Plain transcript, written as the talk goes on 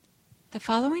The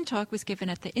following talk was given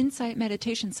at the Insight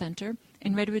Meditation Center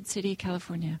in Redwood City,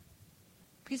 California.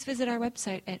 Please visit our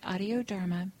website at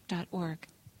audiodharma.org.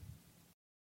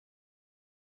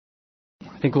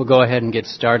 I think we'll go ahead and get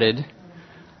started.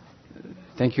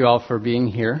 Thank you all for being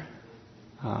here.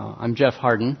 I'm Jeff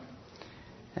Harden,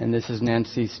 and this is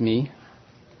Nancy Smee.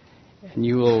 And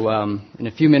you will, in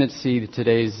a few minutes, see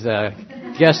today's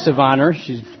guest of honor.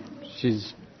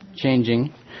 She's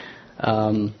changing.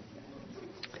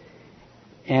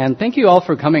 And thank you all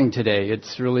for coming today.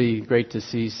 It's really great to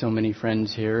see so many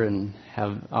friends here and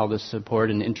have all the support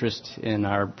and interest in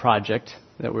our project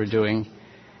that we're doing.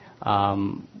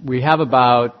 We have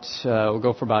we'll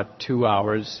go for about 2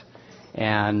 hours,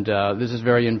 and this is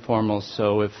very informal,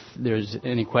 so if there's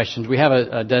any questions, we have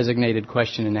a designated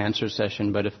question and answer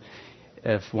session, but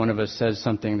if one of us says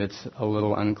something that's a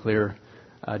little unclear,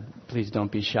 please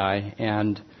don't be shy.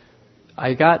 And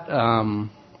I got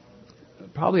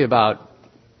probably about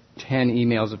 10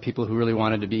 emails of people who really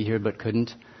wanted to be here but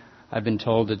couldn't. I've been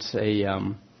told it's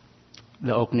the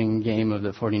opening game of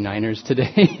the 49ers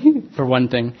today, for one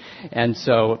thing. And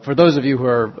so for those of you who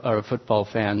are football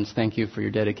fans, thank you for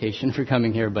your dedication for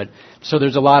coming here. But so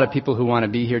there's a lot of people who want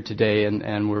to be here today,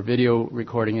 and we're video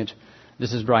recording it.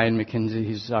 This is Brian McKenzie.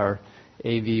 He's our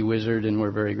AV wizard, and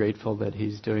we're very grateful that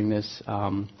he's doing this.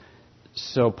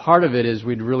 So part of it is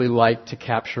we'd really like to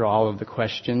capture all of the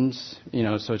questions,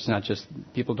 so it's not just,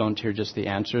 people don't hear just the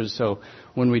answers. So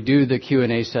when we do the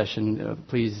Q&A session,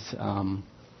 please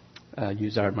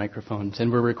use our microphones. And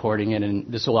we're recording it,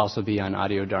 and this will also be on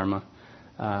Audio Dharma.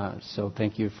 So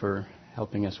thank you for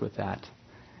helping us with that.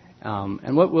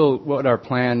 And what our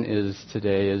plan is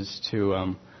today is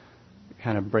to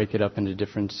kind of break it up into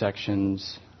different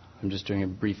sections. I'm just doing a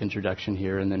brief introduction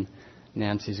here, and then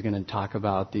Nancy's going to talk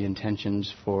about the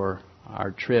intentions for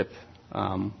our trip,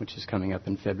 which is coming up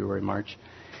in February, March.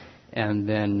 And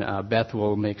then Beth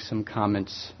will make some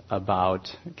comments about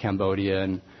Cambodia,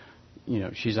 and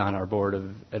she's on our board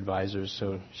of advisors,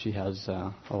 so she has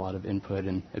a lot of input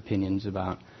and opinions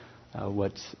about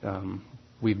what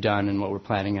we've done and what we're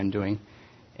planning on doing.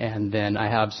 And then I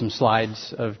have some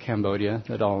slides of Cambodia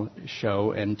that I'll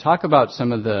show and talk about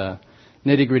some of the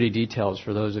nitty-gritty details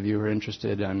for those of you who are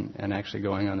interested in actually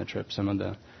going on the trip, some of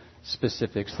the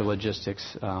specifics, the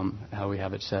logistics, how we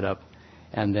have it set up.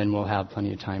 And then we'll have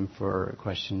plenty of time for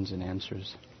questions and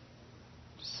answers.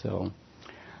 So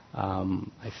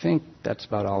I think that's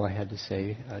about all I had to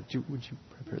say. Would you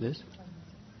prepare this?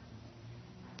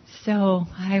 So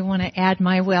I want to add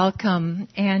my welcome.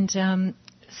 And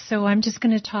so I'm just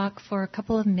going to talk for a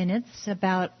couple of minutes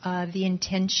about the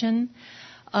intention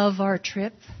of our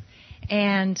trip.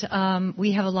 And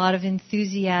we have a lot of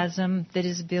enthusiasm that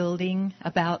is building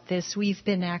about this. We've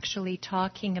been actually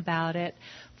talking about it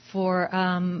for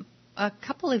a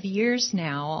couple of years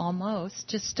now, almost,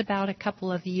 just about a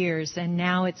couple of years, and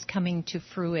now it's coming to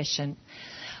fruition.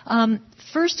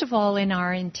 First of all, in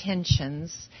our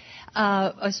intentions,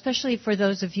 especially for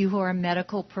those of you who are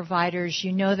medical providers,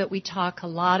 you know that we talk a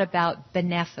lot about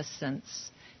beneficence,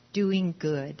 doing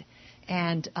good.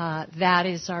 And that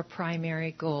is our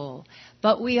primary goal.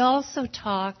 But we also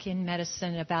talk in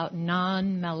medicine about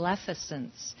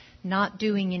non-maleficence, not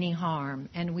doing any harm.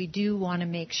 And we do want to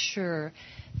make sure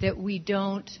that we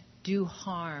don't do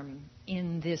harm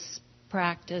in this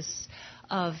practice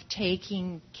of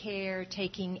taking care,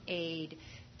 taking aid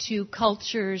to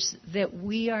cultures that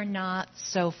we are not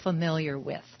so familiar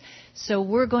with. So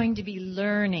we're going to be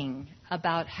learning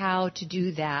about how to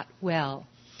do that well.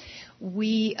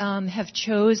 We have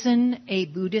chosen a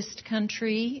Buddhist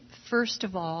country, first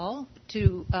of all,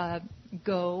 to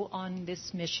go on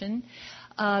this mission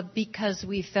because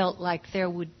we felt like there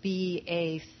would be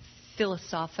a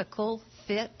philosophical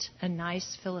fit, a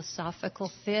nice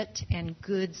philosophical fit, and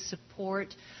good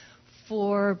support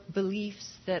for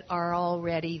beliefs that are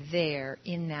already there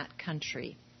in that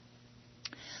country.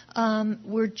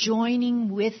 We're joining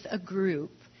with a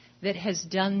group that has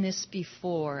done this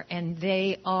before, and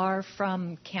they are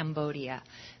from Cambodia.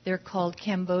 They're called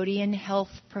Cambodian Health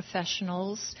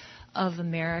Professionals of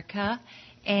America,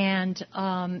 and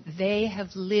they have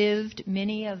lived,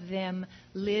 many of them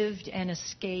lived and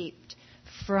escaped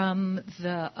from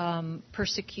the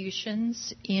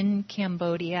persecutions in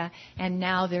Cambodia, and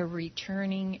now they're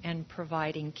returning and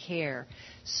providing care.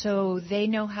 So they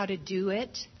know how to do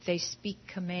it. They speak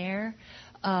Khmer.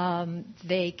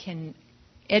 They can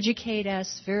educate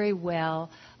us very well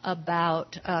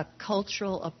about a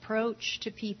cultural approach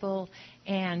to people,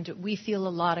 and we feel a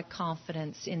lot of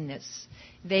confidence in this.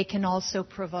 They can also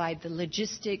provide the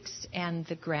logistics and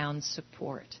the ground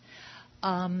support.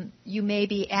 You may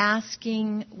be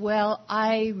asking, well,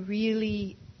 I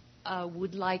really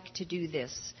would like to do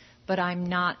this, but I'm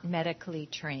not medically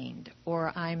trained,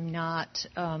 or I'm not,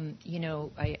 I'm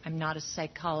not a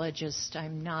psychologist,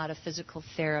 I'm not a physical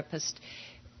therapist.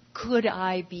 Could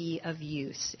I be of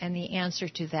use? And the answer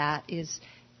to that is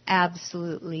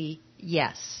absolutely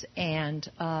yes. And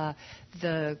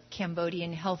the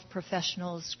Cambodian Health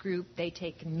Professionals Group, they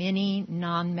take many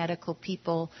non-medical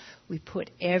people. We put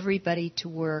everybody to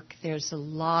work. There's a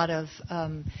lot of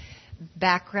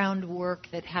background work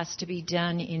that has to be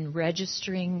done in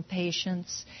registering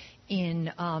patients,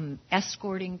 in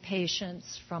escorting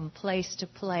patients from place to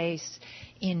place,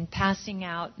 in passing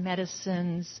out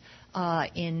medicines,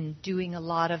 in doing a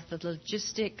lot of the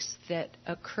logistics that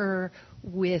occur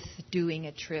with doing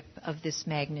a trip of this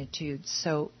magnitude.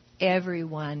 So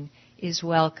everyone is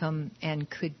welcome and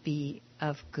could be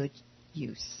of good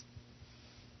use.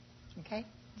 Okay?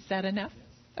 Is that enough?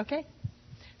 Okay.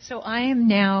 So I am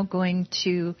now going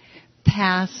to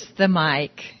pass the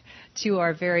mic to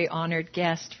our very honored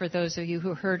guest. For those of you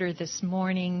who heard her this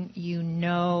morning, you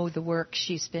know the work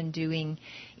she's been doing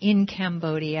in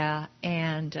Cambodia,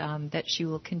 and that she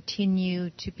will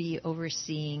continue to be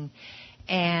overseeing.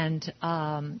 And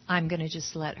I'm going to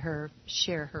just let her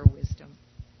share her wisdom.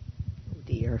 Oh,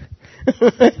 dear. Do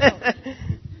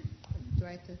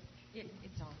I have to?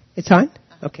 It's on. It's on?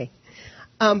 Okay.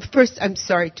 First, I'm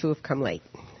sorry to have come late.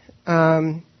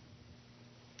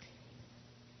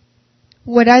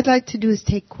 What I'd like to do is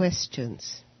take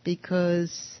questions,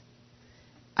 because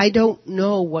I don't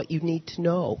know what you need to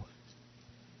know.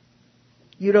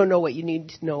 You don't know what you need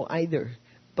to know either.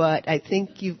 But I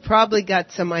think you've probably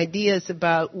got some ideas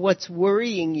about what's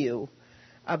worrying you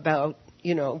about,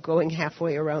 going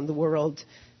halfway around the world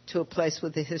to a place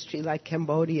with a history like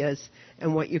Cambodia's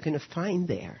and what you're going to find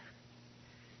there.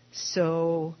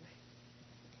 So,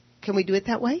 can we do it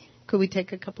that way? Could we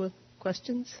take a couple of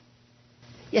questions?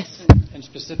 Yes. And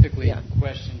specifically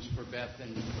questions for Beth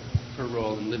and her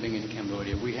role in living in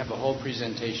Cambodia. We have a whole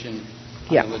presentation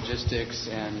on the logistics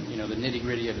and, the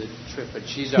nitty-gritty of the trip, but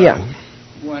she's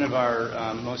one of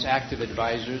our most active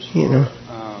advisors for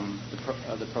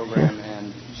the program,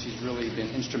 and she's really been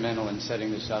instrumental in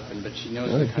setting this up, but she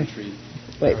knows the country.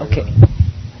 Wait, okay.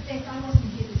 Beth, I wasn't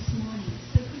here this morning,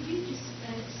 so could you just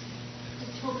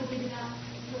talk a bit about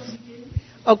what you do?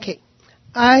 Okay.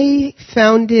 I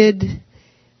founded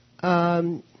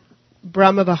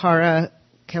Brahmavihara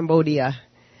Cambodia,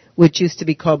 which used to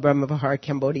be called Brahmavihara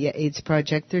Cambodia AIDS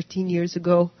Project 13 years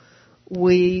ago.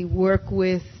 We work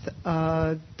with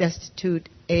destitute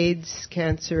AIDS,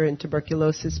 cancer, and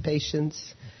tuberculosis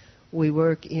patients. We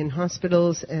work in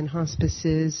hospitals and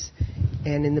hospices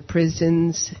and in the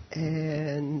prisons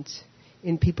and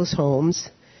in people's homes.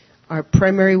 Our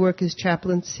primary work is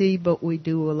chaplaincy, but we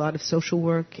do a lot of social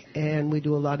work and we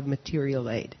do a lot of material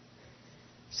aid.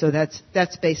 So that's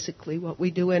basically what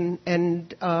we do, and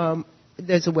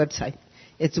there's a website.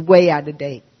 It's way out of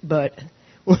date, but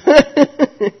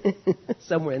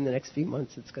somewhere in the next few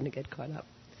months it's going to get caught up.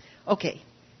 Okay,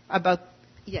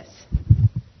 yes.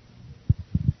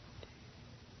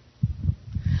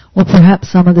 Well, perhaps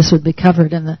some of this would be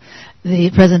covered in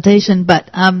the presentation, but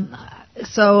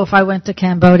so if I went to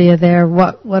Cambodia there,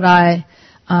 what would I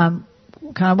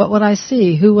what would I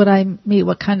see? Who would I meet?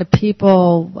 What kind of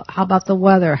people? How about the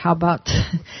weather? How about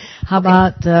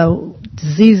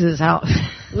diseases?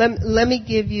 Let me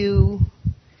give you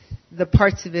the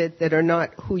parts of it that are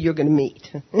not who you're going to meet,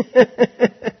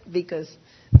 because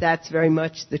that's very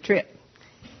much the trip.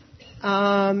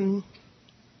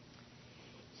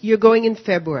 You're going in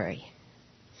February.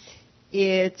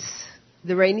 The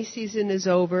rainy season is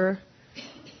over.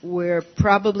 We're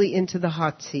probably into the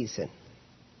hot season.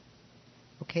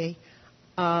 Okay?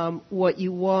 What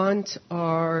you want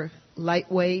are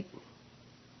lightweight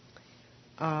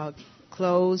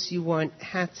clothes. You want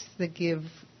hats that give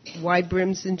wide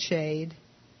brims and shade.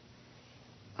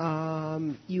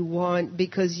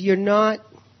 Because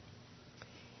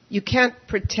you can't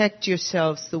protect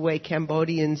yourselves the way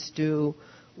Cambodians do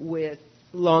with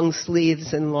long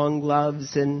sleeves and long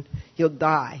gloves, and you'll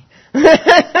die.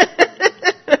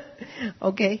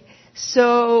 Okay?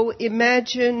 So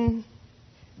imagine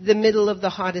the middle of the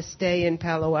hottest day in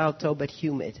Palo Alto, but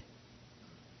humid.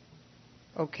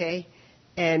 Okay?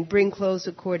 And bring clothes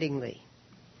accordingly.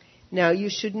 Now, you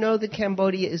should know that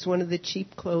Cambodia is one of the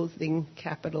cheap clothing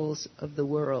capitals of the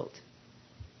world.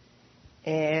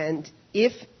 And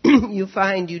if you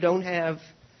find you don't have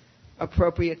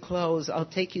appropriate clothes, I'll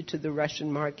take you to the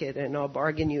Russian market and I'll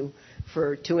bargain you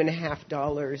for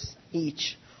 $2.50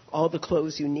 each, all the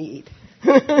clothes you need.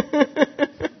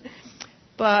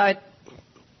 But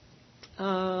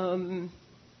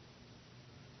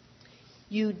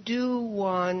You do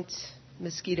want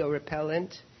mosquito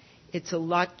repellent. It's a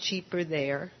lot cheaper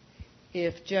there.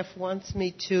 If Jeff wants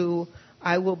me to,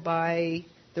 I will buy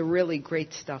the really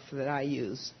great stuff that I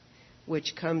use,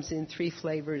 which comes in 3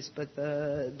 flavors, but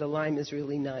the lime is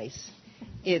really nice.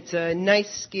 It's a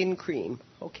nice skin cream,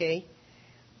 okay?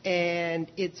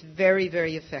 And it's very,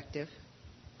 very effective.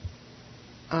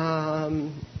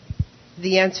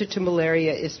 The answer to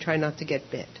malaria is try not to get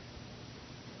bit.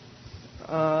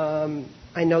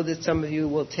 I know that some of you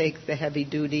will take the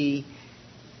heavy-duty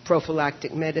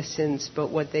prophylactic medicines, but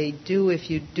what they do if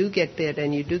you do get bit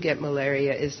and you do get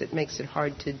malaria is it makes it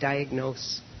hard to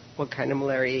diagnose what kind of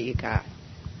malaria you got.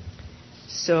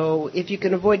 So if you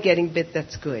can avoid getting bit,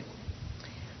 that's good.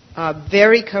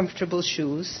 Very comfortable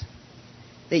shoes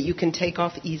that you can take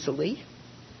off easily,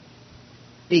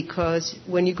 because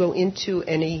when you go into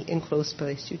any enclosed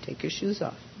place, you take your shoes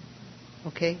off.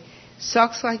 Okay?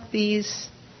 Socks like these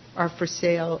are for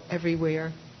sale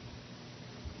everywhere.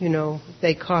 You know,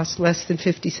 they cost less than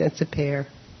 50 cents a pair.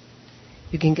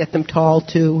 You can get them tall,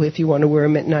 too, if you want to wear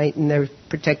them at night, and they're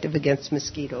protective against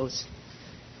mosquitoes.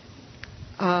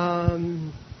 But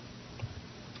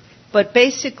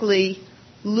basically,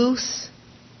 loose,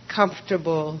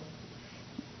 comfortable.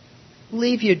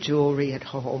 Leave your jewelry at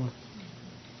home.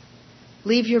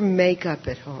 Leave your makeup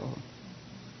at home.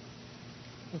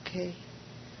 Okay?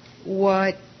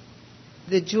 What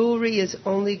the jewelry is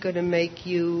only going to make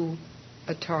you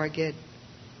a target.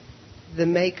 The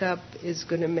makeup is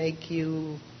going to make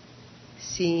you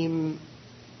seem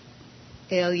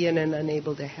alien and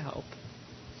unable to help.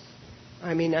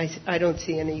 I mean, I don't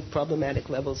see any problematic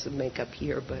levels of makeup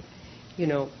here, but, you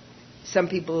know, some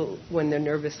people, when they're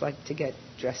nervous, like to get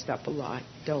dressed up a lot.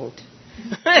 Don't.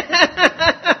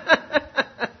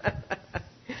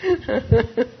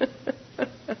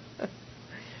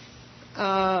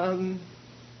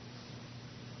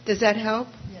 Does that help?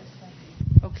 Yes, thank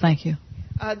you. Okay. Thank you.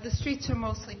 The streets are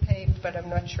mostly paved, but I'm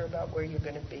not sure about where you're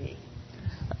going to be.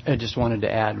 I just wanted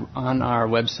to add, on our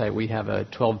website we have a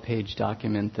 12-page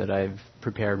document that I've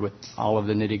prepared with all of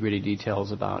the nitty-gritty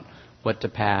details about what to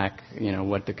pack, you know,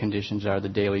 what the conditions are, the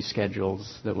daily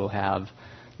schedules that we'll have,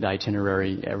 the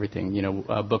itinerary, everything, you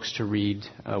know, books to read,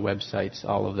 websites,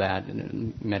 all of that,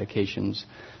 and medications.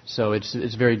 So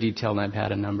it's very detailed, and I've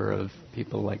had a number of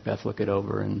people like Beth look it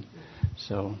over, and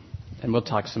we'll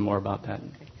talk some more about that.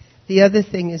 The other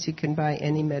thing is you can buy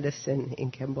any medicine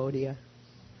in Cambodia.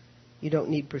 You don't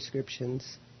need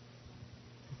prescriptions.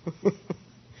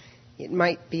 It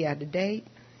might be out of date,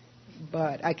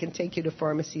 but I can take you to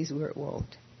pharmacies where it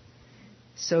won't.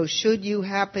 So should you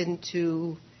happen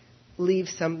to leave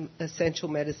some essential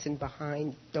medicine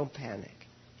behind, don't panic.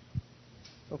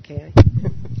 Okay?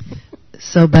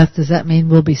 So, Beth, does that mean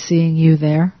we'll be seeing you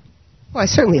there? Well, I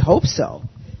certainly hope so.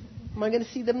 Am I going to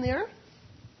see them there?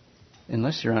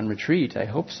 Unless you're on retreat, I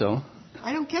hope so.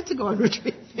 I don't get to go on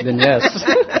retreat. Then yes.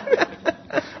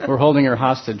 We're holding her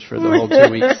hostage for the whole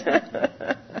 2 weeks.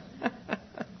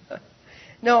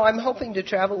 No, I'm hoping to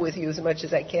travel with you as much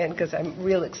as I can because I'm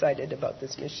real excited about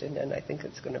this mission and I think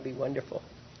it's going to be wonderful.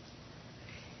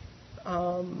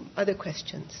 Other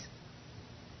questions?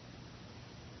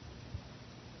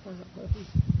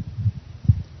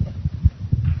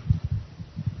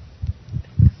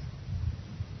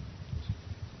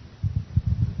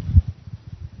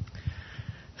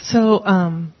 So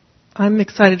I'm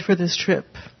excited for this trip.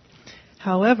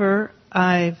 However,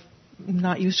 I'm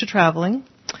not used to traveling,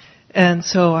 and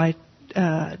so I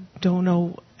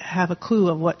don't have a clue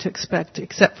of what to expect,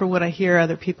 except for what I hear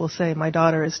other people say. My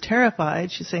daughter is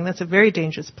terrified. She's saying that's a very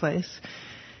dangerous place.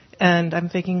 And I'm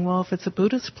thinking, well, if it's a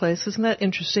Buddhist place, isn't that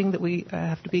interesting that we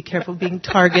have to be careful being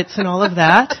targets and all of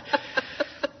that?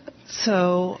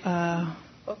 So...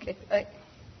 Okay.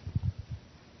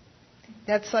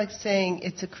 That's like saying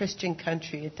it's a Christian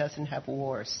country, it doesn't have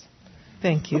wars.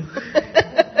 Thank you.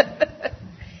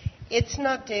 It's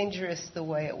not dangerous the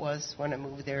way it was when I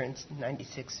moved there in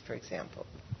 '96, for example.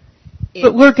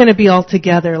 But we're going to be all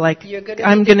together, like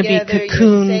I'm going to be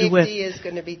cocooned your with... safety is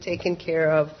going to be taken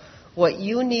care of. What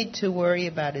you need to worry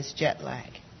about is jet lag,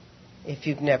 if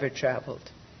you've never traveled.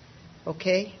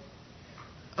 Okay?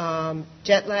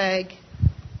 Jet lag...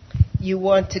 You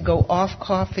want to go off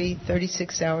coffee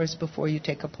 36 hours before you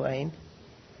take a plane.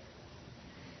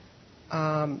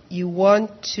 You want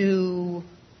to,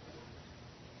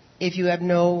 if you have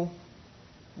no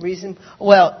reason,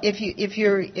 well,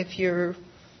 if you're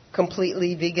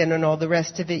completely vegan and all the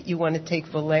rest of it, you want to take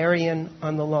valerian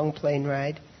on the long plane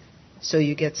ride, so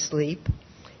you get sleep.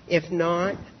 If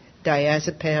not,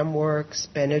 diazepam works,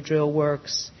 Benadryl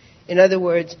works. In other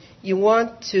words, you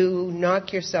want to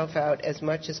knock yourself out as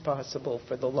much as possible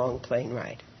for the long plane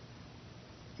ride.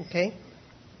 Okay?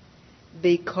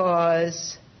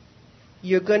 Because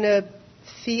you're going to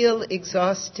feel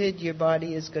exhausted. Your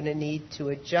body is going to need to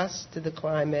adjust to the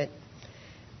climate.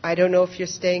 I don't know if you're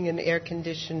staying in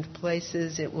air-conditioned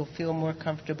places. It will feel more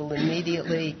comfortable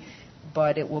immediately,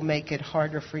 but it will make it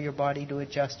harder for your body to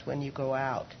adjust when you go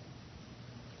out.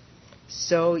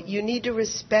 So you need to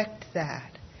respect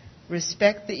that.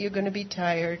 Respect that you're going to be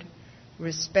tired.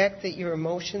 Respect that your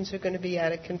emotions are going to be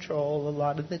out of control a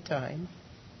lot of the time.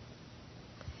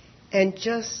 And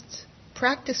just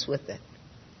practice with it.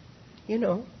 You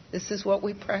know, this is what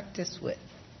we practice with.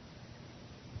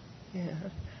 Yeah.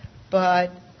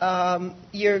 But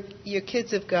your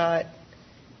kids have got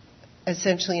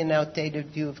essentially an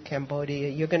outdated view of Cambodia.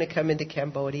 You're going to come into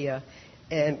Cambodia,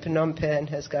 and Phnom Penh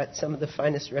has got some of the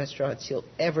finest restaurants you'll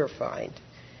ever find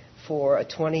for a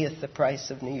 20th the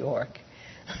price of New York.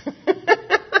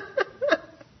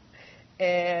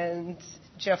 And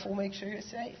Jeff will make sure you're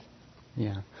safe.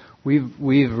 Yeah, we've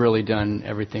really done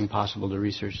everything possible to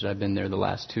research it. I've been there the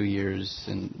last 2 years,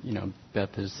 and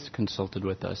Beth has consulted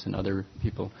with us and other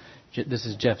people. This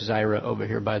is Jeff Zyra over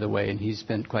here, by the way, and he's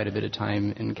spent quite a bit of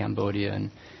time in Cambodia,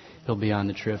 and he'll be on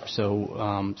the trip.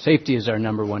 So safety is our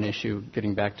number one issue.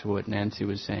 Getting back to what Nancy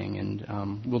was saying,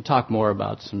 and we'll talk more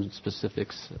about some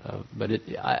specifics. But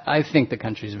I think the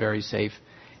country is very safe,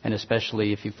 and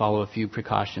especially if you follow a few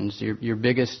precautions. Your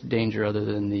biggest danger, other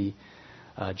than the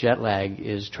jet lag,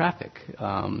 is traffic.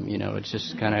 It's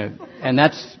just kind of, and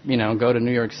that's, go to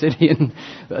New York City. And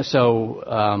so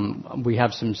we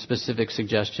have some specific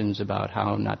suggestions about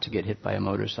how not to get hit by a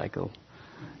motorcycle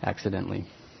accidentally.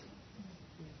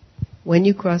 When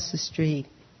you cross the street,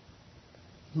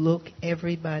 look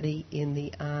everybody in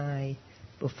the eye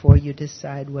before you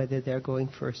decide whether they're going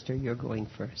first or you're going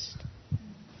first.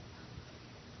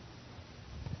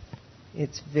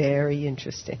 It's very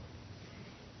interesting.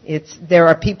 There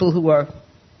are people who are,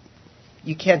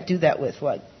 you can't do that with,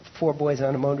 4 boys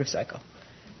on a motorcycle.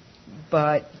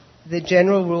 But the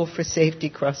general rule for safety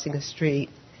crossing a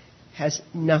street has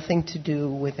nothing to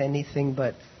do with anything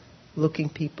but looking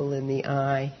people in the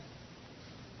eye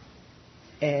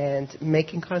and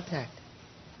making contact.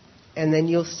 And then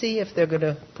you'll see if they're going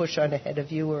to push on ahead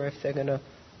of you or if they're going to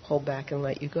hold back and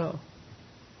let you go.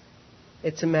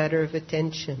 It's a matter of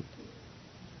attention.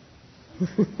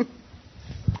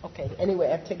 Okay,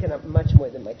 anyway, I've taken up much more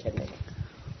than my 10 minutes.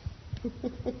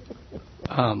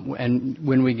 And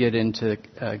when we get into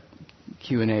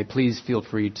Q&A, please feel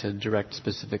free to direct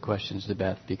specific questions to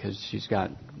Beth, because she's got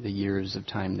the years of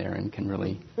time there and can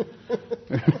really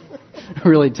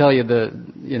really tell you the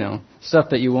stuff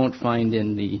that you won't find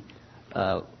in the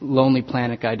Lonely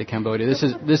Planet Guide to Cambodia.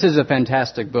 This is a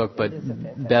fantastic book, but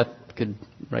Beth could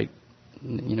write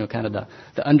kind of the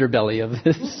underbelly of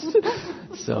this.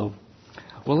 So,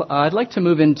 well, I'd like to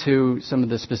move into some of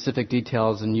the specific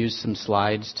details and use some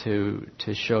slides to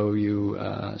show you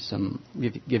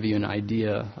give you an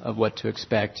idea of what to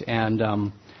expect.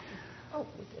 And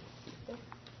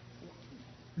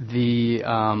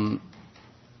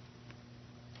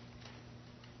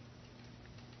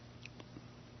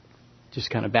just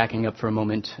kind of backing up for a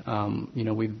moment,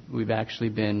 we've actually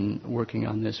been working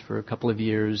on this for a couple of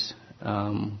years.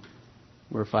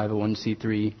 We're a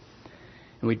 501c3,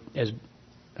 and as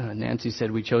Nancy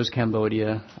said, we chose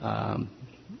Cambodia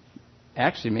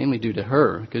actually mainly due to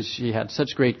her, because she had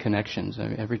such great connections. I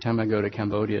mean, every time I go to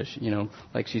Cambodia,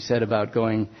 like she said about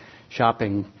going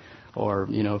shopping, or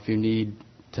if you need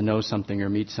to know something or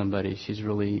meet somebody, she's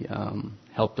really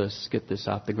helped us get this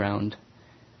off the ground.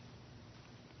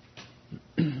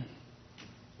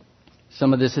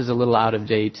 Some of this is a little out of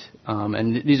date,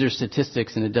 and these are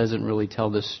statistics, and it doesn't really tell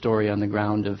the story on the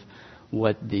ground of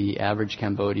what the average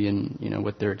Cambodian,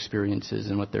 what their experience is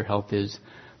and what their health is.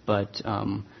 But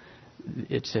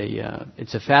it's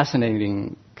a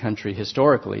fascinating country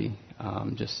historically,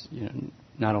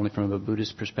 not only from a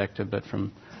Buddhist perspective, but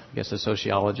from, I guess, a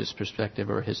sociologist's perspective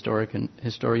or a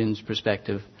historian's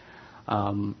perspective.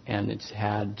 And it's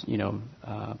had,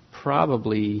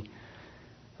 probably,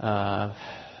 I'd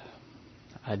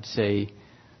say,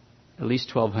 at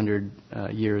least 1,200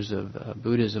 years of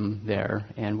Buddhism there,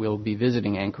 and we'll be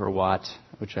visiting Angkor Wat,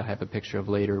 which I have a picture of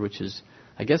later, which is,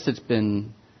 I guess it's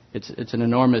an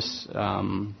enormous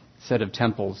set of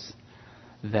temples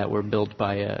that were built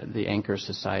by the Angkor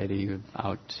Society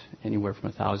out anywhere from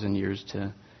 1,000 years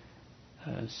to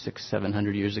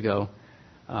 600-700 years ago,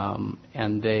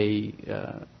 and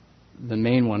the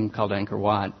main one, called Angkor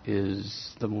Wat,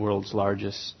 is the world's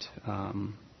largest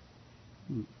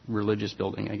religious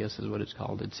building, I guess is what it's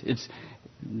called. It's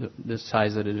the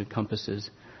size that it encompasses.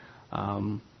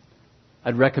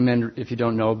 I'd recommend, if you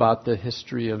don't know about the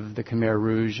history of the Khmer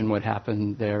Rouge and what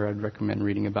happened there, I'd recommend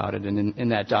reading about it. And in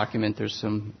that document, there's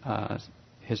some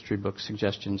history book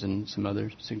suggestions and some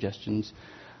other suggestions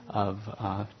of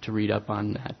to read up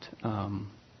on that.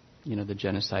 The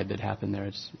genocide that happened there.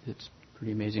 It's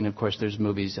pretty amazing. Of course, there's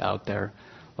movies out there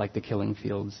like The Killing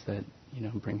Fields that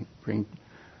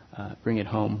bring it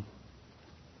home.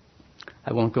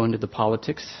 I won't go into the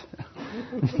politics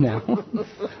now,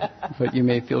 but you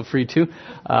may feel free to.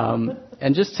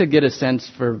 And just to get a sense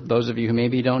for those of you who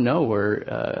maybe don't know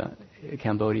where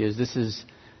Cambodia is, this is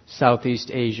Southeast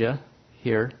Asia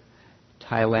here.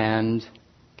 Thailand,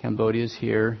 Cambodia's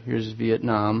here. Here's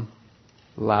Vietnam,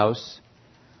 Laos,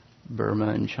 Burma,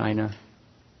 and China.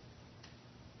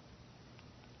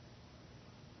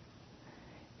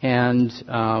 And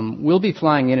we'll be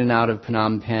flying in and out of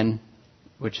Phnom Penh,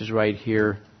 which is right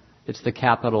here. It's the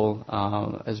capital.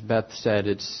 As Beth said,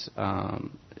 it's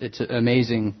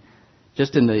amazing.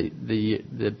 Just in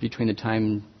the between the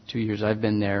time 2 years I've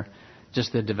been there,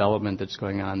 just the development that's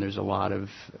going on. There's a lot of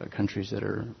countries that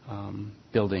are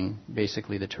building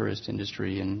basically the tourist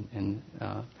industry and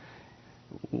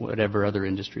whatever other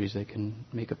industries they can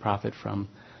make a profit from.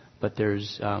 But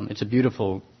it's a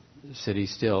beautiful city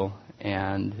still,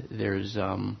 and there's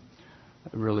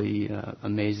really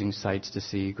amazing sights to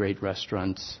see, great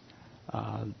restaurants.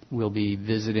 We'll be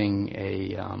visiting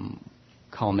a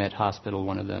Calmette Hospital,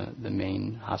 one of the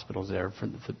main hospitals there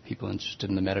for people interested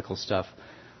in the medical stuff.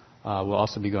 We'll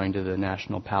also be going to the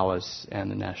National Palace and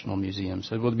the National Museum.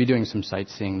 So we'll be doing some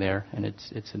sightseeing there, and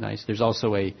it's a nice. There's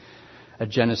also a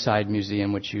genocide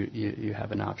museum which you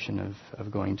have an option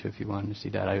of going to if you want to see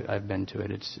that. I've been to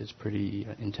it. It's pretty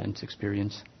intense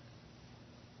experience.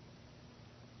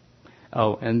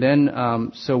 Oh, and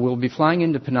then so we'll be flying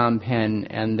into Phnom Penh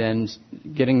and then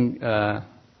getting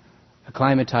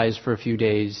acclimatized for a few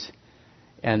days,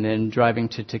 and then driving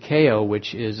to Takeo,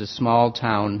 which is a small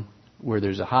town where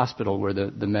there's a hospital where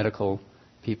the medical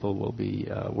people will be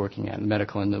working at,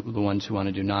 medical and the ones who want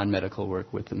to do non-medical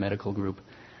work with the medical group.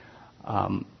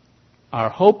 Our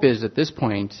hope is at this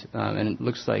point, and it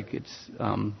looks like it's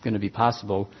going to be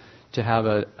possible, to have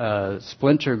a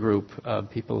splinter group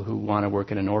of people who want to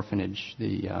work at an orphanage,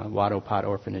 the Wadopot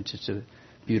Orphanage. It's a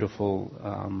beautiful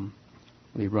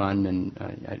run,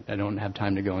 and I don't have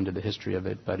time to go into the history of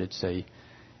it, but it's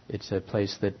a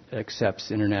place that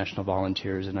accepts international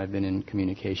volunteers, and I've been in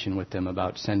communication with them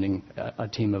about sending a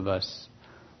team of us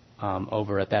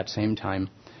over at that same time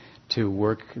to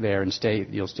work there and stay.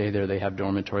 You'll stay there. They have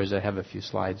dormitories. I have a few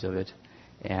slides of it,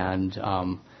 and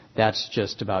that's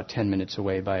just about 10 minutes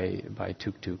away by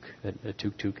tuk-tuk. A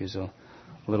tuk-tuk is a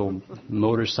little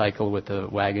motorcycle with a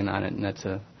wagon on it, and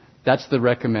that's the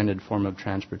recommended form of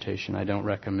transportation. I don't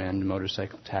recommend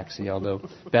motorcycle taxi, although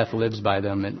Beth lives by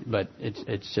them. But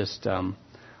it's just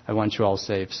I want you all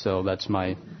safe, so that's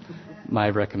my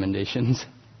recommendations.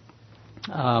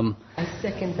 I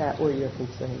second that where you're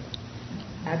concerned.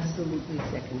 Absolutely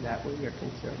second that where you're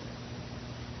concerned.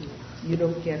 You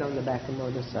don't get on the back of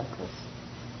motorcycles,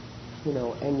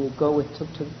 and you go with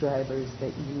tuk-tuk drivers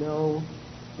that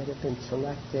that have been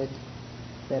selected,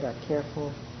 that are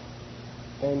careful,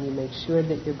 and you make sure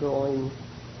that you're going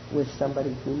with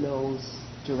somebody who knows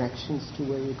directions to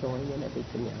where you're going and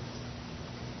everything else.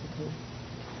 Okay?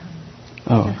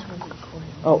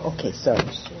 Oh, okay, sorry.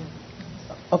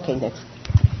 Okay, next.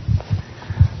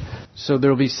 So there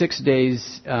will be 6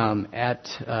 days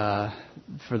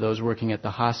for those working at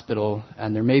the hospital,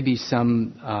 and there may be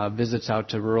some visits out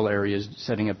to rural areas,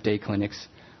 setting up day clinics.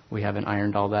 We haven't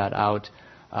ironed all that out.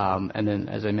 And then,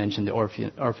 as I mentioned, the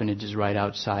orphanage is right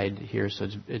outside here, so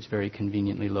it's very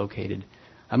conveniently located.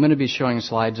 I'm going to be showing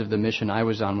slides of the mission I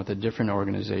was on with a different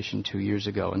organization 2 years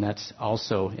ago, and that's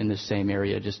also in the same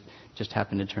area, just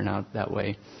happened to turn out that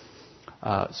way.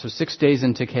 So 6 days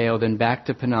in Takeo, then back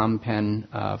to Phnom Penh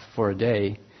for a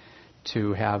day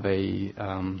to have a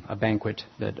banquet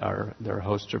that their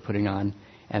hosts are putting on.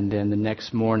 And then the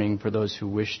next morning, for those who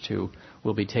wish to,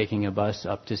 we'll be taking a bus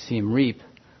up to Siem Reap,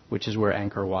 which is where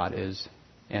Angkor Wat is.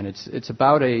 And it's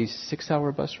about a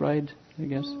 6-hour bus ride, I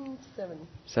guess.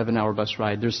 7-hour bus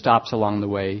ride. There's stops along the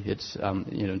way.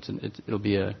 It'll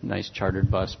be a nice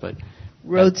chartered bus, but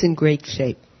roads in great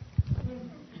shape.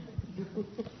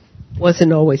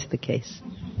 Wasn't always the case.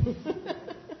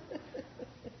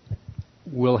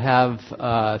 We'll have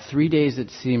 3 days at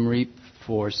Siem Reap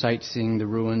for sightseeing the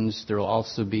ruins. There will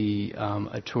also be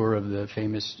a tour of the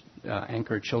famous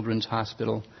Angkor Children's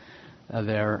Hospital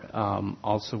there.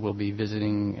 Also, we'll be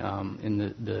visiting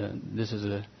this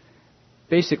is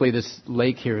basically this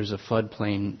lake here is a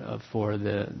floodplain for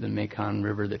the Mekong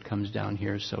River that comes down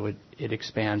here, so it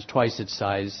expands twice its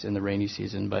size in the rainy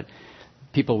season, but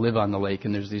people live on the lake,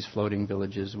 and there's these floating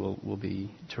villages. We'll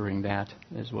be touring that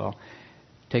as well.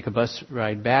 Take a bus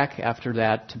ride back after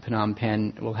that to Phnom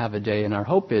Penh. We'll have a day, and our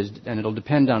hope is, and it'll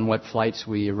depend on what flights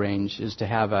we arrange, is to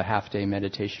have a half-day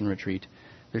meditation retreat.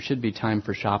 There should be time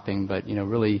for shopping, but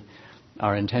really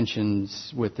our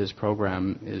intentions with this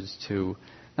program is to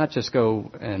not just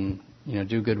go and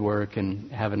do good work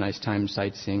and have a nice time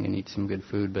sightseeing and eat some good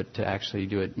food, but to actually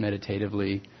do it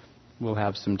meditatively. We'll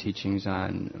have some teachings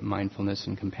on mindfulness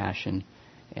and compassion.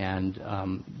 And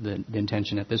the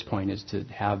intention at this point is to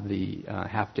have the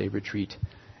half-day retreat.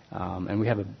 And we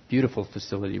have a beautiful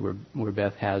facility where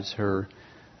Beth has her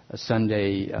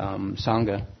Sunday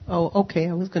Sangha. Oh, okay.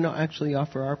 I was going to actually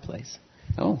offer our place.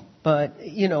 Oh. But,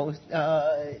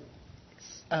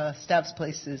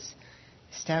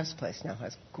 Stav's place now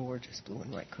has gorgeous blue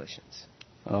and white cushions.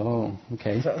 Oh,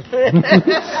 okay. So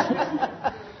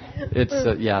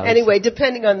It's, yeah. Anyway,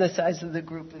 depending on the size of the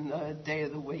group and the day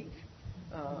of the week.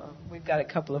 We've got a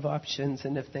couple of options,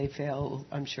 and if they fail,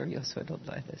 I'm sure Yosua will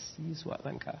let us use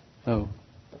Watlanka.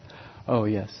 Oh,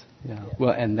 yes, yeah.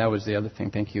 Well, and that was the other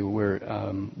thing. Thank you.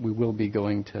 We will be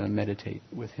going to meditate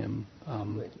with him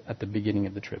at the beginning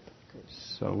of the trip. Good.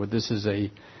 So this is a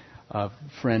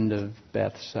friend of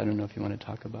Beth's. I don't know if you want to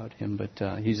talk about him, but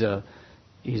he's a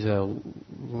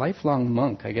lifelong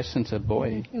monk, I guess, since a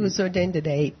boy. He was ordained at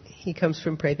 8. He comes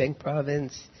from Prey Veng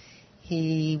province.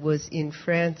 He was in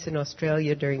France and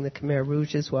Australia during the Khmer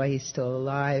Rouges while he's still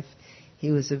alive.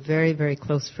 He was a very, very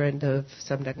close friend of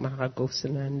Samdak Maha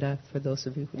Ghosananda, for those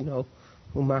of you who know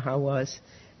who Maha was,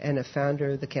 and a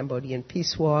founder of the Cambodian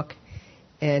Peace Walk.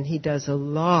 And he does a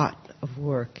lot of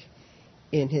work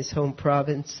in his home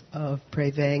province of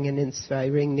Prey Veng and in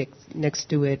Svai Ring next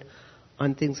to it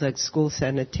on things like school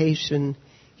sanitation.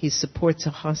 He supports a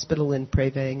hospital in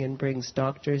Prey Veng and brings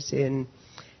doctors in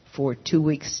for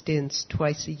 2-week stints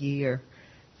twice a year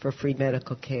for free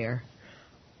medical care.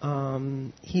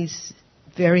 He's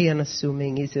very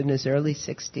unassuming. He's in his early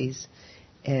 60s.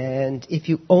 And if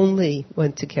you only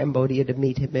went to Cambodia to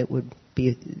meet him, it would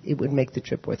make the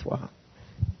trip worthwhile.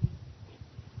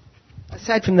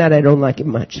 Aside from that, I don't like him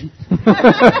much.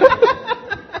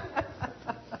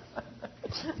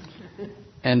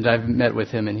 And I've met with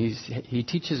him, and he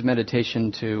teaches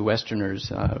meditation to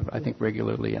Westerners, I think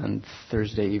regularly on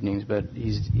Thursday evenings. But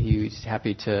he's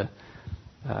happy to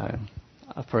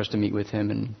for us to meet with him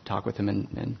and talk with him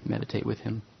and meditate with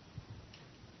him.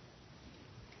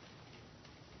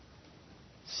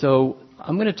 So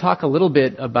I'm going to talk a little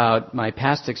bit about my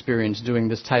past experience doing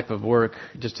this type of work,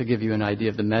 just to give you an idea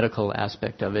of the medical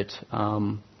aspect of it.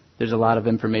 There's a lot of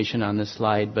information on this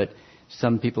slide, but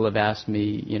some people have asked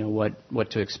me,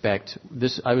 what to expect.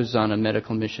 I was on a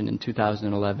medical mission in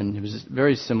 2011. It was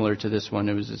very similar to this one.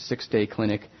 It was a 6-day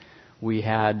clinic. We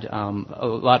had a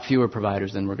lot fewer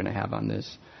providers than we're going to have on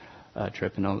this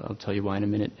trip, and I'll tell you why in a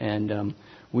minute. And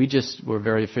we just were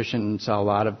very efficient and saw a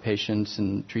lot of patients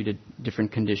and treated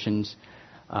different conditions.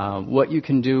 What you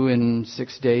can do in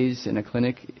 6 days in a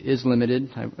clinic is limited.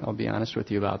 I'll be honest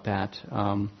with you about that.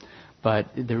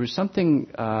 But there was something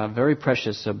very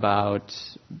precious about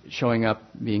showing up,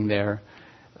 being there,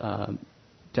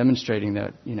 demonstrating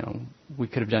that, we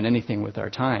could have done anything with our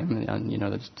time on,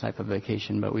 this type of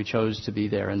vacation, but we chose to be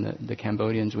there. And the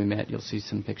Cambodians we met, you'll see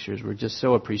some pictures, were just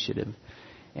so appreciative.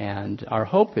 And our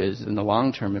hope is, in the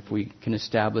long term, if we can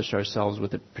establish ourselves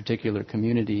with a particular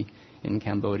community in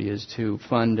Cambodia, is to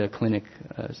fund a clinic,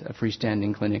 a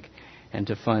freestanding clinic, and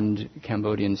to fund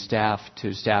Cambodian staff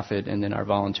to staff it, and then our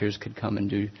volunteers could come and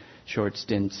do short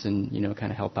stints and,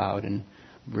 kind of help out and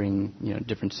bring,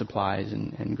 different supplies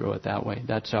and grow it that way.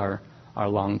 That's our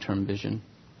long-term vision.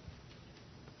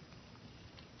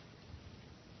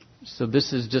 So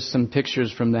this is just some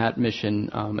pictures from that mission,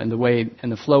 and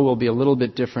the flow will be a little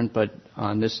bit different, but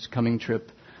on this coming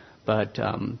trip. But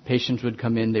patients would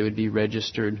come in, they would be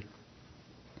registered.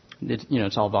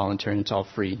 It's all voluntary and it's all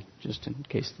free, just in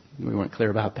case we weren't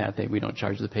clear about that. We don't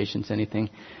charge the patients anything.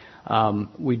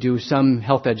 We do some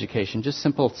health education, just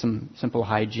some simple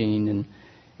hygiene,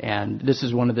 and this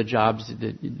is one of the jobs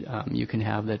that you can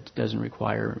have that doesn't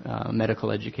require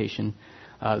medical education.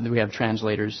 We have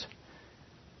translators.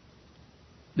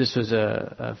 This was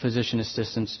a physician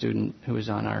assistant student who was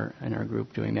in our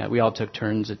group doing that. We all took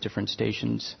turns at different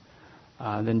stations.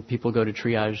 Then people go to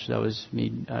triage. That was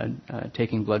me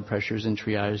taking blood pressures in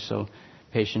triage. So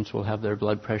patients will have their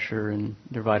blood pressure and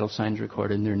their vital signs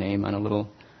recorded in their name on a little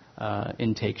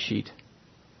intake sheet.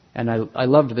 And I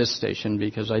loved this station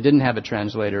because I didn't have a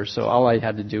translator, so all I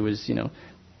had to do was,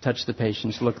 touch the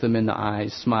patients, look them in the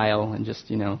eyes, smile, and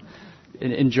just,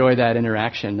 enjoy that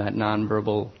interaction, that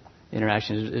nonverbal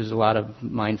interaction. There's a lot of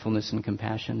mindfulness and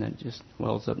compassion that just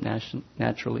wells up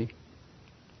naturally.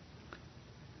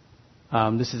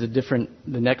 This is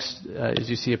the next is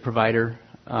you see a provider,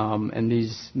 and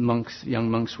these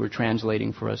young monks were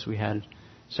translating for us. We had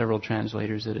several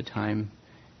translators at a time.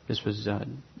 This was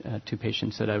 2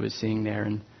 patients that I was seeing there,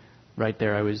 and right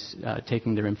there I was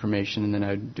taking their information, and then I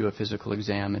would do a physical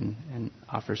exam and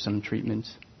offer some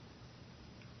treatments.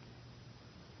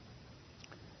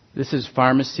 This is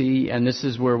pharmacy, and this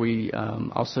is where we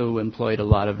also employed a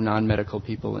lot of non-medical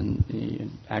people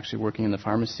and actually working in the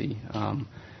pharmacy.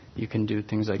 You can do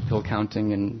things like pill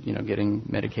counting and getting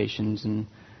medications, and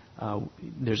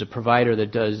there's a provider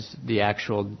that does the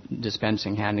actual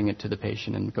dispensing, handing it to the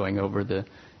patient and going over the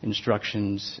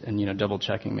instructions and double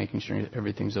checking, making sure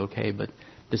everything's okay. But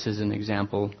this is an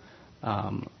example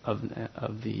of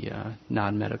the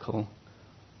non-medical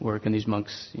work, and these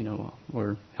monks,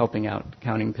 were helping out,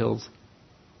 counting pills.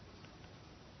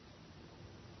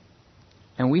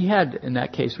 And we had, in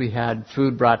that case, we had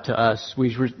food brought to us.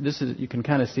 You can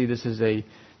kind of see this is a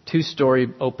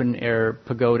 2-story open-air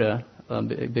pagoda,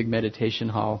 big meditation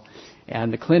hall.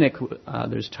 And the clinic,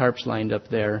 there's tarps lined up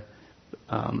there,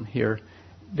 here.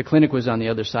 The clinic was on the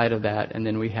other side of that, and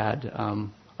then we had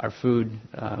our food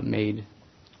made.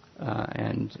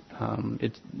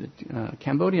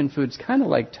 Cambodian food's kind of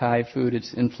like Thai food.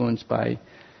 It's influenced by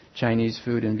Chinese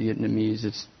food and Vietnamese.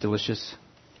 It's delicious.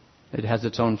 It has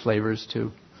its own flavors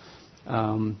too.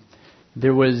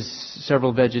 There was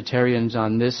several vegetarians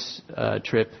on this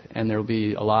trip, and there will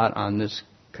be a lot on this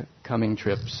coming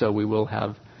trip. So we will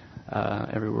have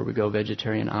everywhere we go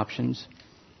vegetarian options.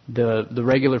 The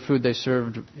regular food they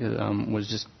served was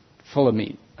just full of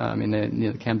meat.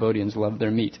 The Cambodians love their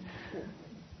meat.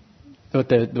 What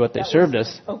they served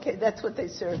us. Okay, that's what they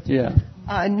served. Yeah.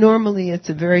 Normally it's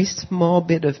a very small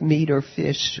bit of meat or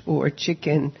fish or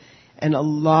chicken and a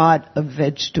lot of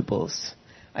vegetables.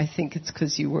 I think it's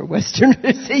because you were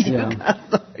Westerners, so you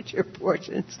got larger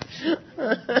portions.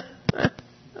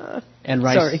 And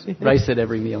rice at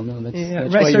every meal. No,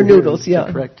 that's rice or noodles. Yeah,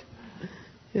 correct.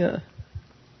 Yeah.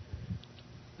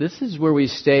 This is where we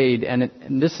stayed, and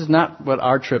this is not what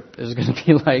our trip is going to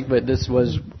be like, but this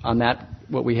was on that.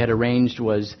 What we had arranged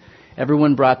was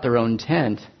everyone brought their own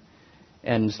tent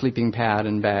and sleeping pad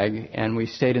and bag, and we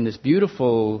stayed in this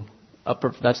beautiful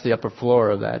that's the upper floor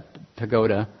of that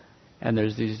pagoda, and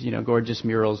there's these gorgeous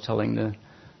murals telling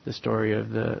the story of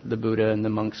the Buddha, and the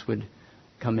monks would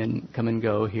come and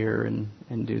go here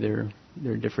and do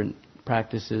their different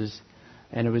practices,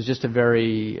 and it was just a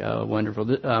very wonderful.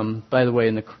 By the way,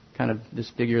 in the kind of this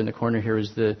figure in the corner here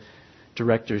is the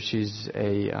director. She's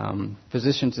a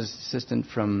physician's assistant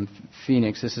from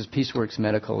Phoenix. This is Peaceworks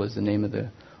Medical is the name of the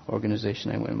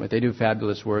organization I went with. They do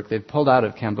fabulous work. They've pulled out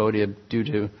of Cambodia due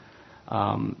to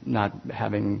not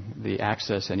having the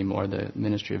access anymore. The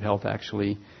Ministry of Health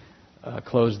actually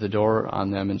closed the door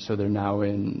on them, and so they're now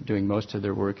doing most of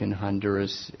their work in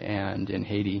Honduras and in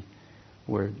Haiti,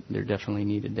 where they're definitely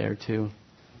needed there too.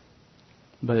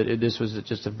 But this was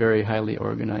just a very highly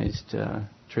organized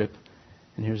trip.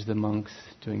 And here's the monks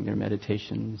doing their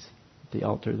meditations at the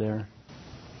altar there.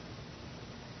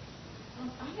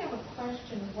 I have a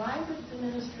question. Why would the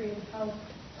Ministry of Health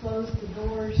close the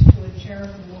doors to a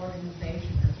charitable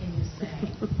organization, or can you say?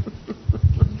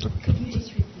 Could you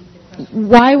just repeat the question?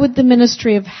 Why would the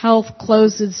Ministry of Health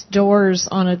close its doors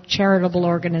on a charitable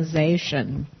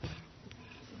organization?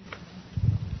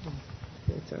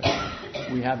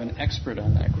 We have an expert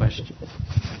on that question.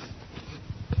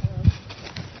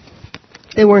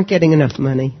 They weren't getting enough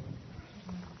money.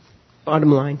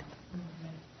 Bottom line.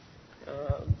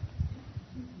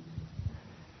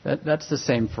 That's the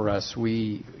same for us.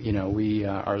 We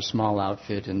are a small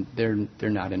outfit, and they're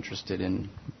not interested in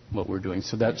what we're doing.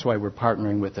 So that's why we're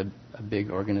partnering with a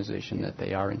big organization that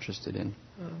they are interested in.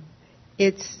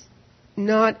 It's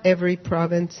not every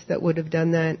province that would have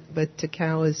done that, but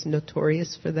Takao is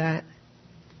notorious for that.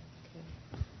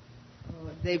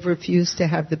 They've refused to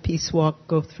have the peace walk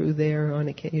go through there on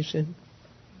occasion.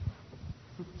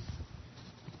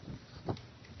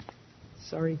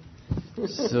 Sorry.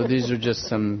 So these are just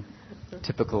some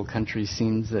typical country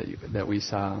scenes that we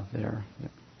saw there.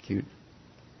 Yep, cute.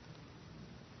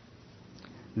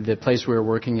 The place we were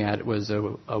working at was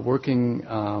a working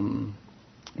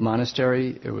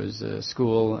monastery. It was a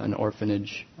school, an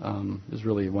orphanage. It was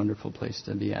really a wonderful place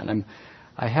to be at.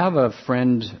 I have a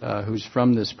friend who's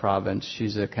from this province.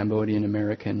 She's a Cambodian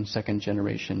American, second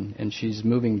generation, and she's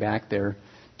moving back there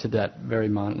to that very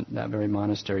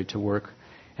monastery to work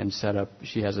and set up.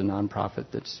 She has a nonprofit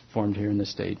that's formed here in the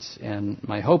States, and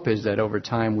my hope is that over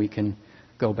time we can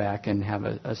go back and have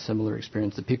a similar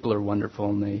experience. The people are wonderful,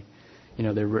 and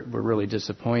they were really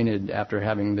disappointed after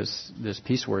having this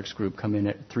Peaceworks group come in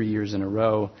at 3 years in a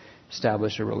row,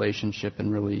 establish a relationship,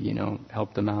 and really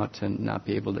help them out and not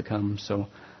be able to come. So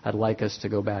I'd like us to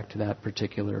go back to that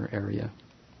particular area.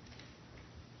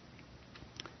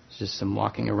 It's just some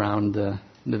walking around the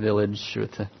village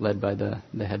led by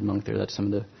the head monk there. That's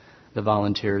some of the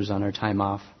volunteers on our time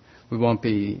off. We won't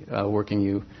be working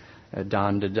you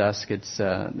dawn to dusk. It's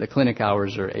the clinic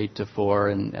hours are 8 to 4,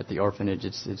 and at the orphanage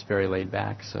it's very laid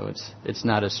back. So it's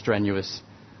not as strenuous.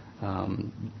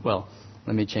 Well,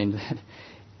 let me change that.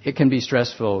 It can be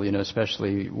stressful,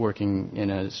 especially working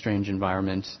in a strange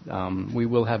environment. We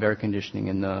will have air conditioning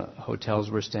in the hotels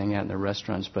we're staying at and the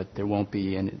restaurants, but there won't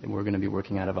be, and we're going to be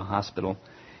working out of a hospital,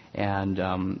 and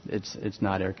it's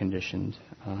not air conditioned.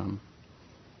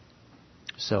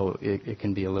 So it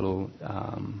can be a little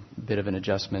bit of an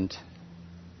adjustment,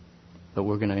 but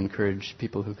we're going to encourage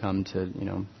people who come to,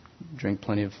 drink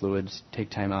plenty of fluids,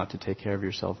 take time out to take care of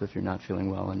yourself if you're not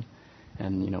feeling well, and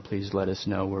please let us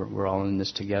know. We're all in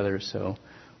this together, so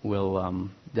we'll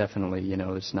definitely,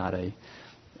 it's not a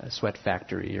sweat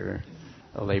factory or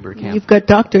a labor camp. You've got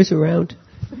doctors around.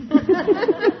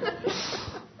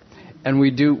 And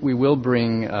we will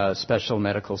bring special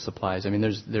medical supplies. I mean,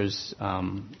 there's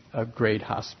great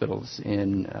hospitals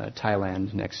in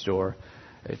Thailand next door.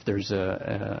 If there's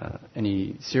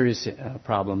any serious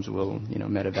problems, we'll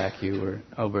medevac you or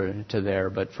over to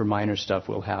there. But for minor stuff,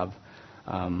 we'll have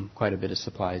quite a bit of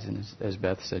supplies, and as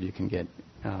Beth said, you can get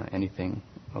anything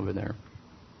over there,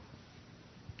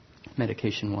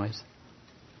 medication-wise.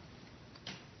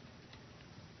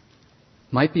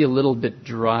 Might be a little bit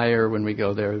drier when we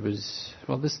go there. It was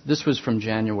this was from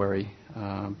January,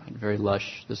 very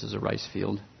lush. This is a rice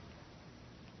field,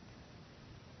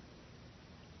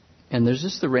 and there's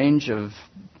just the range of,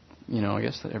 I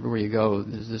guess that everywhere you go,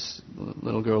 there's this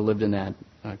little girl lived in that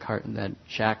that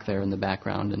shack there in the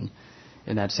background, and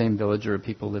in that same village there were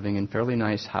people living in fairly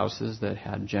nice houses that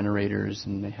had generators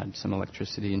and they had some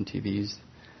electricity and TVs.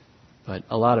 But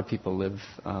a lot of people live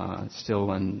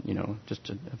still on, just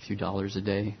a few dollars a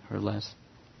day or less.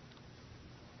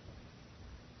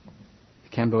 The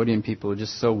Cambodian people are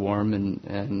just so warm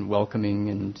and welcoming,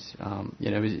 and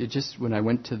it just, when I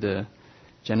went to the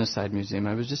Genocide Museum,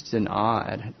 I was just in awe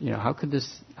at, how could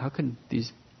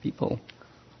these people,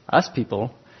 us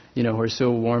people, who are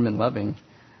so warm and loving,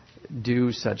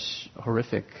 do such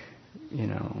horrific,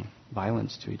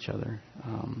 violence to each other.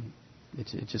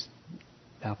 It just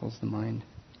baffles the mind.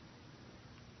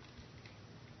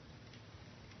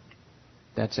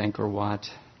 That's Angkor Wat.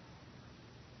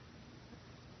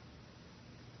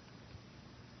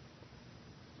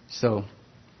 So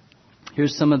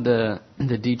here's some of the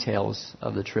details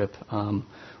of the trip.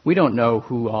 We don't know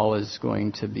who all is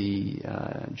going to be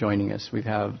joining us.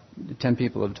 10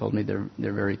 people have told me they're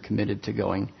very committed to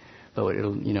going, but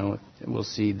we'll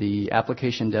see. The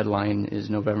application deadline is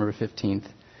November 15th.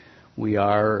 We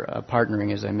are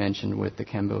partnering, as I mentioned, with the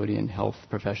Cambodian Health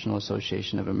Professional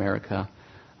Association of America.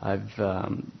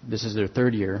 This is their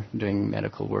third year doing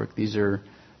medical work.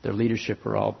 Their leadership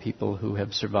are all people who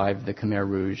have survived the Khmer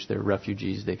Rouge. They're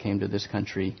refugees. They came to this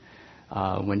country,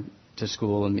 went to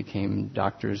school and became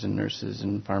doctors and nurses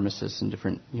and pharmacists and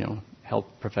different, health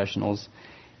professionals.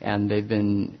 And they've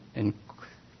been in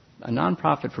a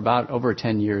nonprofit for about over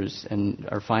 10 years and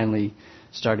are finally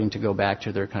starting to go back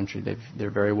to their country.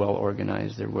 They're very well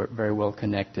organized. They're very well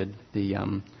connected.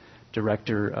 The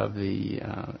director of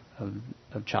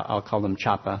I'll call them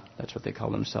CHAPA, that's what they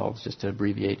call themselves, just to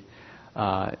abbreviate,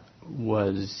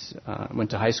 went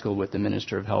to high school with the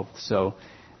Minister of Health, so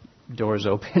doors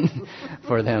open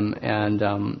for them.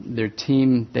 And their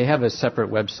team, they have a separate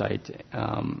website,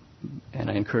 and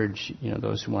I encourage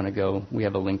those who want to go. We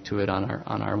have a link to it on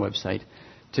our website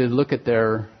to look at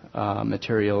their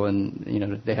material,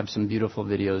 and they have some beautiful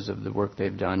videos of the work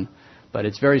they've done. But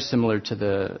it's very similar to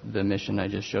the mission I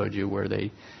just showed you, where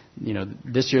they,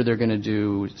 this year they're going to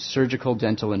do surgical,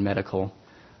 dental, and medical.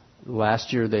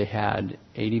 Last year they had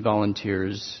 80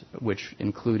 volunteers, which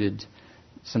included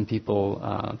some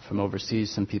people from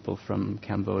overseas, some people from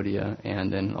Cambodia,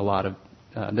 and then a lot of,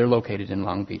 they're located in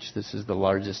Long Beach. This is the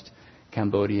largest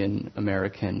Cambodian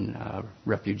American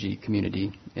refugee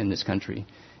community in this country,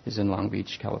 is in Long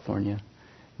Beach, California,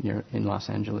 in Los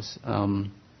Angeles.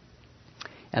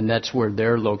 And that's where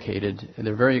they're located.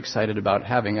 They're very excited about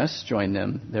having us join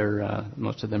them.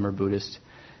 Most of them are Buddhist.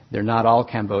 they're not all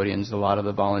Cambodians. A lot of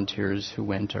the volunteers who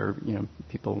went are,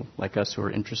 people like us who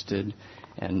are interested.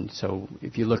 And so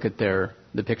if you look at the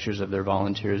pictures of their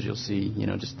volunteers, you'll see,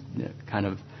 just kind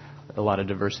of a lot of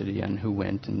diversity on who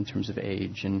went in terms of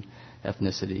age and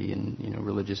ethnicity and,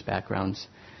 religious backgrounds.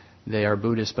 They are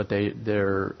Buddhist, but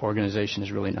their organization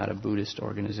is really not a Buddhist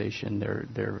organization.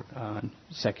 They're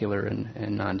secular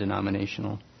and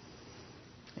non-denominational.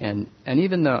 And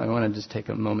even though, I want to just take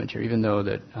a moment here, even though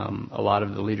that a lot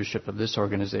of the leadership of this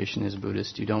organization is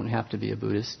Buddhist, you don't have to be a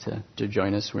Buddhist to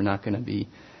join us. We're not going to be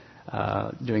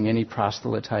doing any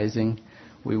proselytizing.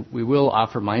 We will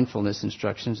offer mindfulness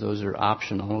instructions. Those are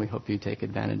optional. We hope you take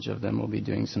advantage of them. We'll be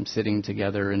doing some sitting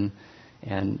together and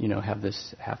have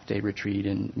this half-day retreat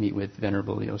and meet with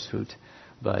Venerable Yosfut.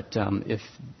 But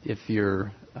if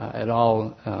you're at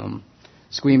all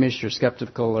squeamish or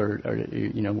skeptical or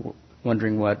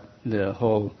wondering how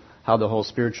the whole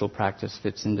spiritual practice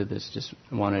fits into this, just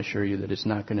want to assure you that it's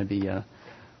not going to be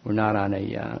we're not on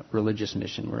a religious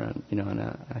mission. We're on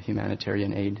a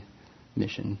humanitarian aid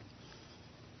mission.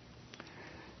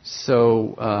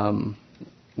 So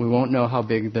we won't know how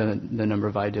big the number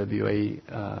of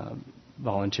IWA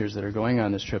volunteers that are going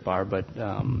on this trip are, but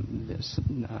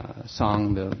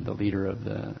Song, the leader of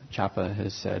the Chapa,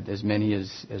 has said as many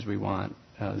as we want,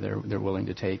 they're willing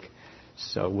to take.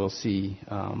 So we'll see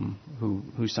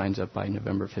who signs up by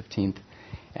November 15th.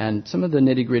 And some of the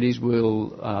nitty-gritties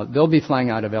they'll be flying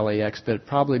out of LAX, but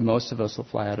probably most of us will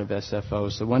fly out of SFO.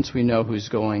 So once we know who's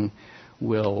going,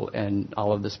 and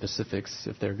all of the specifics,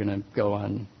 if they're going to go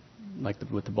on,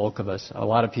 with the bulk of us, a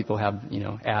lot of people have,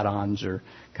 add-ons or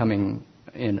coming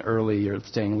in early or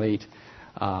staying late,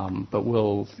 but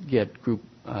we'll get group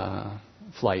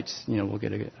flights. We'll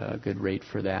get a good rate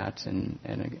for that and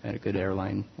a good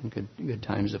airline and good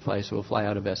times to fly. So we'll fly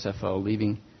out of SFO,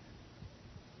 leaving.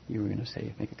 You were going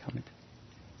to make a comment.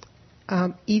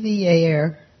 EVA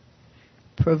Air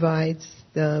provides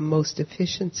the most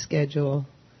efficient schedule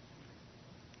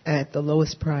at the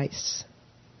lowest price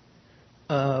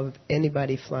of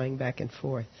anybody flying back and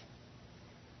forth.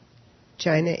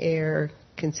 China Air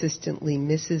consistently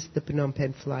misses the Phnom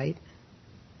Penh flight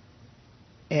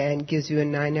and gives you a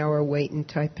 9-hour wait in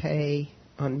Taipei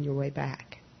on your way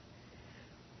back.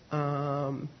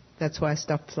 That's why I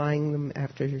stopped flying them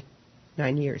after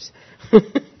 9 years.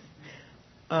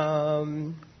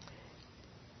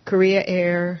 Korea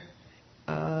Air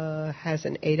has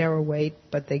an 8-hour wait,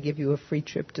 but they give you a free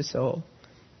trip to Seoul.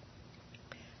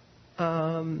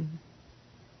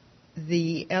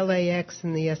 The LAX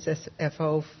and the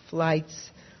SFO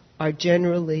flights are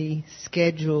generally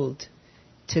scheduled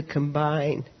to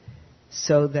combine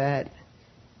so that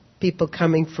people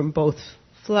coming from both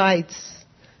flights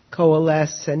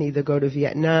coalesce and either go to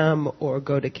Vietnam or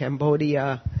go to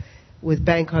Cambodia. With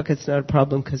Bangkok, it's not a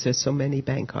problem because there's so many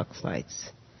Bangkok flights.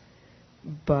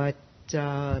 But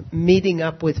meeting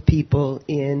up with people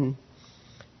in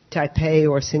Taipei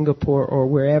or Singapore or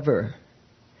wherever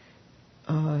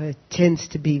tends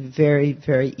to be very,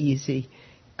 very easy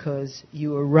because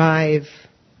you arrive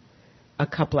a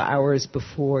couple of hours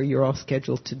before you're all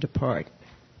scheduled to depart.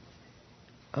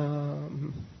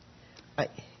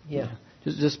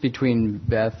 Just between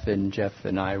Beth and Jeff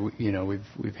and I,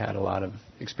 we've had a lot of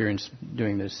experience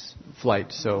doing this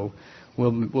flight, so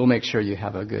we'll make sure you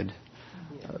have a good,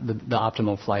 the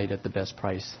optimal flight at the best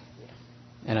price.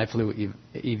 And I flew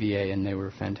EVA, and they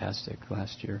were fantastic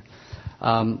last year.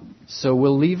 So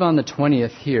we'll leave on the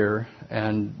 20th here,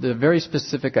 and the very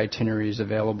specific itinerary is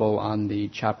available on the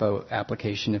Chapa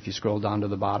application. If you scroll down to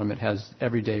the bottom, it has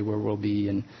every day where we'll be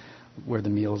and where the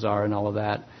meals are and all of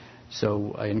that.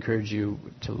 So I encourage you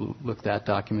to look that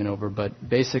document over. But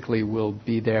basically, we'll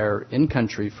be there in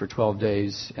country for 12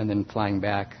 days and then flying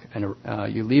back. And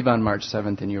you leave on March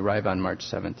 7th and you arrive on March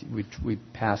 7th. We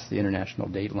pass the international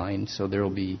date line, so there will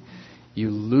be, you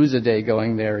lose a day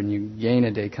going there and you gain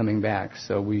a day coming back.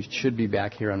 So we should be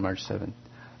back here on March 7th.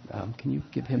 Can you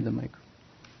give him the mic?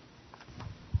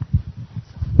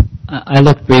 I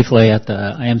looked briefly at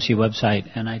the IMC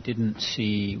website, and I didn't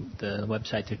see the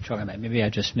website that you're talking about. Maybe I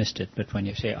just missed it, but when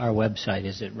you say our website,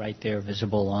 is it right there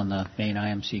visible on the main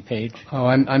IMC page? Oh,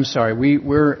 I'm sorry.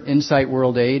 We're Insight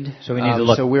World Aid. So we need to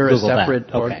look. So we're Google a separate.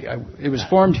 that. Okay. It was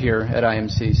formed here at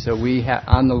IMC. So we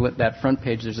on that front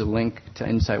page, there's a link to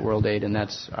Insight World Aid, and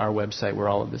that's our website where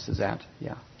all of this is at.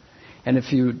 Yeah. And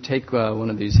if you take one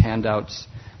of these handouts,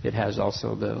 it has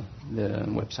also the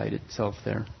website itself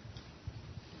there.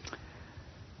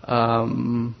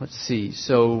 Let's see.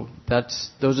 So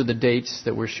those are the dates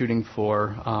that we're shooting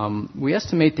for. We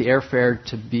estimate the airfare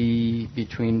to be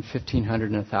between $1,500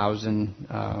 and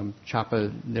 $1,000.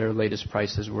 Chapa, their latest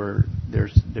prices were they're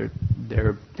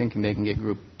thinking they can get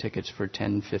group tickets for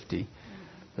 $1,050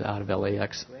 out of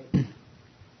LAX.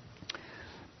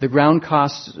 The ground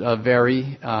costs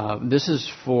vary. This is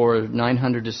for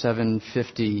 $900 to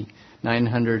 $750.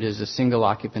 $900 is a single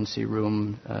occupancy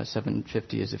room.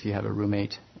 $750 is if you have a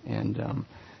roommate, and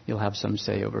you'll have some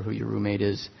say over who your roommate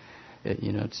is.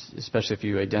 It's, especially if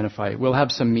you identify. We'll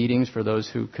have some meetings for those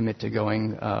who commit to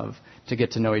going to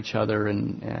get to know each other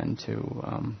and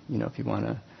to if you want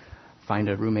to find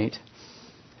a roommate.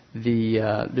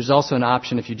 There's also an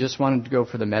option if you just wanted to go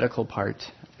for the medical part.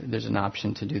 There's an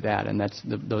option to do that, and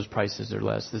those prices are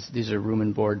less. These are room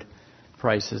and board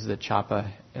prices that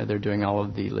Chapa, they're doing all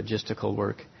of the logistical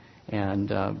work.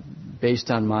 And based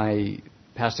on my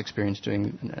past experience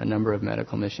doing a number of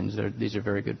medical missions, these are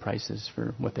very good prices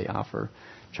for what they offer.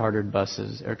 Chartered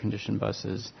buses, air-conditioned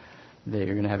buses. They're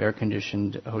going to have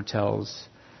air-conditioned hotels.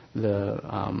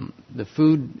 The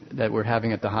food that we're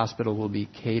having at the hospital will be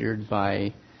catered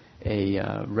by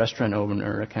a restaurant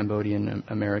owner, a Cambodian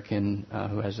American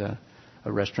who has a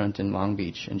restaurant in Long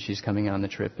Beach, and she's coming on the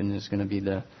trip and is going to be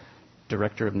the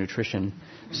director of nutrition.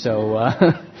 So,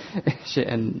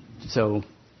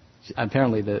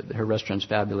 apparently her restaurant's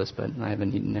fabulous, but I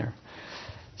haven't eaten there.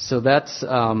 So those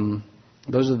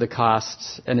are the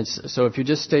costs, and so if you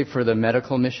just stay for the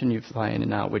medical mission, you fly in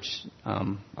and out, which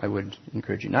I would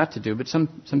encourage you not to do. But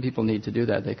some people need to do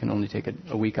that. They can only take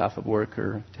a week off of work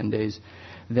or 10 days.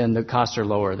 Then the costs are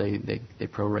lower. They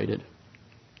prorate it.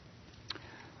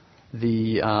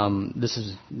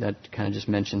 That kind of just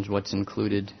mentions what's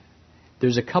included.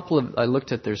 There's I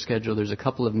looked at their schedule. There's a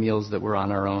couple of meals that were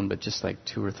on our own, but just like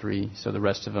 2 or 3. So the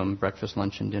rest of them, breakfast,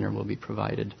 lunch, and dinner, will be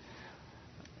provided.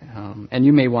 And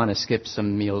you may want to skip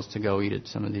some meals to go eat at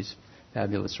some of these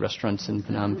fabulous restaurants in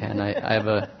Phnom Penh. I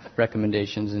have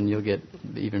recommendations, and you'll get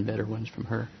even better ones from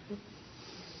her.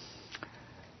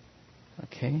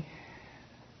 Okay.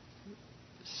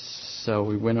 So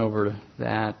we went over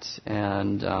that,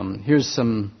 and here's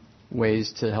some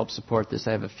ways to help support this.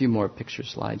 I have a few more picture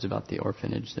slides about the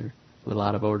orphanage. They're a little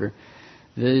out of order.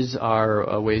 These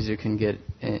are ways you can get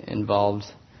involved.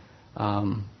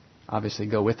 Obviously,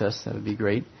 go with us. That would be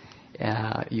great.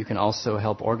 You can also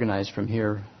help organize from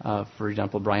here. For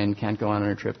example, Brian can't go on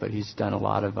our trip, but he's done a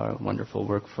lot of wonderful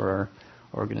work for our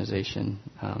organization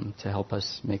to help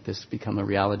us make this become a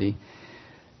reality.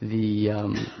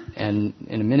 And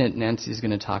in a minute, Nancy is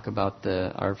going to talk about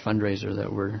our fundraiser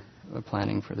that we're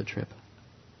planning for the trip.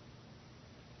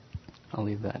 I'll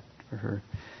leave that for her.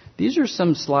 These are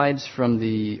some slides from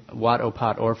the Wat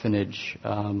Opat orphanage.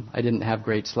 I didn't have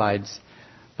great slides,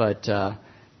 but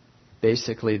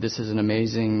basically this is an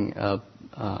amazing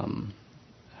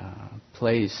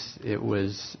place. It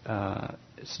was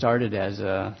started as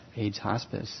a AIDS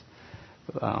hospice.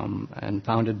 And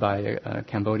founded by a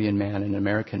Cambodian man and an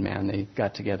American man. They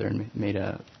got together and made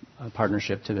a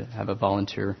partnership to have a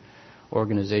volunteer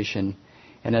organization.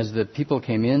 And as the people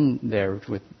came in there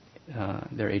with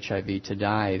their HIV to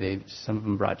die, some of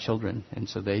them brought children, and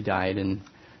so they died, and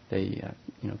they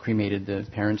cremated the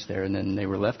parents there, and then they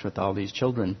were left with all these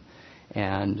children.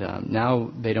 And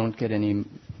now they don't get any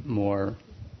more.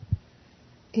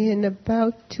 In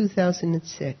about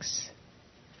 2006.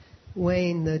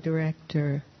 Wayne, the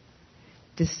director,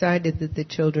 decided that the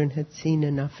children had seen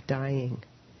enough dying.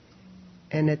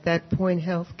 And at that point,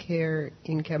 healthcare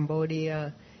in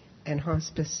Cambodia and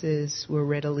hospices were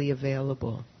readily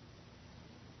available.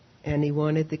 And he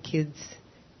wanted the kids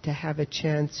to have a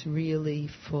chance really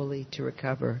fully to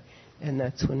recover. And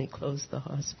that's when he closed the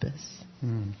hospice.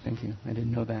 Thank you. I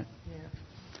didn't know that. Yeah.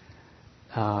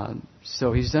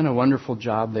 So he's done a wonderful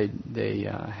job. They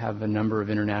have a number of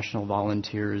international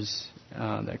volunteers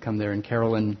that come there. And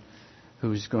Carolyn,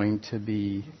 who's going to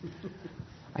be,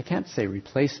 I can't say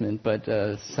replacement, but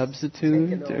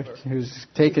substitute, who's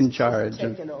taken charge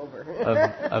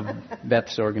of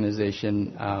Beth's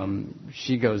organization.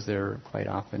 She goes there quite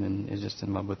often and is just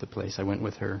in love with the place. I went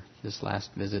with her this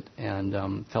last visit and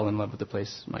fell in love with the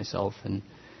place myself and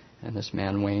this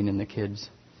man, Wayne, and the kids.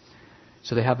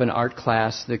 So they have an art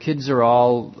class. The kids are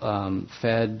all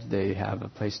fed. They have a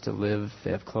place to live.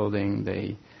 They have clothing.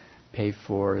 They pay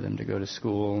for them to go to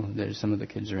school. Some of the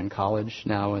kids are in college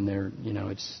now, and they're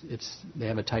they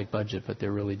have a tight budget, but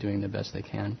they're really doing the best they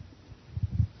can.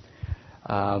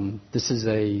 This is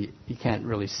you can't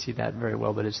really see that very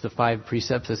well, but it's the 5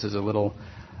 precepts. This is a little.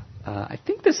 I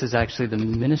think this is actually the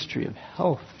Ministry of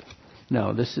Health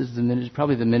No, this is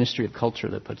probably the Ministry of Culture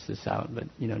that puts this out, but,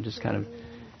 just kind of...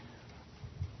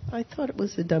 I thought it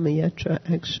was the Dhammayatra,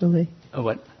 actually. Oh,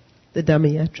 what? The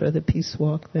Dhammayatra, the Peace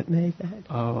Walk that made that.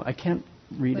 Oh, I can't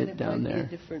read but it down there. It might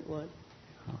be a different one.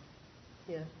 Oh.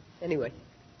 Yeah. Anyway.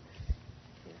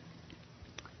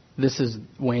 This is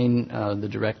Wayne, the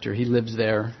director. He lives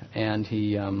there, and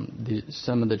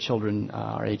some of the children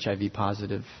are HIV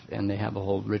positive, and they have a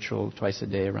whole ritual twice a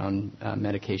day around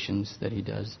medications that he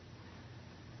does.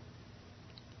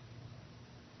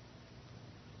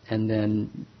 And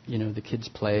then, the kids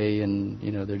play, and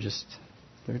they're just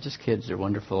kids. They're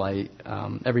wonderful.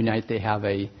 Every night they have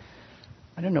I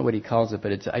don't know what he calls it,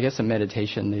 but it's, I guess, a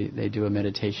meditation. They do a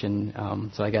meditation.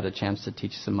 So I got a chance to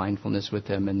teach some mindfulness with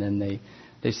them, and then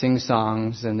they sing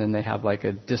songs, and then they have like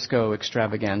a disco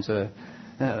extravaganza,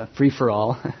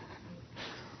 free-for-all.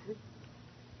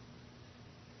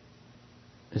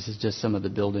 This is just some of the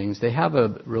buildings. They have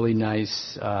a really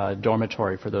nice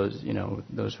dormitory for those,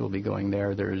 those who will be going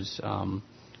there. There's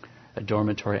a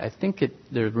dormitory. I think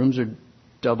their rooms are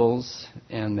doubles,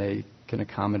 and they can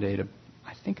accommodate,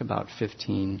 I think, about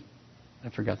 15. I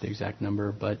forgot the exact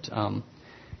number, but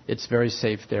it's very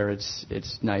safe there. It's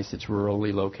nice. It's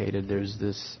rurally located. There's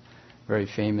this very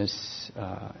famous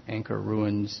Angkor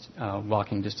ruins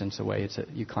walking distance away.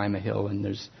 You climb a hill, and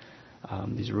there's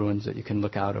these ruins that you can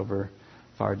look out over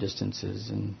far distances,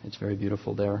 and it's very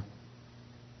beautiful there.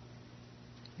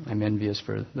 I'm envious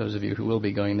for those of you who will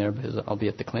be going there, because I'll be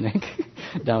at the clinic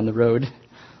down the road.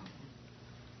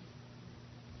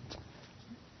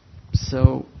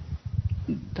 So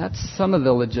that's some of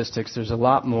the logistics. There's a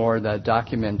lot more. The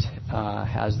document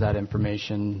has that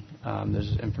information.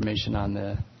 There's information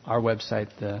on our website,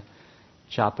 the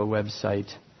CHAPA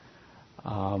website.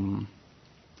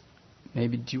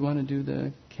 Maybe do you want to do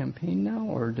the campaign now,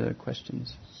 or the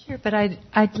questions? Sure, but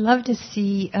I'd love to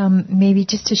see maybe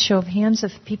just a show of hands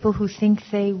of people who think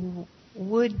they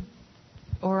would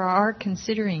or are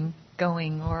considering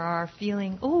going or are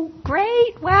feeling, oh,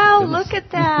 great, wow, look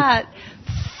at that.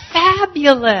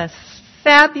 Fabulous,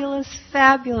 fabulous,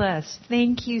 fabulous.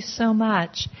 Thank you so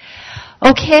much.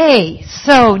 Okay,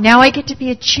 so now I get to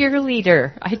be a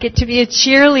cheerleader.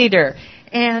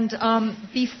 And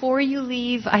before you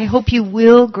leave, I hope you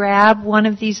will grab one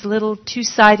of these little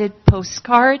two-sided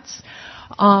postcards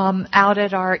out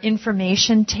at our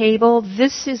information table.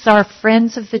 This is our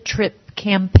Friends of the Trip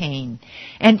campaign.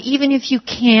 And even if you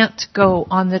can't go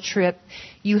on the trip,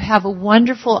 you have a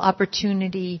wonderful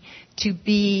opportunity to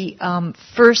be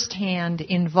firsthand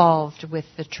involved with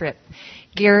the trip.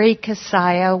 Gary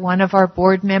Kasaya, one of our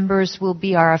board members, will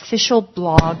be our official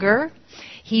blogger.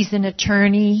 He's an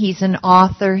attorney, he's an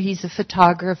author, he's a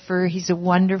photographer, he's a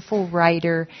wonderful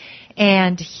writer,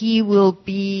 and he will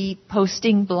be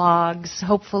posting blogs,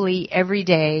 hopefully every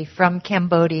day from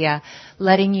Cambodia,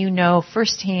 letting you know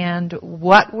firsthand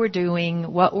what we're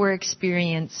doing, what we're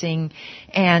experiencing,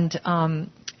 and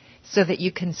so that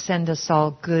you can send us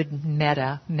all good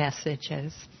meta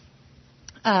messages.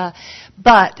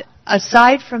 But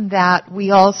aside from that, we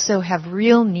also have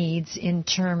real needs in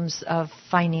terms of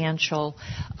financial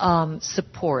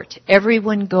support.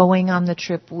 Everyone going on the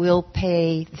trip will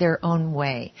pay their own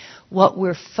way. What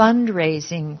we're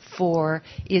fundraising for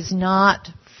is not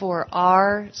for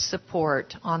our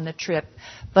support on the trip,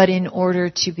 but in order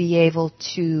to be able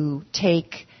to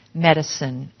take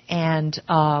medicine. And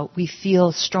we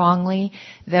feel strongly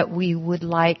that we would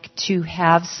like to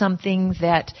have something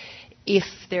that, if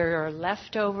there are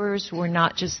leftovers, we're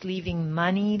not just leaving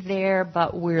money there,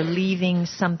 but we're leaving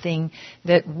something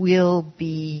that will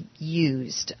be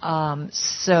used.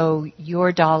 So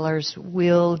your dollars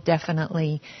will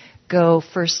definitely go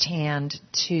firsthand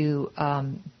to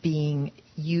being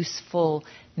useful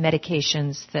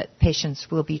medications that patients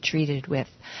will be treated with.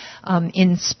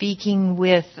 In speaking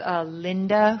with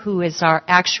Linda, who is our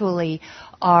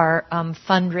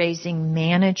fundraising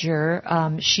manager,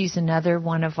 she's another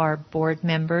one of our board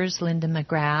members, Linda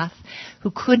McGrath,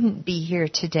 who couldn't be here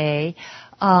today.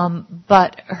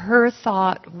 But her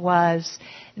thought was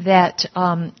that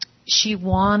she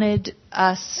wanted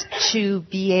us to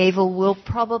be able, we'll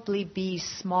probably be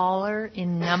smaller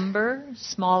in number,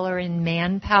 smaller in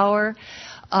manpower.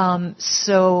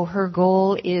 So her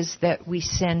goal is that we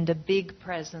send a big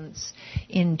presence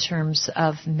in terms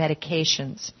of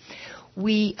medications.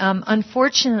 We,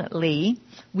 unfortunately,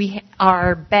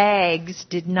 our bags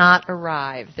did not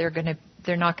arrive. They're going to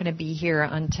they're not going to be here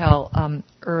until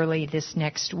early this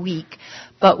next week.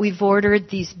 But we've ordered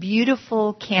these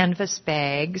beautiful canvas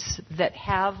bags that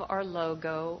have our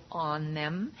logo on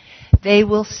them. They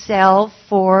will sell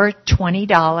for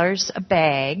 $20 a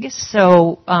bag.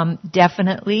 So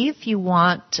definitely, if you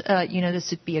want,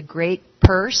 this would be a great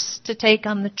purse to take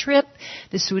on the trip.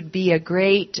 This would be a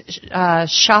great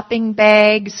shopping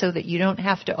bag so that you don't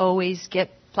have to always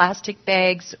get plastic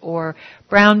bags or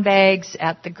brown bags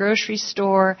at the grocery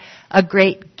store. A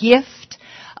great gift.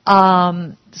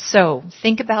 So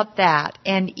think about that.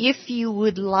 And if you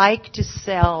would like to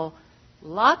sell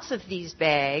lots of these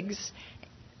bags,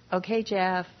 okay,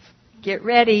 Jeff, get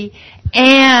ready,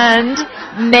 and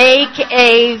make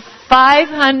a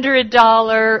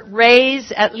 $500,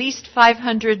 raise at least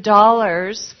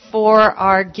 $500 for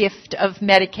our gift of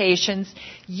medications,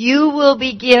 you will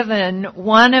be given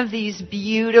one of these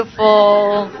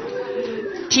beautiful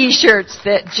T-shirts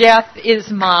that Jeff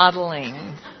is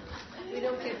modeling. We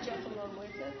don't get Jeff along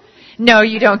with it? No,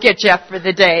 you don't get Jeff for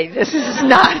the day. This is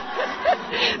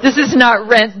not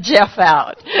rent Jeff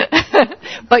out.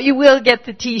 But you will get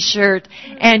the T-shirt,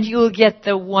 and you will get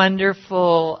the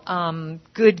wonderful,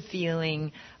 good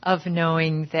feeling of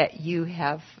knowing that you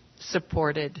have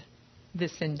supported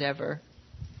this endeavor.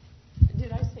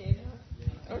 Did I say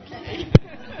that? Okay.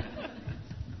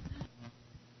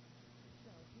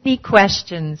 Any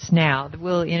questions now?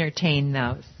 We'll entertain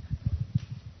those.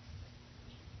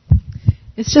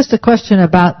 It's just a question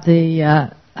about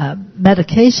the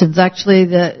medications. Actually,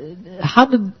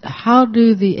 how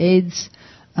do the AIDS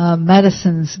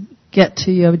medicines get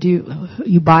to you? Do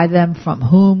you buy them from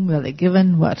whom? Are they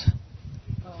given? What?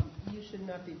 You should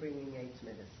not be bringing AIDS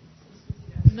medicines.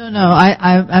 No.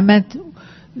 I meant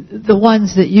the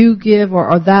ones that you give,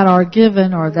 or that are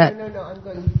given, or that. No. I'm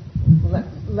going.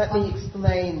 Let me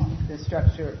explain the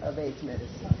structure of AIDS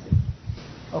medicines.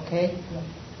 Okay.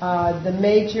 The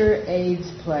major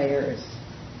AIDS players,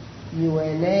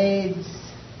 UNAIDS,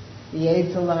 the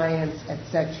AIDS Alliance,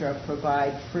 etc.,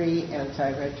 provide free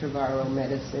antiretroviral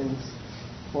medicines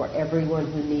for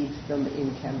everyone who needs them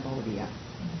in Cambodia.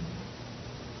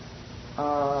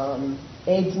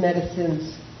 AIDS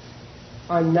medicines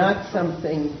are not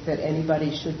something that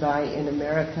anybody should buy in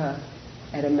America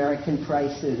at American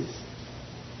prices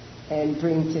and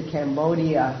bring to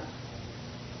Cambodia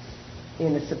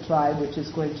in a supply which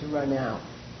is going to run out.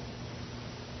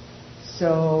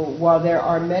 So while there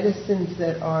are medicines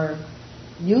that are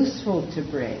useful to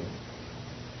bring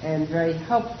and very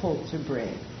helpful to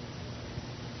bring,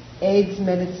 AIDS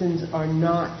medicines are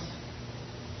not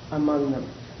among them.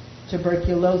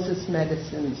 Tuberculosis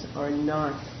medicines are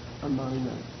not among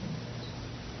them.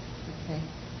 Okay?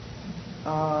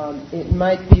 It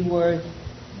might be worth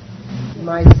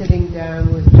my sitting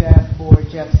down with Jeff or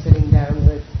Jeff sitting down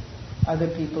with other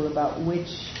people about which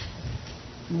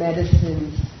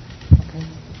medicines. Okay.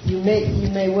 You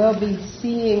may well be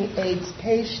seeing AIDS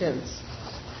patients,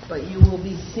 but you will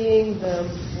be seeing them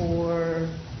for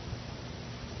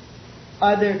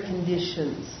other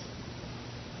conditions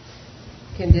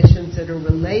that are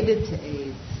related to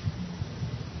AIDS.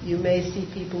 You may see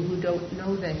people who don't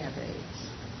know they have AIDS.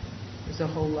 There's a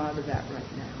whole lot of that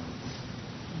right now.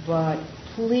 But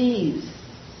please,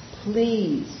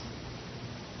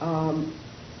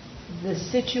 the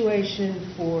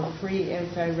situation for free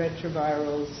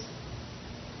antiretrovirals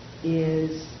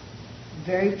is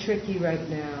very tricky right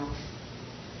now.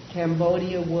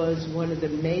 Cambodia was one of the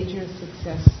major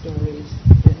success stories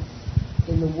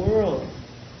in the world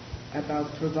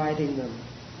about providing them.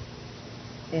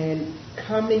 And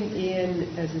coming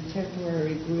in as a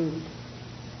temporary group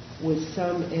with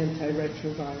some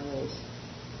antiretrovirals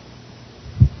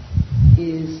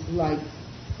is like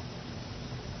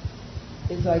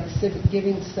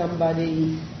giving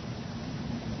somebody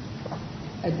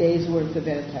a day's worth of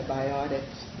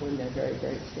antibiotics when they're very,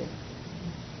 very sick.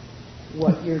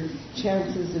 What your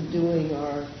chances of doing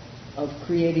are of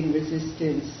creating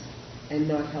resistance and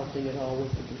not helping at all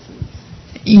with the disease.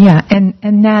 Yeah,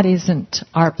 and that isn't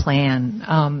our plan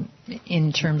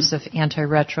in terms of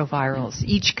antiretrovirals.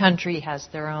 Each country has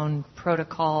their own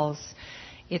protocols.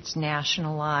 It's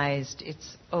nationalized.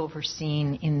 It's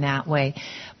overseen in that way.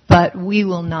 But we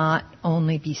will not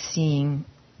only be seeing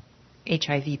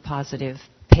HIV-positive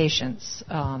patients.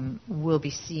 We'll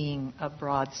be seeing a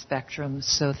broad spectrum,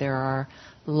 so there are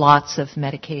lots of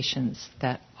medications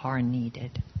that are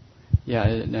needed. Yeah,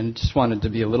 and I just wanted to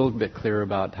be a little bit clear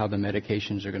about how the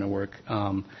medications are going to work.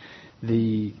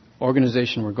 The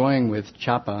organization we're going with,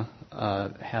 CHAPA,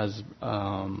 has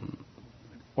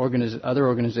other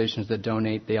organizations that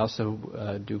donate. They also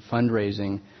do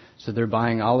fundraising So they're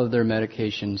buying all of their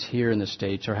medications here in the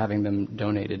States or having them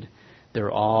donated.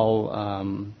 They're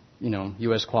all,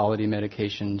 U.S. quality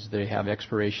medications. They have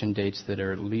expiration dates that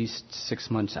are at least 6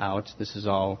 months out. This is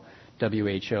all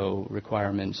WHO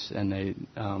requirements, and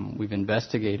we've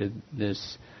investigated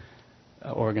this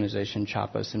organization,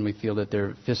 CHAPAS, and we feel that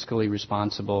they're fiscally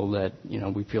responsible, that,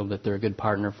 we feel that they're a good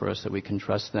partner for us, that we can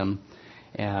trust them.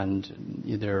 And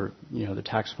the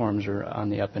tax forms are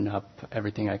on the up and up.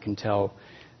 Everything I can tell,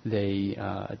 they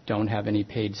don't have any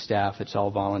paid staff. It's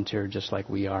all volunteer, just like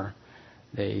we are.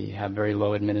 They have very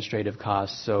low administrative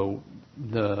costs. So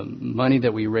the money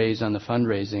that we raise on the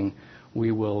fundraising,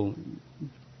 we will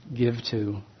give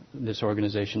to this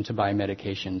organization to buy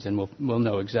medications, and we'll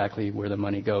know exactly where the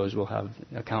money goes. We'll have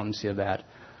accountancy of that.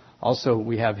 Also,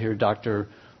 we have here Dr.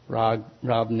 Rob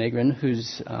Negrin,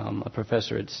 who's a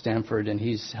professor at Stanford, and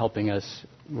he's helping us.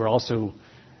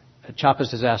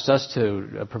 CHAPAS has asked us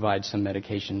to provide some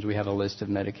medications. We have a list of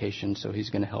medications, so he's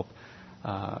going to help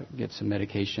get some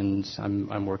medications.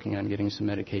 I'm working on getting some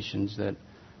medications that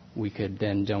we could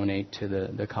then donate to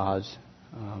the cause.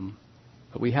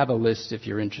 But we have a list, if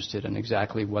you're interested, in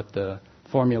exactly what the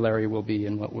formulary will be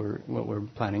and what we're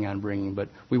planning on bringing. But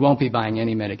we won't be buying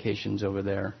any medications over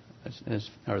there,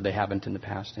 or they haven't in the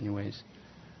past, anyways.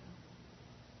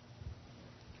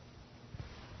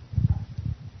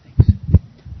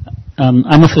 I'm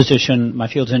a physician.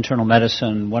 My field's internal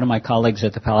medicine. One of my colleagues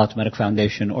at the Palo Alto Medical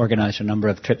Foundation organized a number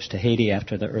of trips to Haiti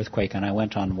after the earthquake, and I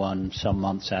went on one some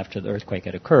months after the earthquake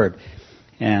had occurred.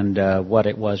 And what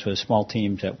it was small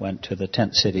teams that went to the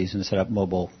tent cities and set up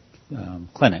mobile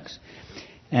clinics.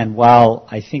 And while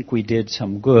I think we did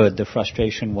some good, the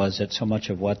frustration was that so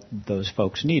much of what those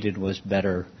folks needed was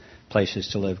better places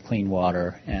to live, clean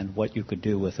water, and what you could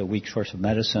do with a weak source of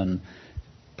medicine,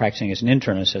 practicing as an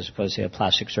internist as opposed to a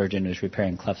plastic surgeon who's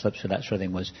repairing cleft lips or that sort of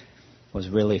thing, was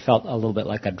really felt a little bit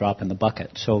like a drop in the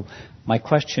bucket. So my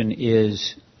question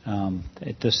is,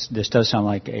 this does sound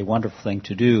like a wonderful thing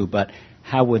to do, but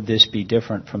how would this be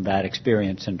different from that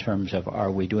experience in terms of,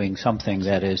 are we doing something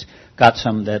that is got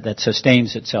some that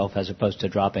sustains itself as opposed to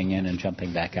dropping in and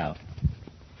jumping back out?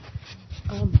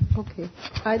 Okay.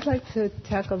 I'd like to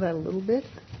tackle that a little bit.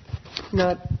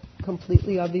 Not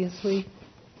completely, obviously,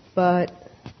 but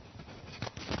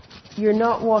you're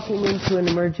not walking into an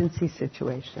emergency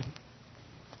situation.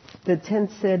 The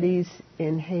tent cities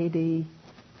in Haiti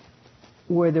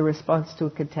were the response to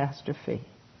a catastrophe.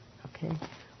 Okay?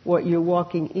 What you're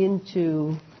walking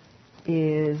into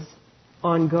is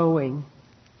ongoing.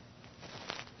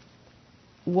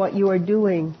 What you are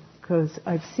doing, because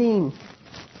I've seen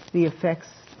the effects,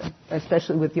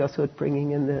 especially with Yossuat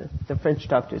bringing in the French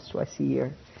doctors twice a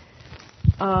year.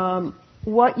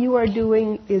 What you are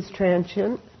doing is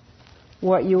transient.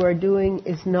 What you are doing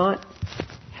is not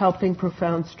helping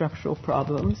profound structural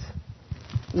problems.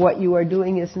 What you are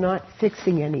doing is not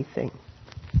fixing anything.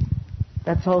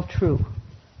 That's all true.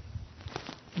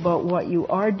 But what you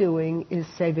are doing is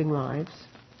saving lives.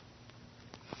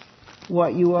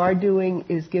 What you are doing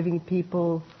is giving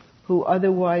people who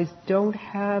otherwise don't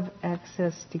have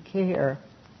access to care,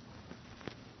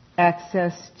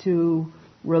 access to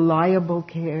reliable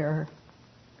care,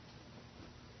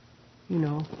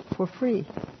 for free.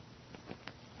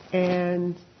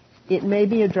 And it may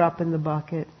be a drop in the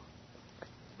bucket,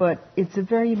 but it's a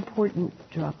very important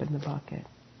drop in the bucket.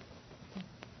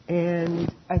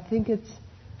 And I think it's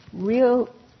real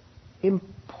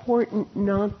important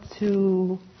not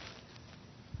to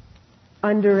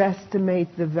underestimate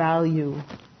the value.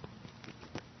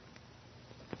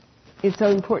 It's so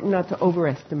important not to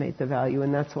overestimate the value,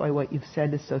 and that's why what you've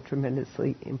said is so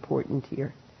tremendously important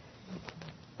here.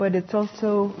 But it's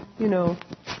also,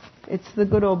 it's the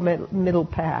good old middle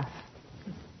path.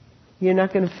 You're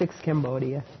not going to fix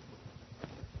Cambodia.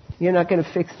 You're not going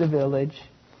to fix the village.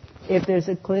 If there's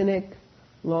a clinic,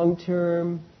 long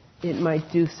term, it might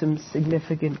do some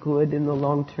significant good in the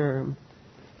long term.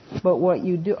 But what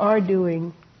you are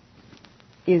doing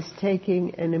is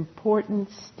taking an important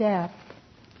step.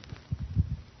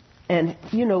 And,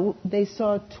 they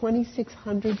saw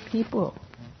 2,600 people.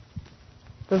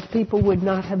 Those people would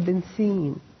not have been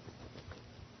seen.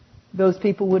 Those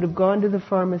people would have gone to the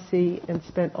pharmacy and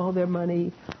spent all their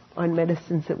money on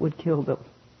medicines that would kill them.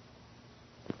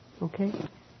 Okay?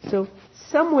 So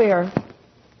somewhere,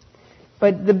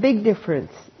 but the big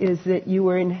difference is that you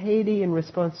were in Haiti in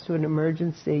response to an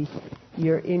emergency.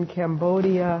 You're in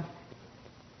Cambodia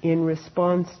in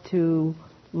response to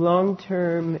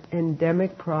long-term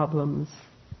endemic problems,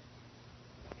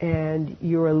 and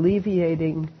you're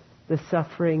alleviating the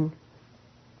suffering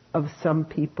of some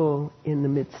people in the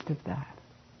midst of that.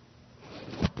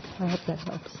 I hope that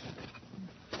helps.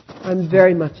 I'm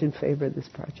very much in favor of this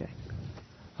project.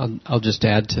 I'll just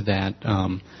add to that.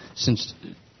 Since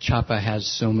Chapa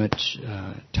has so much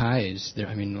ties, there,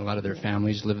 I mean, a lot of their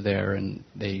families live there, and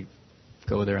they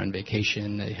go there on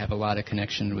vacation. They have a lot of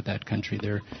connection with that country.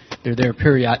 They're there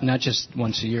not just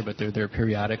once a year, but they're there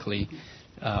periodically,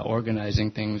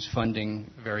 organizing things, funding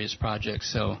various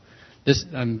projects. So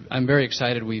I'm very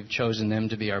excited we've chosen them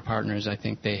to be our partners. I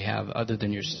think they have, other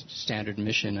than your standard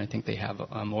mission, I think they have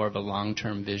more of a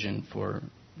long-term vision for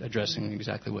addressing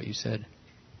exactly what you said.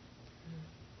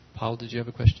 Paul, did you have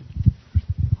a question?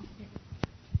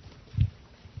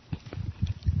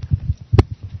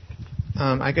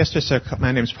 I guess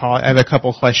my name's Paul. I have a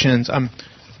couple questions.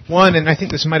 One, and I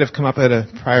think this might have come up at a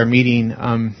prior meeting,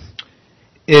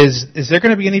 is there going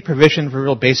to be any provision for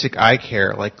real basic eye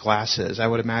care, like glasses? I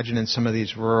would imagine in some of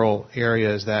these rural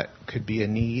areas that could be a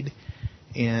need.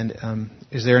 And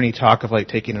is there any talk of like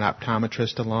taking an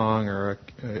optometrist along or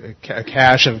a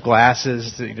cache of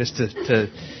glasses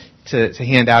to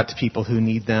hand out to people who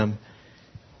need them?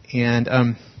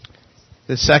 And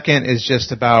the second is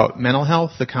just about mental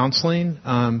health, the counseling.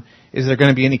 Is there going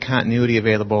to be any continuity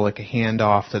available, like a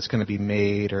handoff that's going to be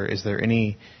made, or is there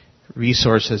any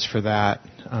resources for that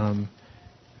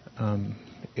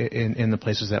in the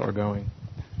places that we're going?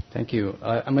 Thank you.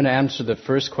 I'm going to answer the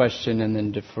first question and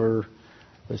then defer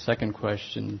the second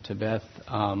question to Beth.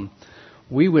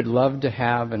 We would love to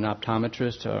have an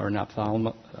optometrist or an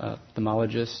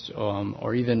ophthalmologist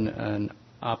or even an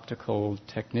optical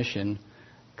technician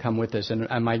come with us,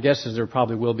 and my guess is there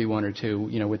probably will be one or two,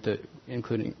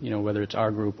 including whether it's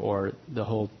our group or the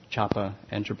whole Chapa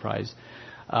enterprise.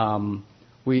 You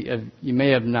may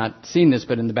have not seen this,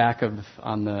 but in the back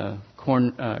on the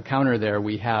counter there,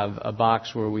 we have a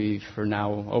box where we, for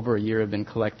now over a year, have been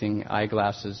collecting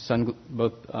eyeglasses,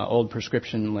 both old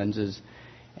prescription lenses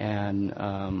and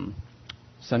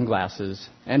sunglasses,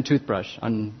 and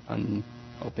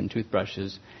unopened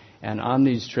toothbrushes. And on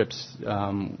these trips,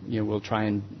 we'll try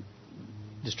and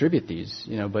distribute these.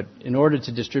 But in order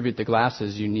to distribute the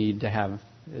glasses, you need to have,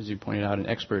 as you pointed out, an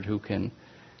expert who can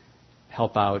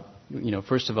help out.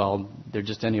 First of all, they're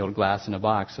just any old glass in a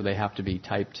box, so they have to be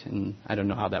typed. And I don't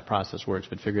know how that process works,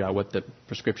 but figure out what the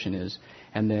prescription is,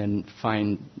 and then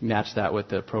match that with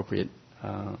the appropriate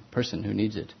person who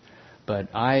needs it. But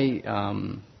eye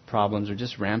problems are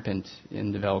just rampant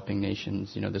in developing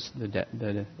nations.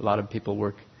 A lot of people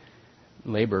work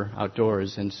labor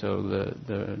outdoors, and so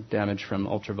the damage from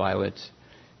ultraviolet,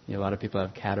 a lot of people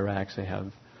have cataracts, they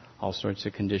have all sorts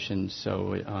of conditions,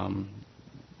 so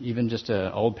even just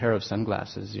an old pair of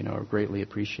sunglasses, are greatly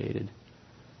appreciated.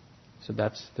 So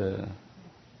that's the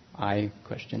eye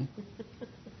question.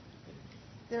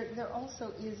 There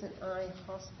also is an eye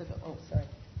hospital. Oh, sorry.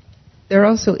 There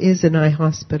also is an eye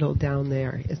hospital down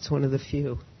there. It's one of the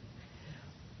few.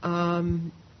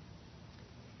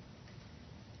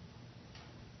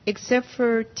 Except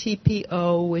for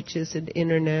TPO, which is an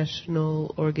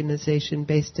international organization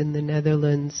based in the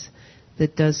Netherlands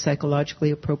that does psychologically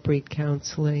appropriate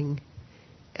counseling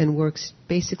and works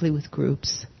basically with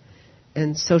groups,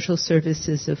 and Social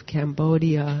Services of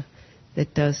Cambodia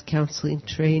that does counseling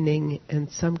training and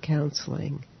some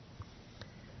counseling.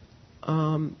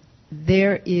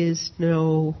 There is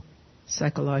no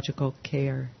psychological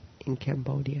care in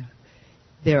Cambodia.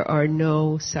 There are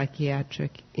no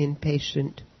psychiatric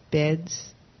inpatient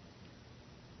beds.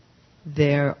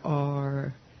 There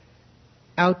are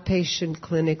outpatient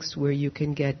clinics where you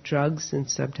can get drugs, and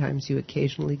sometimes you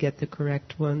occasionally get the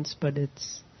correct ones, but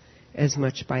it's as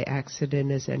much by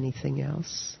accident as anything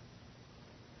else.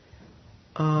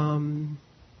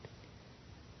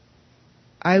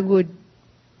 I would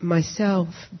myself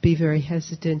be very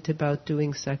hesitant about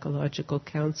doing psychological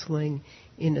counseling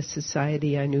in a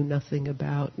society I knew nothing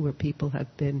about, where people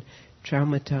have been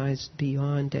traumatized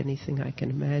beyond anything I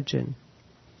can imagine.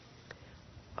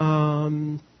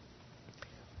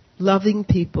 Loving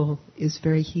people is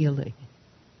very healing,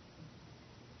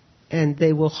 and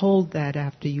they will hold that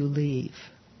after you leave.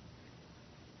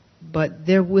 But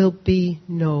there will be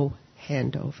no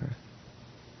handover,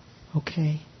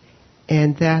 okay?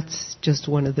 And that's just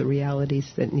one of the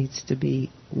realities that needs to be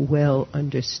well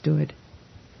understood.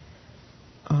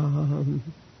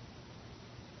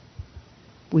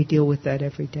 We deal with that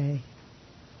every day.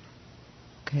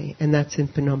 Okay, and that's in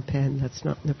Phnom Penh, that's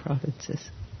not in the provinces.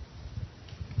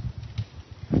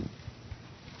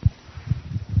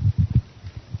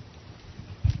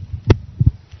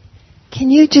 Can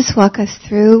you just walk us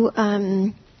through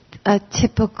a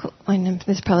typical,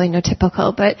 there's probably no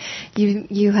typical, but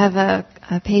you have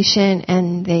a patient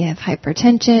and they have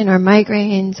hypertension or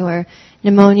migraines or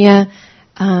pneumonia.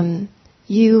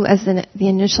 You, as the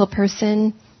initial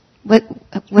person,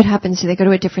 what happens? Do they go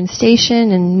to a different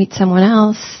station and meet someone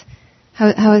else?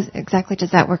 How exactly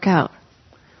does that work out?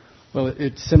 Well,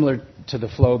 it's similar to the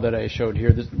flow that I showed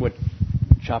here. What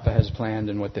CHAPA has planned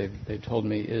and what they've told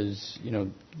me is,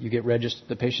 you get registered.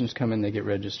 The patients come in, they get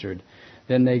registered.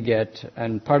 Then they get,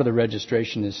 and part of the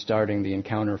registration is starting the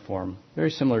encounter form, very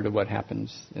similar to what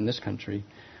happens in this country,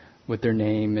 with their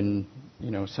name and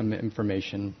some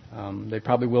information. They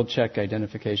probably will check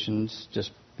identifications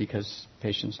just because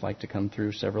patients like to come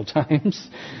through several times.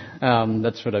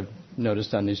 That's what I've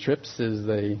noticed on these trips is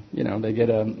they get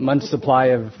a month's supply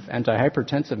of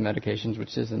antihypertensive medications,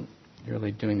 which isn't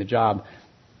really doing the job,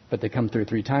 but they come through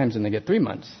 3 times and they get 3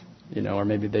 months, or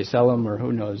maybe they sell them or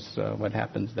who knows what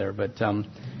happens there. But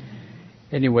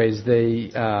anyways,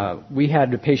 we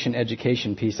had a patient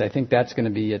education piece. I think that's going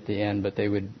to be at the end, but they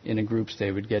would, in groups,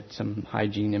 they would get some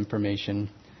hygiene information.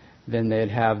 Then they'd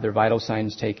have their vital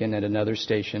signs taken at another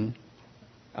station,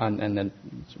 and then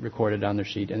it's recorded on their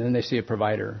sheet. And then they see a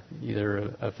provider,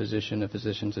 either a physician, a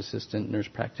physician's assistant, nurse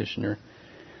practitioner.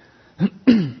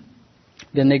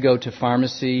 Then they go to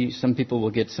pharmacy. Some people will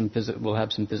get will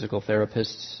have some physical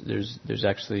therapists. There's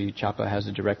actually, CHAPA has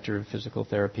a director of physical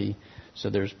therapy, so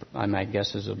my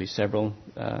guess is there'll be several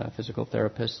physical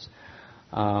therapists.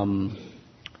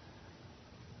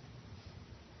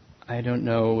 I don't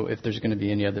know if there's going to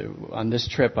be any other. On this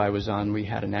trip I was on, we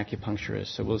had an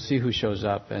acupuncturist, so we'll see who shows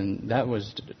up, and that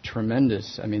was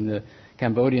tremendous. I mean, the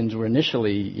Cambodians were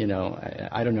initially,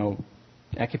 I don't know,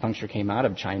 acupuncture came out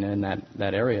of China in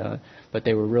that area, but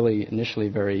they were really initially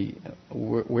very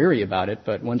weary about it,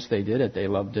 but once they did it, they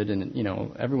loved it, and,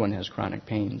 everyone has chronic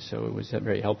pain, so it was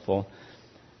very helpful.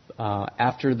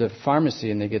 After the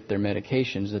pharmacy and they get their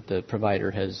medications that the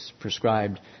provider has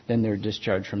prescribed, then they're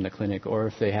discharged from the clinic, or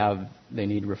if they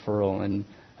need referral, and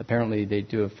apparently they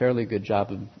do a fairly good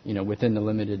job of, within the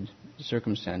limited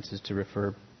circumstances, to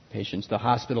refer patients. The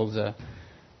hospitals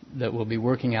that we'll be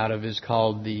working out of is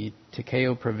called the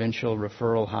Takeo Provincial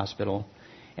Referral Hospital,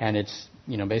 and it's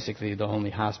basically the only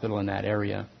hospital in that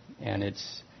area, and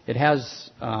it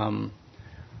has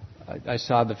I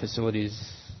saw the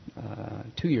facilities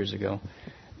 2 years ago.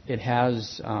 It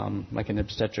has like an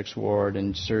obstetrics ward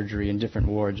and surgery and different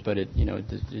wards, but it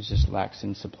just lacks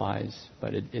in supplies.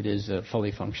 But it is a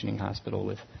fully functioning hospital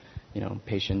with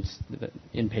patients,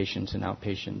 inpatients and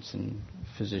outpatients, and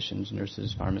physicians,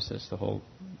 nurses, pharmacists, the whole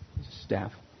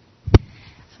staff.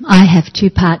 I have 2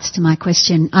 parts to my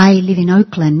question. I live in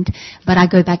Oakland, but I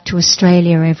go back to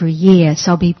Australia every year,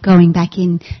 so I'll be going back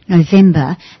in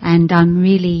November, and I'm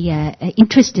really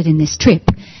interested in this trip,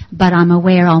 but I'm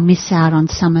aware I'll miss out on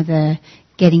some of the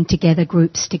getting together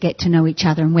groups to get to know each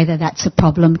other, and whether that's a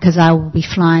problem, because I will be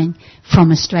flying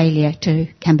from Australia to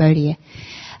Cambodia.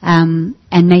 And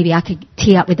maybe I could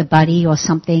tee up with a buddy or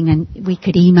something, and we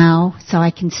could email so I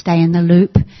can stay in the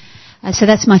loop. So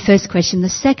that's my first question. The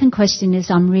second question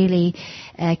is, I'm really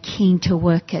keen to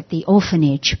work at the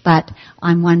orphanage, but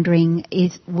I'm wondering,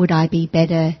 would I be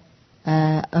better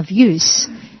of use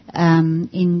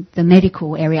in the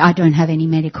medical area? I don't have any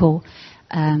medical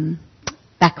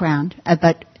background,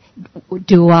 but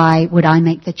would I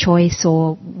make the choice,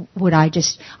 or would I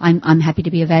I'm happy to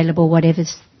be available,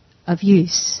 whatever's of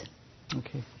use.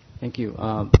 Okay, thank you.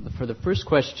 For the first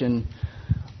question,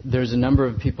 there's a number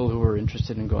of people who are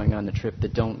interested in going on the trip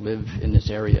that don't live in this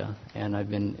area, and I've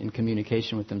been in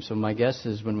communication with them. So my guess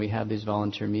is when we have these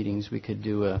volunteer meetings, we could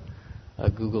do a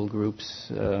Google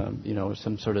Groups,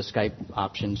 some sort of Skype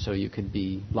option, so you could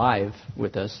be live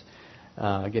with us,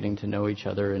 getting to know each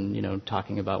other and,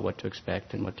 talking about what to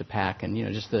expect and what to pack and,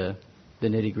 just the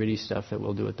nitty-gritty stuff that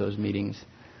we'll do at those meetings.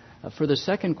 For the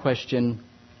second question,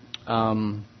 I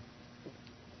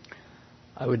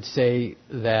would say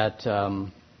that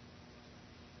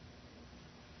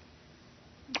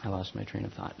I lost my train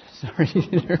of thought. Sorry.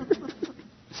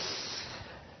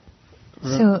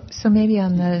 So maybe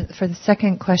for the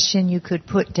second question, you could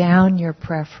put down your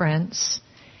preference,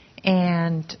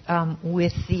 and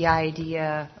with the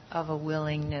idea of a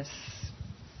willingness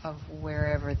of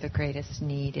wherever the greatest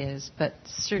need is, but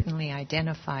certainly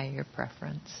identify your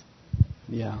preference.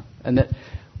 Yeah, and that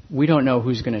we don't know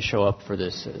who's going to show up for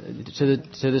this.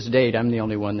 To this date, I'm the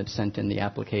only one that sent in the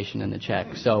application and the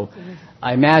check. So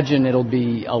I imagine it'll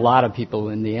be a lot of people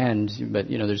in the end, but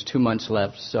there's 2 months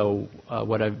left. So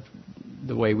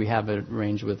the way we have it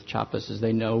arranged with CHAPAS is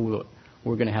they know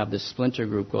we're going to have this splinter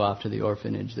group go off to the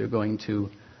orphanage. They're going to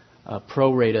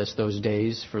prorate us those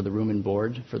days for the room and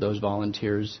board for those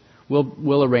volunteers.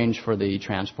 We'll arrange for the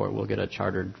transport. We'll get a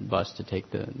chartered bus to take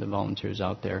the volunteers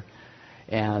out there.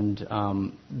 And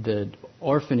the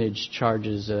orphanage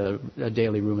charges a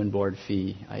daily room and board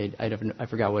fee. I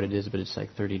forgot what it is, but it's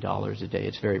like $30 a day.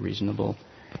 It's very reasonable.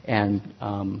 And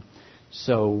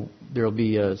so there will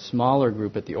be a smaller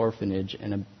group at the orphanage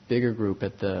and a bigger group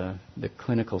at the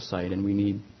clinical site. And we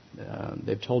need,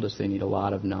 they've told us they need a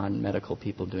lot of non-medical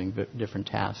people doing different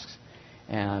tasks.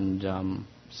 And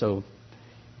so...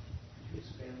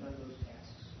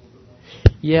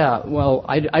 Yeah, well,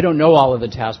 I don't know all of the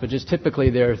tasks, but just typically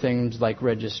there are things like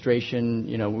registration.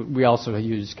 You know, we also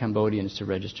use Cambodians to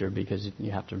register because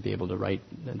you have to be able to write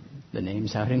the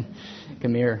names out in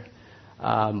Khmer.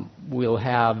 We'll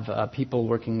have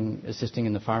people assisting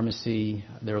in the pharmacy.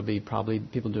 There will be probably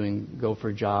people doing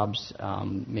gopher jobs.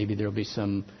 Maybe there will be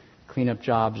some cleanup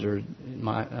jobs or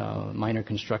minor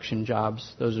construction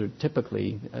jobs. Those are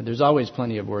typically, there's always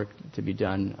plenty of work to be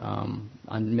done.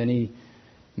 On many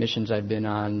missions I've been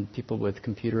on, people with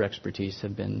computer expertise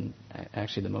have been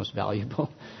actually the most valuable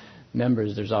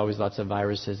members. There's always lots of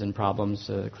viruses and problems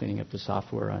cleaning up the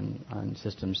software on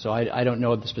systems. So I don't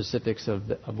know the specifics of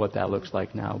what that looks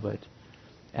like now.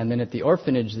 And then at the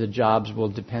orphanage, the jobs will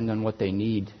depend on what they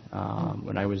need.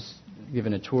 When I was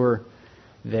given a tour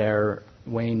there,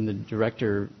 Wayne, the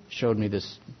director, showed me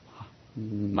this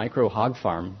micro hog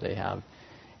farm they have.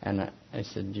 And I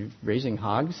said, "You're raising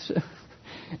hogs?"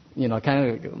 You know,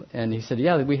 and he said,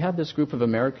 "Yeah, we had this group of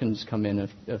Americans come in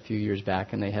a few years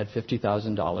back, and they had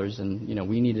 $50,000, and you know,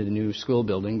 we needed a new school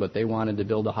building, but they wanted to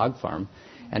build a hog farm,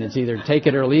 and it's either take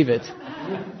it or leave it."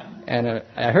 And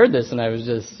I heard this, and I was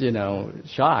just, you know,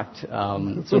 shocked.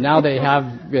 So now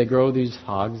they grow these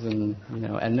hogs, and you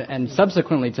know, and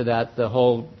subsequently to that, the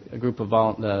whole group of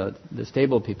the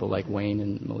stable people like Wayne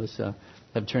and Melissa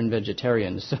have turned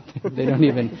vegetarians, so they don't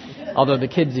even, although the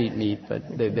kids eat meat, but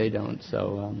they don't.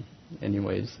 So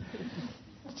anyways,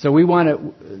 so we want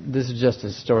to, this is just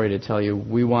a story to tell you,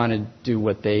 we want to do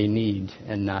what they need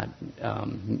and not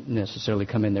necessarily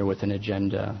come in there with an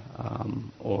agenda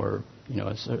or, you know,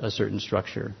 a certain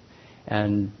structure.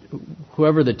 And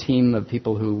whoever the team of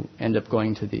people who end up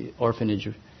going to the orphanage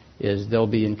is, they'll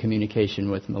be in communication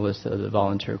with Melissa, the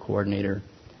volunteer coordinator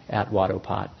at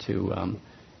Wattopot, to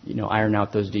you know, iron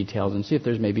out those details and see if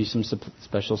there's maybe some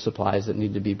special supplies that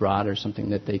need to be brought or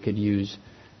something that they could use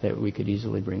that we could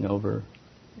easily bring over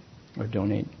or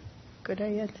donate. Good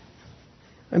idea.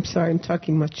 I'm sorry, I'm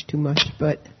talking much too much,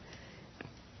 but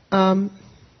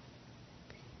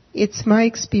it's my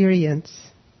experience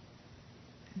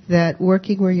that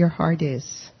working where your heart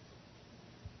is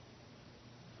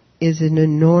an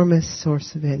enormous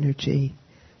source of energy,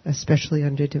 especially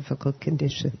under difficult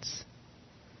conditions.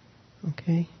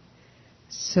 Okay?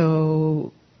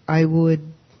 So I would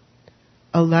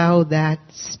allow that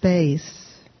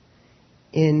space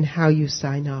in how you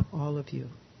sign up, all of you.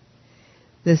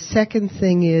 The second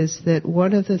thing is that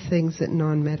one of the things that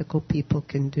non-medical people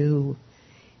can do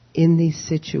in these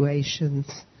situations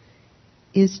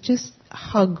is just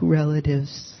hug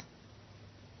relatives.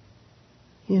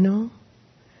 You know?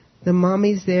 The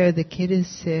mommy's there, the kid is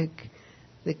sick,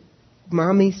 the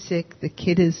mommy's sick, the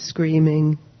kid is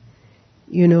screaming.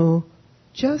 You know,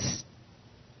 just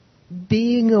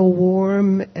being a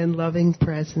warm and loving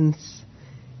presence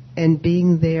and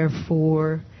being there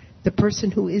for the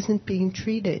person who isn't being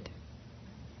treated,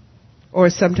 or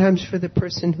sometimes for the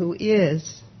person who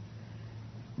is.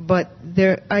 But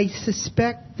I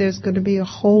suspect there's going to be a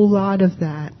whole lot of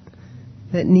that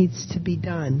needs to be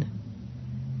done.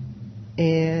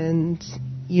 And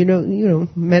you know,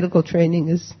 medical training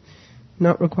is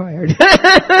not required.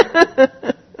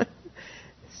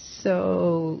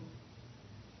 So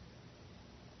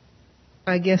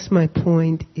I guess my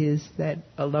point is that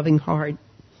a loving heart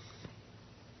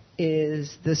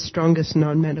is the strongest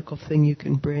non-medical thing you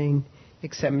can bring,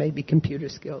 except maybe computer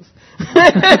skills.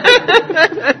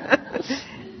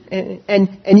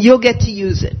 and you'll get to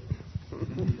use it.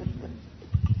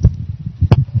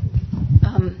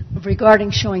 Regarding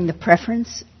showing the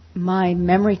preference, my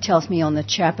memory tells me on the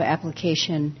CHAPA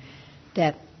application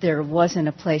that there wasn't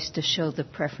a place to show the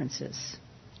preferences.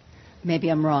 Maybe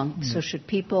I'm wrong. Mm-hmm. So should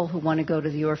people who want to go to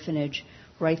the orphanage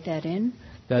write that in?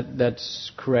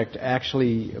 That's correct.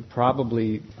 Actually,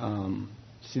 probably,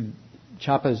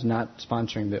 CHAPA is not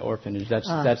sponsoring the orphanage.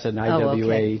 That's an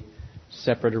IWA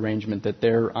separate arrangement that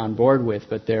they're on board with,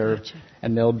 but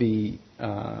and they'll be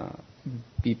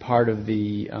part of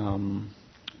the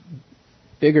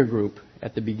bigger group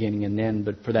at the beginning and end.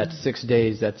 But for that 6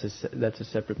 days, that's a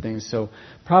separate thing. So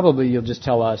probably you'll just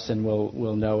tell us, and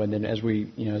we'll know. And then as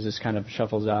this kind of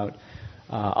shuffles out,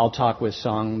 I'll talk with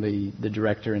Song, the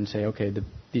director, and say, okay,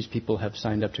 these people have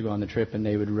signed up to go on the trip, and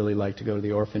they would really like to go to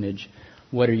the orphanage.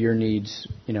 What are your needs?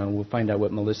 We'll find out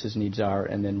what Melissa's needs are,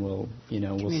 and then we'll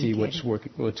see what's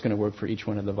going to work for each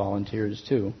one of the volunteers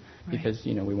too, because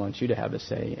we want you to have a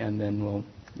say, and then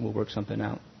we'll work something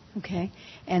out. Okay.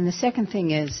 And the second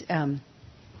thing is,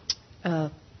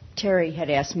 Terry had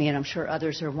asked me, and I'm sure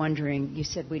others are wondering. You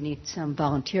said we need some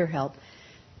volunteer help.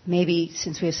 Maybe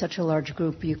since we have such a large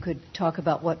group, you could talk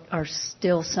about what are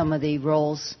still some of the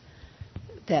roles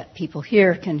that people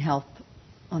here can help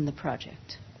on the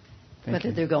project.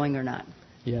 Whether they're going or not.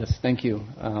 Yes, thank you.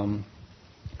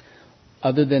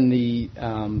 Other than the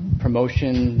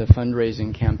promotion, the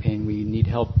fundraising campaign, we need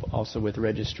help also with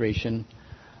registration,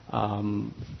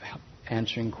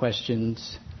 answering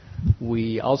questions.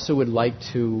 We also would like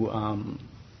to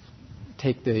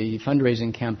take the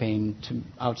fundraising campaign to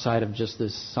outside of just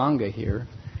this Sangha here.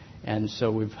 And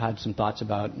so we've had some thoughts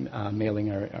about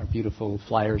mailing our beautiful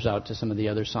flyers out to some of the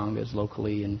other Sanghas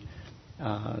locally and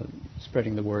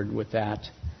spreading the word with that.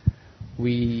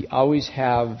 We always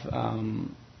have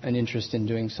an interest in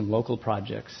doing some local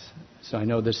projects. So I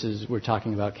know we're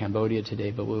talking about Cambodia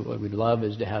today, but what we'd love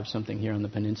is to have something here on the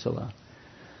peninsula.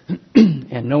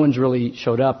 And no one's really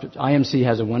showed up. IMC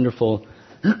has a wonderful,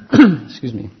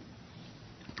 excuse me,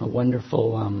 so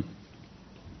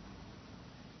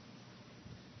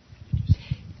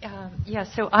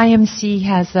IMC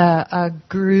has a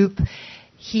group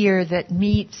here that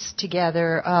meets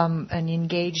together, an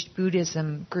engaged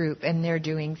Buddhism group, and they're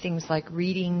doing things like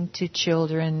reading to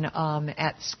children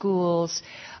at schools.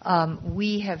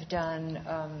 We have done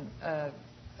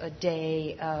a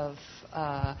day of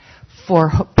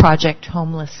for Project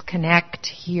Homeless Connect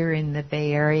here in the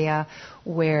Bay Area,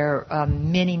 where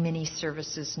many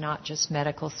services, not just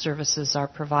medical services, are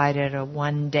provided, a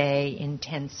one-day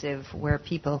intensive where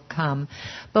people come.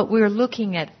 But we're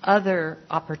looking at other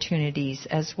opportunities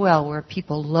as well where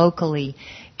people locally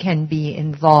can be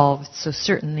involved. So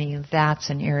certainly that's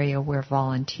an area where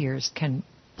volunteers can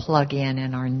plug in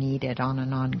and are needed on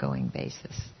an ongoing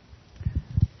basis.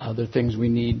 Other things we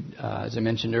need, as I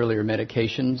mentioned earlier,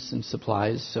 medications and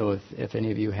supplies. So if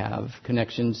any of you have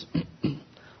connections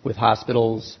with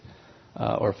hospitals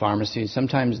or pharmacies,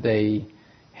 sometimes they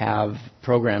have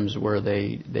programs where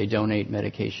they donate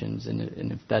medications.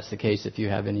 And if that's the case, if you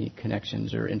have any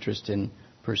connections or interest in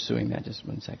pursuing that, just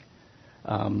one sec,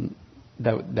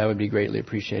 that would be greatly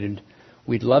appreciated.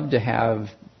 We'd love to have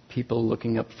people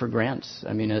looking up for grants.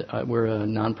 I mean, we're a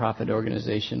nonprofit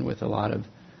organization with a lot of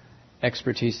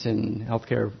expertise in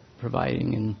healthcare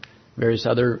providing and various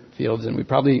other fields, and we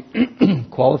probably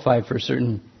qualify for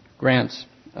certain grants.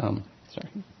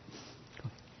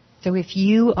 So if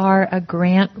you are a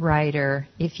grant writer,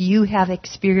 if you have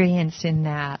experience in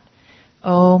that,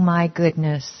 oh my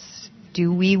goodness,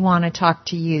 do we want to talk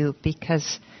to you?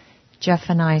 Because Jeff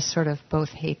and I sort of both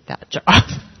hate that job.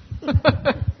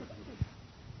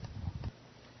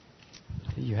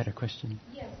 You had a question?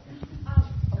 Yes.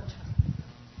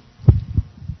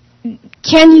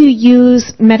 Can you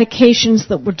use medications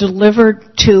that were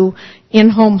delivered to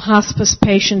in-home hospice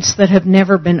patients that have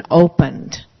never been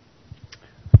opened?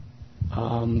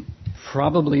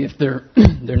 Probably if they're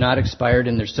not expired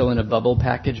and they're still in a bubble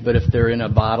package, but if they're in a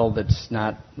bottle that's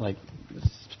not like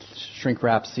shrink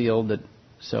wrap sealed,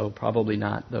 so probably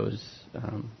not those.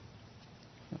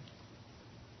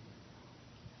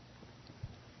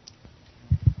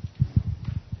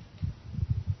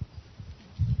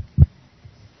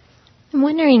 I'm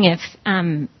wondering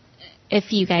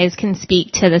if you guys can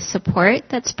speak to the support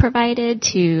that's provided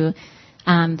to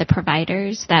the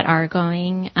providers that are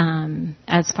going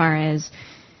as far as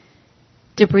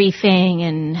debriefing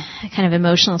and kind of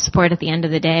emotional support at the end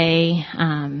of the day,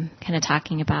 kind of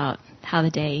talking about how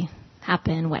the day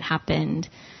happened, what happened.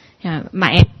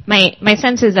 My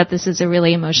sense is that this is a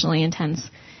really emotionally intense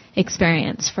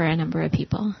experience for a number of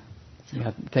people.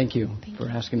 Yeah, thank you for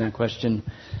asking that question.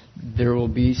 There will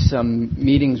be some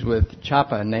meetings with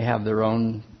CHAPA, and they have their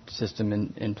own system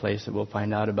in place that we'll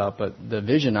find out about. But the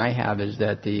vision I have is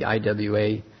that the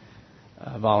IWA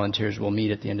volunteers will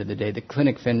meet at the end of the day. The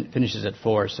clinic finishes at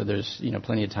 4, so there's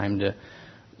plenty of time to,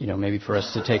 maybe for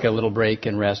us to take a little break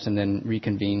and rest, and then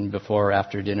reconvene before or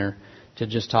after dinner to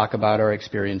just talk about our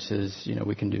experiences.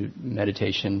 We can do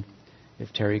meditation.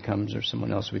 If Terry comes or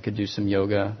someone else, we could do some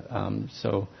yoga.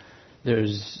 So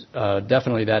there's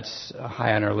definitely that's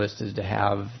high on our list, is to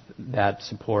have that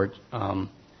support and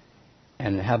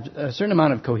have a certain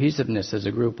amount of cohesiveness as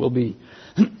a group. We'll be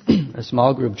a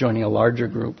small group joining a larger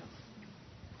group.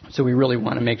 So we really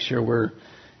want to make sure we're,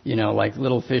 like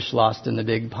little fish lost in the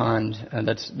big pond. And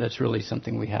that's really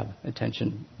something we have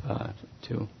attention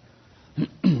to.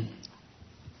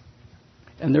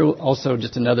 And there will also,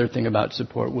 just another thing about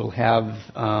support, we'll have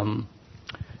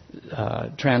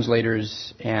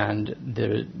translators, and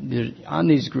on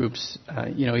these groups,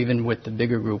 even with the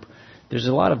bigger group, there's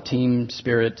a lot of team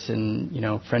spirits, and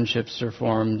friendships are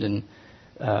formed, and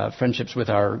friendships with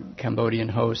our Cambodian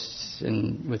hosts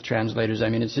and with translators. I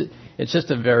mean, it's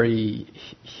just a very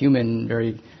human,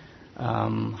 very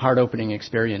heart-opening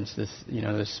experience. This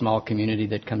small community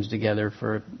that comes together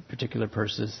for a particular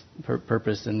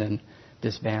purpose, and then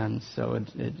disbands. So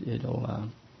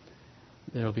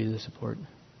there'll be the support.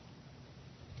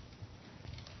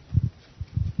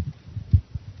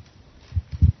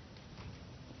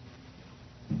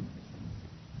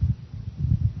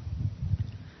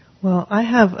 Well, I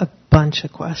have a bunch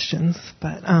of questions,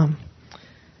 but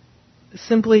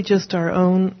simply just our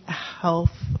own health.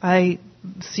 I've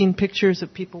seen pictures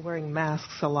of people wearing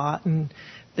masks a lot, and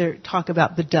they talk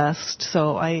about the dust,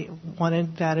 so I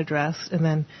wanted that addressed. And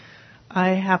then I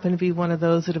happen to be one of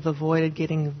those that have avoided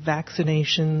getting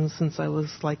vaccinations since I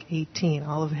was like 18.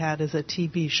 All I've had is a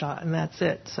TB shot, and that's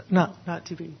it. So, no, not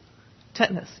TB.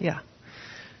 Tetanus, yeah.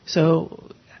 So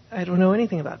I don't know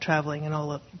anything about traveling and all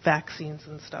the vaccines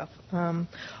and stuff.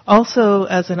 Also,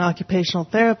 as an occupational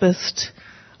therapist,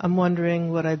 I'm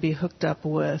wondering, would I be hooked up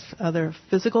with other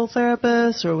physical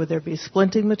therapists, or would there be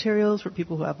splinting materials for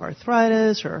people who have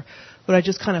arthritis, or would I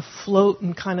just kind of float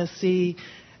and kind of see,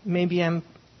 maybe I'm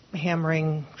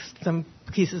hammering some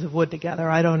pieces of wood together,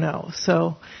 I don't know.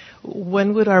 So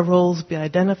when would our roles be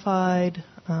identified?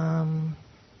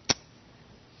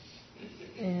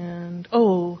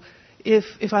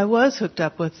 If I was hooked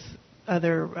up with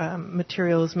other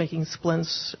materials, making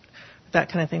splints, that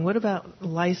kind of thing, what about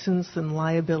license and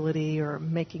liability, or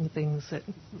making things that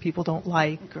people don't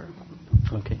like? Or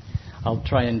Okay. I'll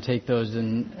try and take those,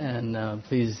 and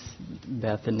please,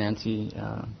 Beth and Nancy,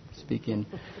 speak in.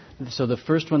 So the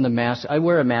first one, the mask. I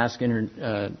wear a mask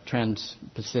in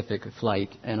trans-Pacific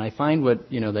flight, and I find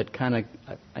that kind of,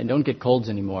 I don't get colds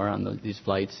anymore on these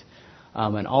flights.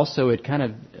 And also it kind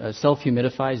of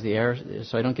self-humidifies the air,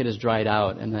 so I don't get as dried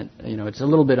out, and that, it's a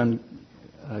little bit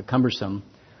cumbersome.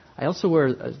 I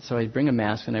also so I bring a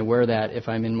mask, and I wear that if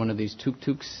I'm in one of these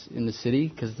tuk-tuks in the city,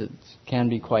 because it can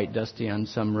be quite dusty on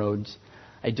some roads.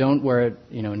 I don't wear it,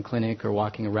 in clinic or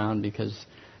walking around, because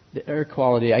the air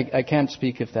quality, I can't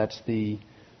speak if that's the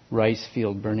rice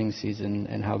field burning season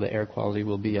and how the air quality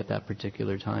will be at that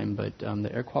particular time, but the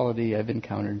air quality I've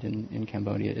encountered in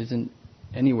Cambodia isn't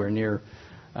anywhere near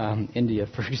India,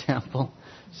 for example.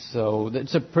 So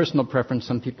it's a personal preference.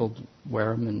 Some people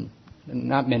wear them, and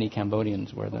not many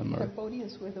Cambodians wear them.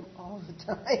 Cambodians wear them all the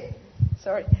time.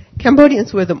 Sorry.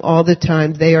 Cambodians wear them all the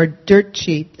time. They are dirt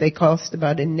cheap. They cost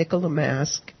about a nickel a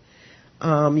mask.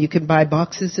 You can buy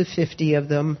boxes of 50 of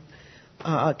them.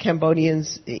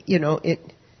 Cambodians, you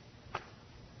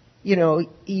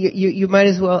might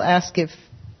as well ask if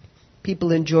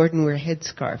people in Jordan wear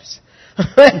headscarves.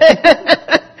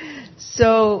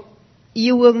 So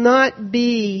you will not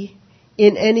be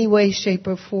in any way, shape,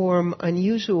 or form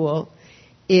unusual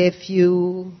if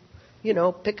you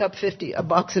pick up a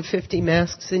box of 50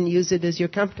 masks and use it as you're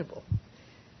comfortable.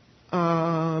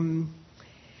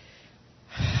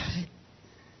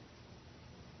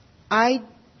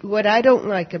 What I don't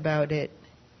like about it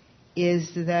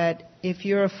is that if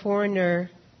you're a foreigner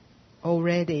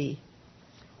already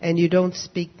and you don't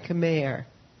speak Khmer,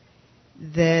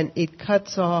 then it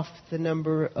cuts off the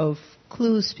number of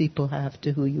clues people have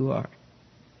to who you are.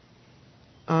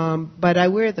 But I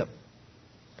wear them.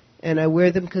 And I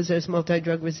wear them because there's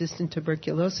multi-drug resistant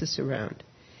tuberculosis around.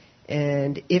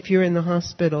 And if you're in the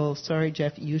hospital, sorry,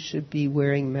 Jeff, you should be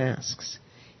wearing masks.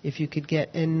 If you could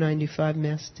get N95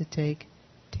 masks to take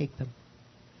them.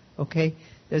 Okay?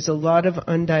 There's a lot of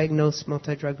undiagnosed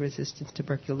multi-drug resistant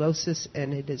tuberculosis,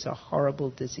 and it is a horrible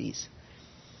disease.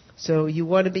 So you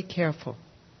want to be careful.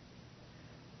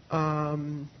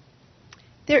 There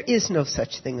is no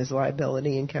such thing as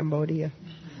liability in Cambodia.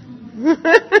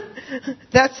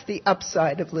 That's the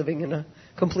upside of living in a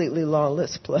completely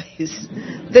lawless place.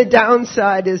 The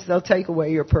downside is they'll take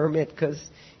away your permit because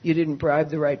you didn't bribe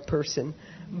the right person.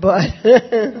 But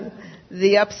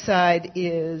the upside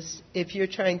is if you're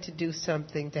trying to do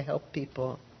something to help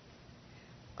people,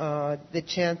 the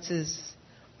chances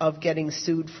of getting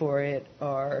sued for it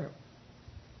are,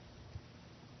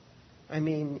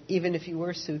 even if you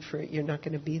were sued for it, you're not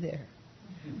going to be there.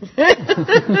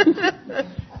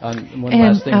 One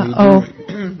last thing.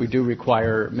 we do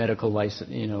require medical license,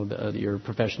 your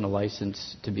professional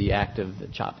license to be active.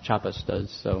 CHAPAS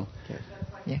does, so.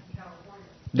 Yeah.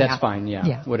 That's fine,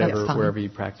 yeah. Whatever, fine. Wherever you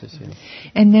practice, yeah.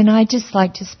 And then I'd just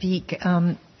like to speak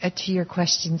to your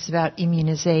questions about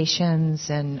immunizations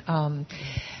and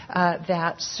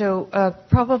that. So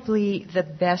probably the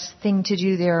best thing to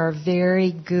do, there are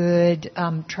very good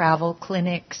travel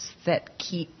clinics that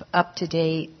keep up to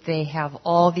date. They have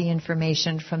all the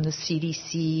information from the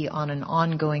CDC on an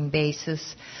ongoing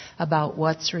basis about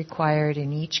what's required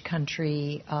in each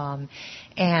country.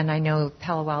 And I know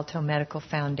Palo Alto Medical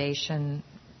Foundation,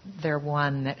 they're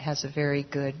one that has a very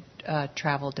good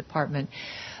travel department.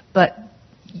 But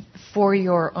for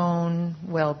your own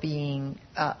well-being,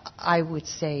 I would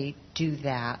say do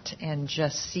that and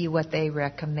just see what they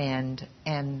recommend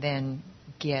and then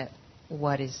get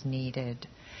what is needed.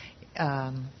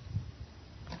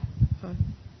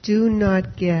 Do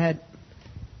not get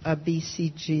a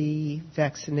BCG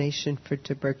vaccination for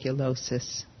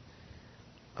tuberculosis.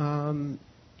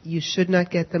 You should not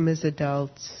get them as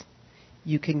adults.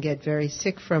 You can get very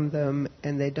sick from them,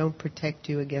 and they don't protect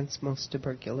you against most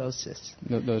tuberculosis.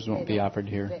 Those won't be offered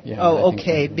here. Yeah,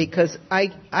 okay, because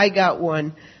I got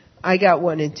one. I got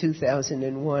one in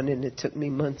 2001, and it took me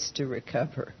months to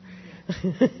recover.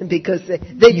 Because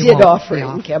they did offer it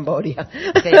in Cambodia.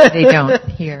 They don't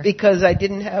here. Because I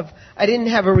didn't have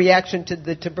a reaction to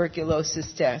the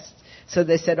tuberculosis test. So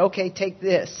they said, okay, take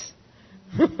this.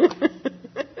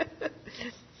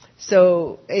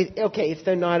 So, if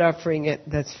they're not offering it,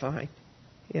 that's fine.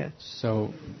 Yeah.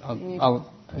 So,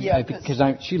 because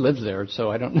she lives there,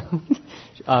 so I don't know.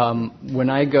 When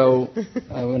I've gone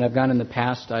in the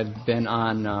past, I've been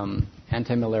on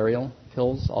anti-malarial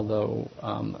pills, although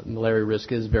malaria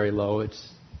risk is very low.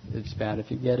 It's bad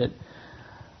if you get it.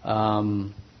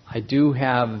 I do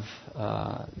have,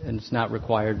 and it's not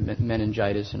required,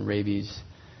 meningitis and rabies.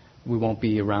 We won't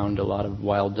be around a lot of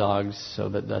wild dogs, so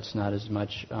that's not as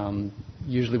much.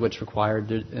 Usually what's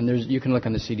required, you can look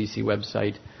on the CDC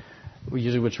website.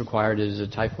 Usually what's required is a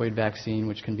typhoid vaccine,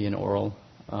 which can be an oral.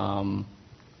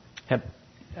 Hep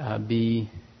B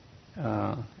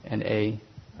and A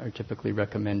are typically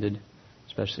recommended,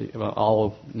 especially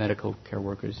all medical care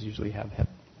workers usually have Hep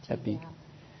B.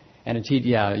 And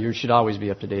you should always be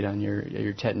up to date on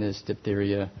your tetanus,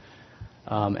 diphtheria,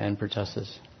 and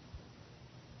pertussis.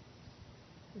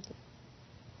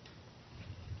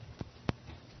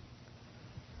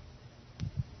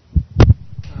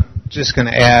 Just going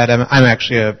to add, I'm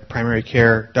actually a primary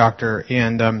care doctor,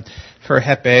 and for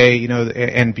Hep A,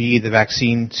 and B, the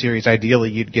vaccine series, ideally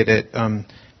you'd get it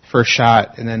first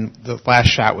shot, and then the last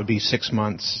shot would be 6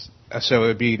 months.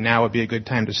 So now would be a good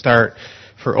time to start.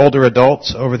 For older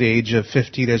adults over the age of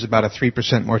 50, there's about a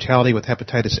 3% mortality with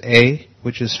hepatitis A,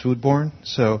 which is foodborne.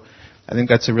 So I think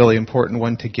that's a really important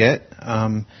one to get.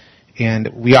 And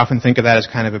we often think of that as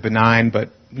kind of a benign but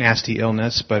nasty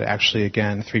illness, but actually,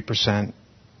 again, 3%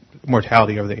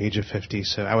 mortality over the age of 50,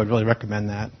 so I would really recommend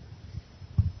that.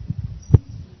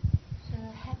 So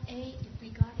Hep A, if we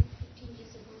got it 15 years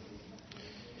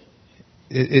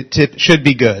It ago, should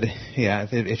be good, yeah,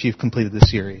 if you've completed the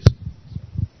series.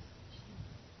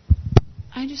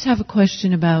 I just have a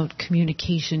question about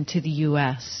communication to the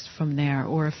U.S. from there,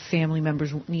 or if family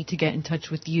members need to get in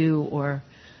touch with you, or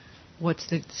what's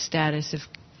the status of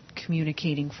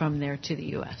communicating from there to the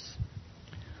U.S.?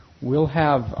 We'll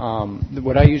have,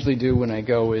 what I usually do when I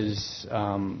go is,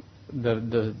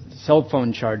 the cell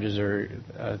phone charges are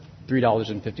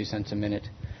 $3.50 a minute.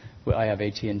 I have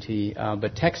AT&T,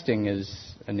 but texting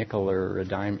is a nickel or a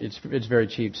dime. It's very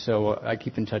cheap, so I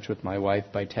keep in touch with my wife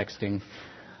by texting.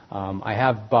 I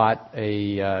have bought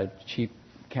a cheap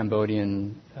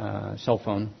Cambodian cell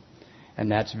phone,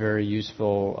 and that's very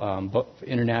useful. But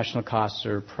international costs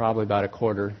are probably about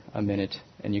 $0.25 a minute,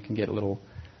 and you can get little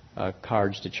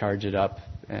cards to charge it up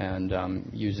and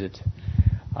use it.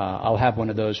 I'll have one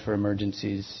of those for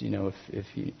emergencies,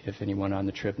 if anyone on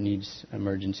the trip needs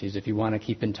emergencies. If you want to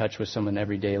keep in touch with someone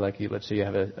every day, like let's say you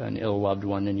have an ill loved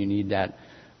one and you need that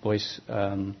voice,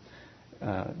 to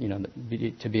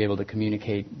be able to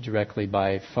communicate directly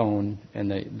by phone,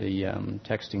 and the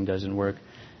texting doesn't work,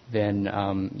 then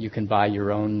you can buy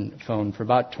your own phone for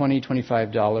about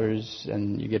 $25,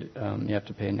 and you have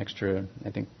to pay an extra,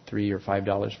 I think, $3 or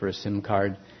 $5 for a SIM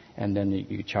card, and then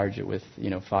you charge it with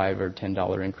 $5 or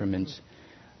 $10 increments.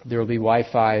 There will be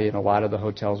Wi-Fi in a lot of the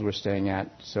hotels we're staying at.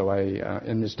 So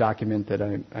in this document that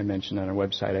I mentioned on our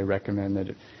website, I recommend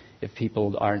that if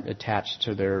people aren't attached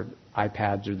to their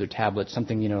iPads or their tablets,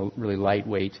 something really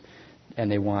lightweight,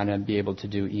 and they want to be able to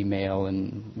do email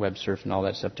and web surf and all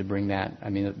that stuff to bring that. I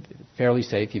mean, fairly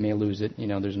safe. You may lose it.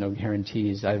 There's no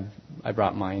guarantees. I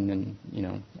brought mine, and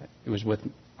it was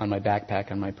on my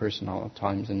backpack on my person all the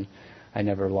times, and I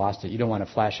never lost it. You don't want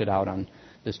to flash it out on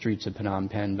the streets of Phnom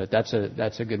Penh, but that's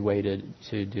a good way to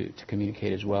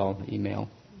communicate as well. Email.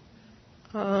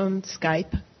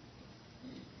 Skype.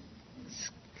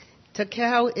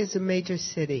 Takao is a major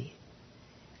city.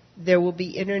 There will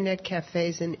be internet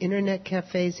cafes, and internet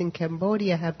cafes in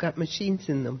Cambodia have got machines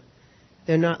in them.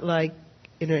 They're not like,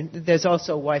 there's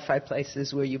also Wi-Fi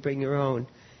places where you bring your own.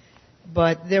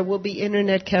 But there will be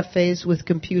internet cafes with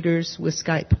computers with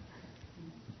Skype.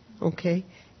 Okay?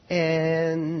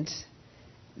 And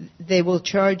they will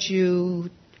charge you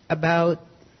about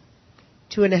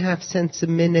 2.5 cents a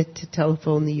minute to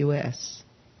telephone the U.S.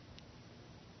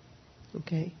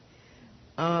 Okay?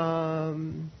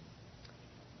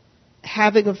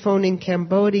 Having a phone in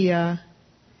Cambodia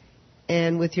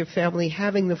and with your family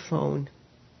having the phone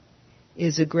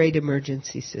is a great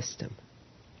emergency system.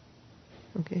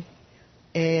 Okay?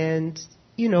 And,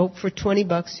 for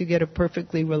 $20 you get a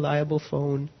perfectly reliable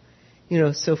phone.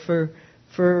 So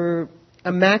for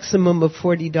a maximum of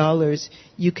 $40,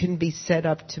 you can be set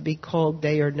up to be called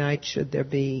day or night should there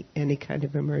be any kind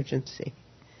of emergency.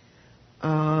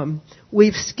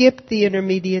 We've skipped the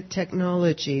intermediate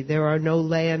technology. There are no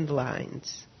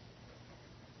landlines.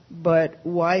 But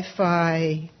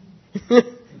Wi-Fi,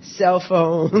 cell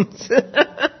phones,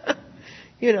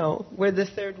 we're the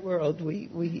third world.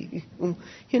 We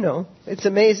it's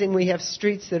amazing we have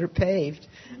streets that are paved,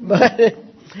 but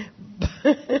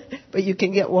you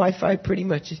can get Wi-Fi pretty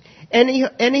much.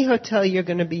 Any hotel you're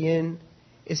going to be in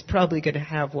is probably going to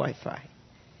have Wi-Fi.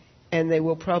 And they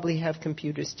will probably have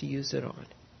computers to use it on.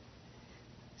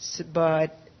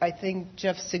 But I think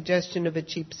Jeff's suggestion of a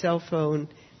cheap cell phone,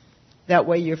 that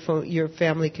way your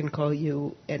family can call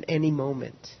you at any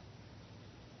moment.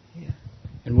 Yeah.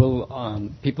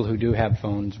 And people who do have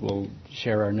phones will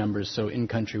share our numbers, so in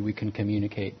country we can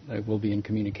communicate. We'll be in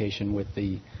communication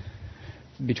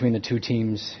between the two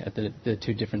teams at the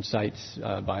two different sites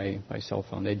by cell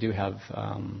phone. They do have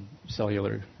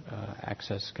cellular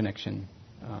access connection.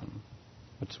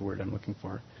 What's the word I'm looking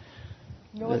for?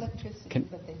 No electricity,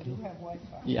 but they do have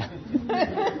Wi-Fi. Yeah.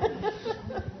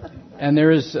 And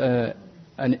there is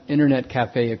an internet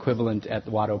cafe equivalent at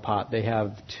the Wado Pot. They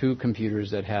have 2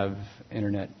 computers that have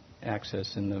internet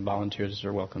access, and the volunteers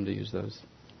are welcome to use those.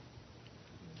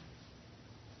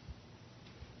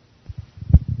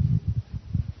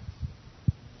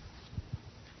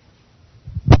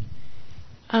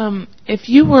 If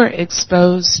you were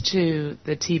exposed to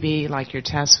the TB, like your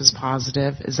test was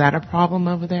positive, is that a problem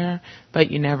over there, but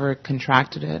you never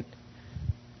contracted it?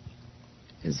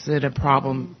 Is it a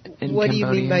problem in What Cambodia? do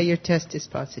you mean by your test is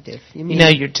positive?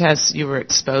 Your test, you were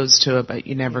exposed to it, but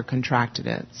you never contracted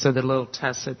it. So the little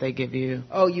test that they give you.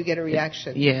 Oh, you get a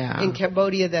reaction. Yeah. In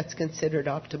Cambodia, that's considered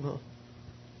optimal.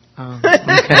 Oh,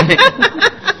 okay.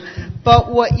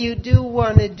 But what you do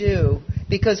want to do,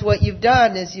 because what you've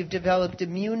done is you've developed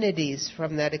immunities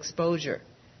from that exposure.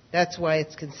 That's why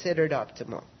it's considered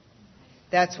optimal.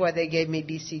 That's why they gave me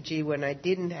BCG when I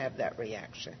didn't have that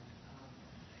reaction.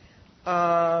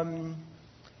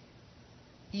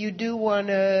 You do want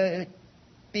to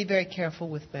be very careful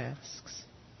with masks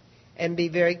and be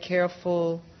very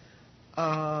careful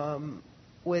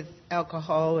with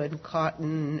alcohol and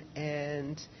cotton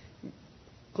and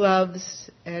gloves,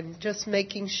 and just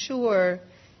making sure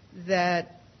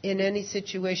that in any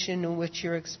situation in which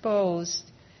you're exposed,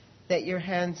 that your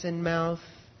hands and mouth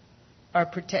are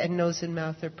and nose and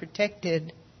mouth are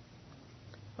protected.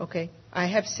 Okay, I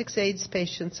have 6 AIDS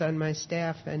patients on my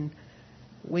staff, and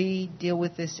we deal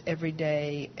with this every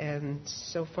day, and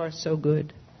so far so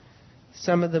good.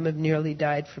 Some of them have nearly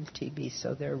died from TB,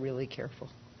 so they're really careful.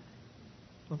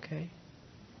 Okay.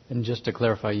 And just to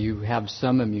clarify, you have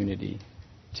some immunity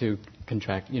to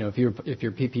contract. If your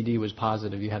PPD was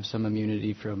positive, you have some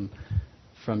immunity from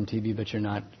TB, but you're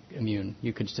not immune.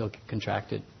 You could still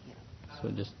contract it. So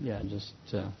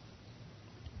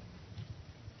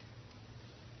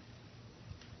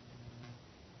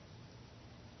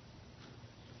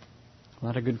a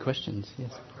lot of good questions.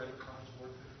 Yes.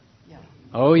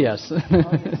 Oh yes,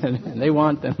 and they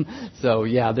want them. So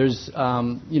yeah, there's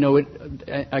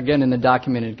again in the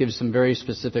document it gives some very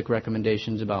specific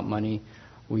recommendations about money.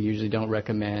 We usually don't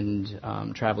recommend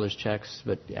traveler's checks,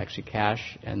 but actually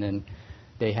cash. And then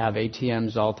they have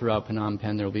ATMs all throughout Phnom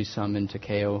Penh. There will be some in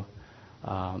Takeo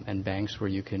and banks where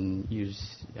you can use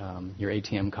your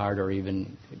ATM card or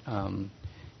even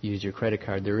use your credit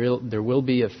card. There will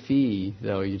be a fee,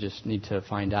 though. You just need to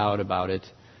find out about it.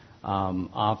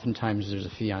 Oftentimes there's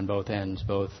a fee on both ends,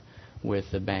 both with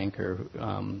the bank or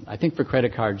I think for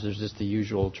credit cards there's just the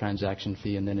usual transaction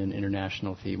fee and then an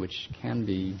international fee, which can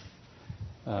be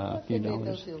a few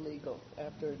dollars. They made those illegal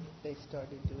after they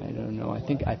started doing I don't know.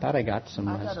 I thought I got some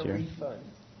last year. I got a refund.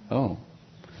 Oh.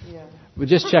 Yeah. Well,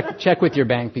 just check with your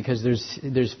bank because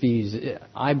there's fees.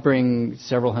 I bring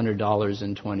several $100s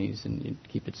in 20s and you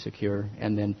keep it secure,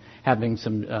 and then having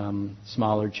some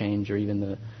smaller change or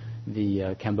even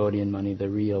the Cambodian money, the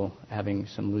real, having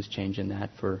some loose change in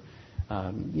that for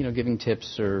giving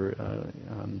tips or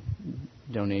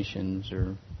donations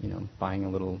or buying a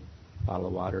little bottle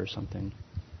of water or something.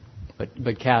 But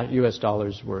U.S.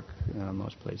 dollars work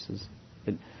most places.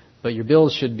 But your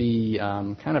bills should be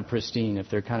kind of pristine. If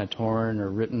they're kind of torn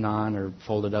or written on or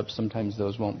folded up, sometimes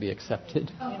those won't be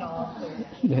accepted. Well,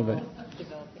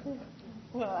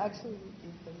 actually,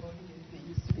 in Cambodia, they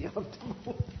used to be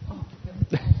optimal.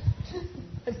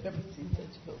 I've never seen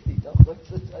such filthy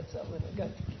dollars as I saw when I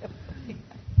got to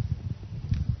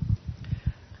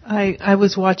Cambodia. I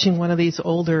was watching one of these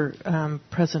older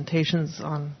presentations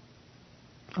on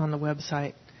the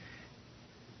website,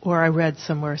 or I read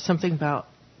somewhere something about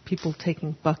people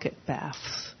taking bucket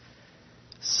baths.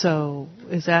 So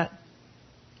is that,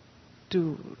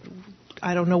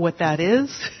 I don't know what that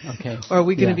is. Okay. Or are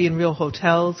we going to be in real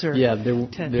hotels? Or yeah,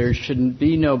 there shouldn't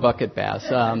be no bucket baths.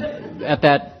 At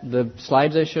the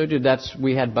slides I showed you,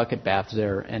 we had bucket baths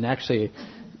there, and actually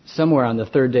somewhere on the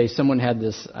third day, someone had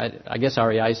this, I guess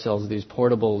REI sells these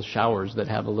portable showers that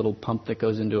have a little pump that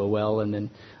goes into a well and then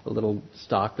a little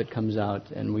stock that comes out,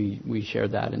 and we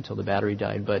shared that until the battery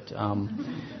died. But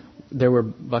there were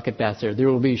bucket baths there. There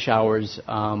will be showers.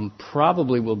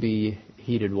 Probably will be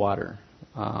heated water.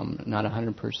 Not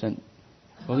 100%.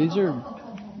 Well, these are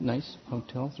nice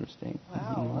hotels we're staying.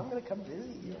 Wow, I'm going to come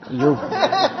visit you.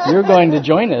 You're going to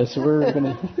join us. We're going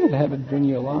to have it bring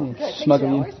you along.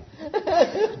 Smuggle you.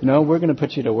 No, we're going to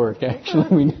put you to work,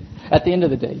 actually. At the end of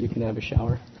the day, you can have a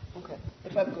shower. Okay,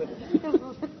 if I'm good.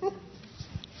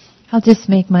 I'll just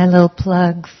make my little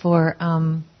plug for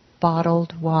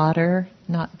bottled water,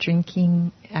 not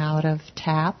drinking out of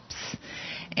taps,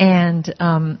 and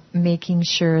making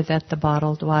sure that the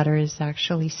bottled water is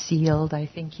actually sealed. I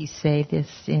think you say this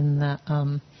in the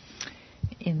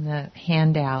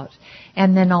handout.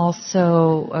 And then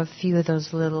also a few of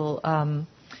those little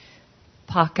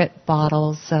pocket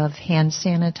bottles of hand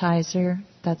sanitizer.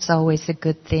 That's always a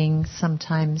good thing.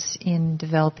 Sometimes in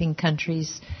developing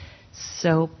countries,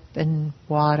 soap and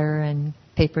water and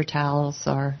paper towels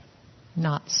are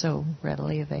not so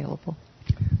readily available.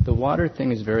 The water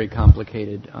thing is very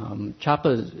complicated.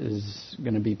 CHAPA is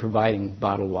going to be providing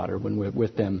bottled water when we're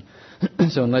with them.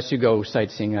 So unless you go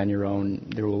sightseeing on your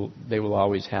own, they will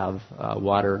always have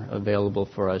water available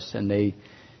for us, and they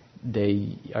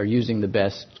are using the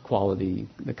best quality,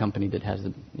 the company that has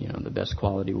the best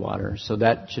quality water. So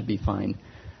that should be fine.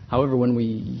 However, when we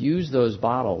use those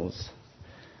bottles,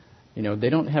 they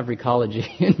don't have recology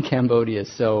in Cambodia,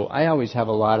 so I always have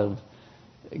a lot of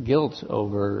guilt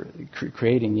over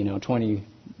creating 20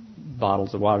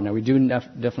 bottles of water. Now we do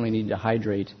definitely need to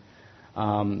hydrate,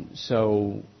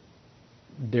 so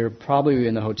there probably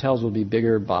in the hotels will be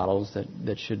bigger bottles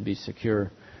that should be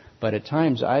secure. But at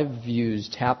times I've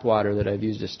used tap water that I've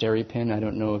used a SteriPen. I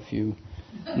don't know if you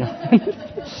know.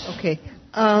 Okay.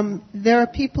 There are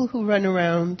people who run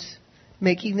around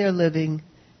making their living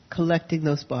collecting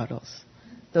those bottles.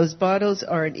 Those bottles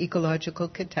are an ecological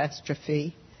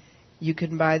catastrophe. You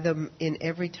can buy them in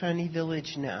every tiny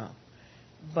village now,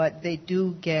 but they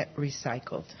do get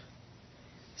recycled.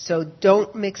 So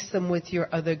don't mix them with your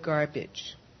other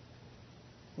garbage.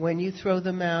 When you throw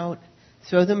them out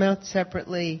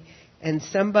separately, and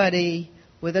somebody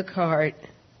with a cart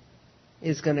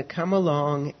is going to come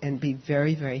along and be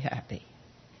very, very happy.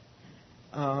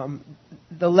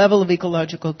 The level of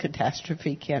ecological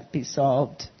catastrophe can't be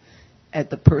solved at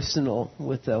the personal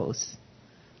with those.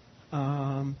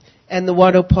 And the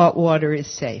water pot water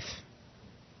is safe.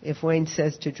 If Wayne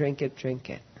says to drink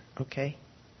it, okay?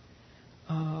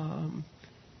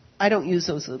 I don't use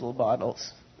those little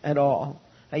bottles at all.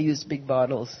 I use big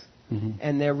bottles,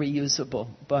 and they're reusable.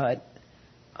 But,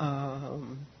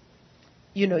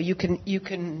 you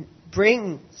can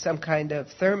bring some kind of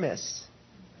thermos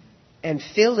and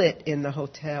fill it in the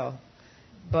hotel,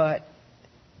 but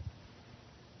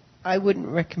I wouldn't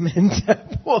recommend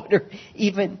tap water,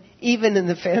 even in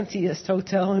the fanciest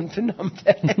hotel in Phnom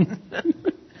Penh.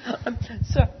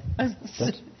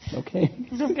 That's okay.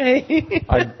 Okay.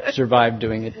 I survived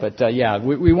doing it, but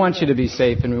we want you to be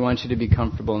safe, and we want you to be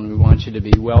comfortable, and we want you to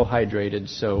be well hydrated.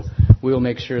 So we'll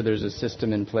make sure there's a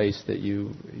system in place that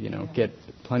you get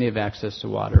plenty of access to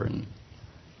water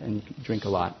and drink a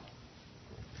lot.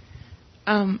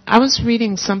 I was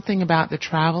reading something about the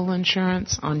travel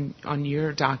insurance on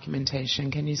your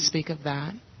documentation. Can you speak of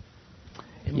that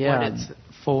and what it's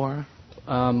for?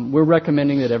 We're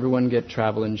recommending that everyone get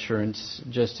travel insurance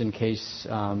just in case,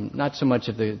 not so much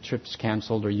if the trip's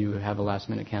canceled or you have a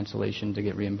last-minute cancellation to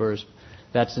get reimbursed.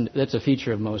 That's a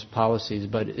feature of most policies,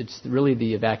 but it's really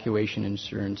the evacuation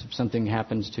insurance. If something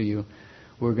happens to you,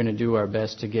 we're going to do our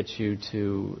best to get you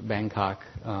to Bangkok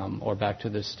or back to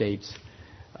the States.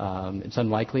 It's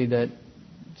unlikely that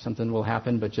something will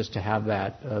happen, but just to have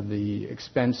that, the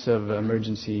expense of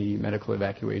emergency medical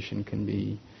evacuation can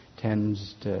be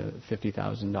 $10,000 to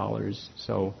 $50,000.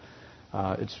 So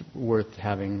it's worth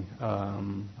having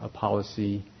a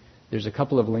policy. There's a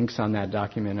couple of links on that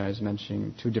document I was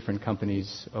mentioning, 2 different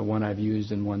companies, one I've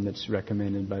used and one that's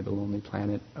recommended by the Lonely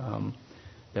Planet.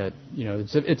 That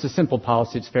it's a simple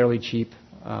policy. It's fairly cheap,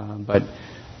 but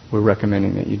we're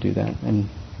recommending that you do that. And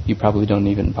you probably don't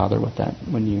even bother with that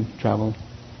when you travel.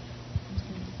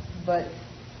 But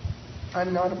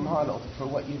I'm not a model for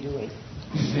what you're doing.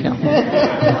 No.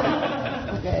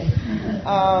 Okay.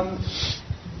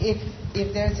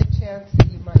 If there's a chance that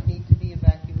you might need to be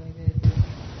evacuated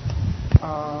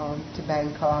to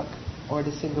Bangkok or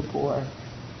to Singapore,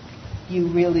 you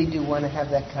really do want to have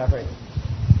that covered.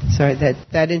 Sorry,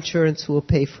 that insurance will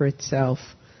pay for itself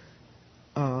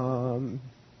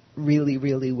really,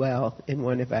 really well in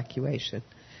one evacuation.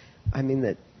 I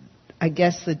mean, I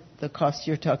guess the cost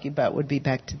you're talking about would be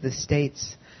back to the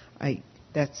States.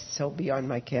 That's so beyond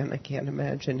my ken. I can't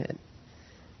imagine it.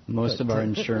 Most of our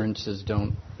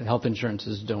health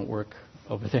insurances don't work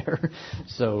over there.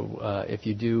 So if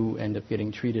you do end up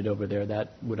getting treated over there,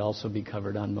 that would also be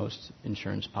covered on most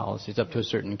insurance policies up to a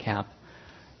certain cap.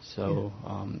 So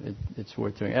it's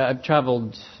worth doing. I've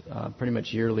traveled pretty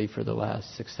much yearly for the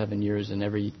last 6-7 years, and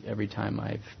every time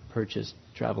I've purchased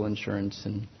travel insurance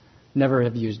and never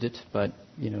have used it, but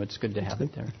it's good to have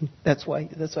it there. That's why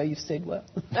you stayed well.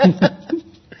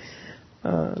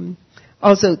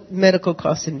 Also, medical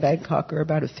costs in Bangkok are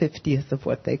about 1/50 of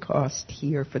what they cost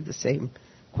here for the same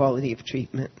quality of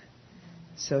treatment.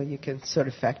 So you can sort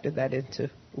of factor that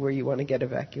into where you want to get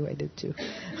evacuated to.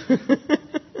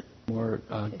 More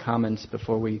comments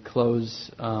before we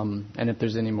close, and if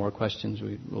there's any more questions,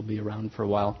 we'll be around for a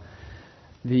while.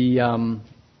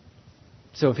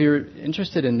 So if you're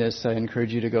interested in this, I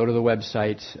encourage you to go to the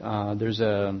website.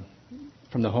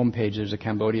 From the homepage, there's a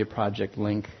Cambodia project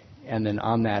link, and then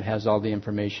on that has all the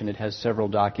information. It has several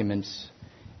documents.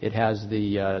 It has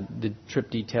the trip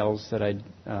details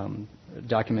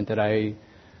document that I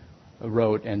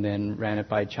wrote and then ran it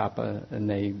by CHAPA, and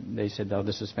they said, oh,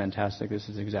 this is fantastic, this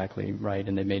is exactly right,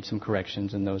 and they made some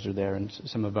corrections, and those are there, and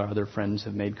some of our other friends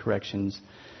have made corrections.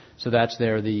 So that's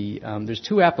there. There's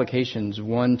 2 applications,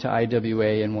 one to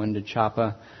IWA and one to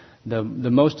CHAPA. The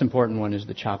most important one is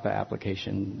the CHAPA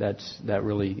application. That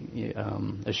really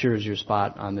assures your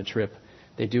spot on the trip.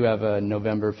 They do have a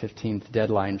November 15th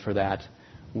deadline for that.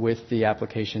 With the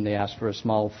application, they ask for a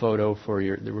small photo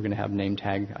we're going to have name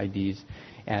tag IDs,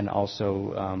 and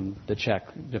also the check,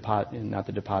 not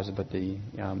the deposit, but the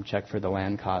check for the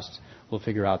land costs. We'll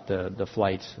figure out the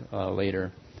flights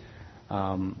later.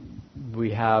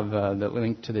 We have the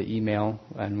link to the email,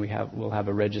 and we'll have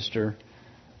a registrar.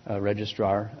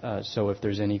 So if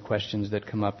there's any questions that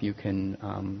come up, you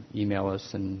can email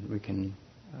us, and we can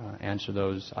answer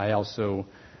those. I also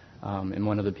am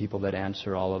one of the people that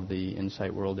answer all of the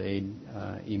Insight World Aid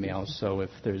emails. So if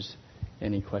there's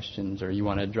any questions or you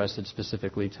want to address it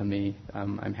specifically to me,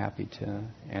 I'm happy to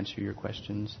answer your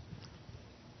questions.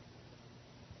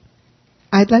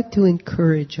 I'd like to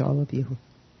encourage all of you.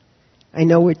 I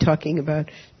know we're talking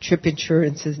about trip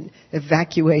insurance and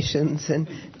evacuations and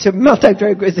to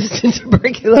multi-drug resistant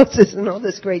tuberculosis and all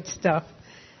this great stuff.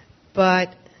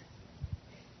 But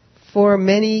for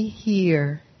many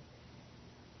here,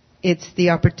 it's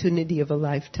the opportunity of a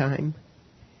lifetime.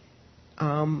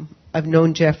 I've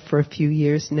known Jeff for a few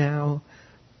years now.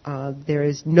 There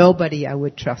is nobody I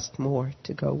would trust more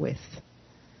to go with.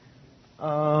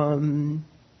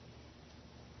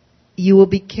 You will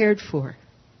be cared for.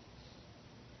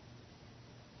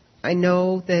 I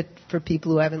know that for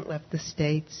people who haven't left the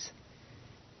States,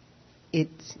 it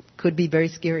could be very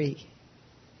scary.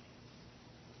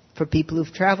 For people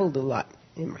who've traveled a lot,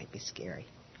 it might be scary.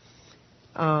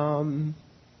 But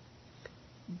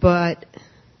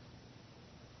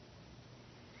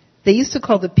they used to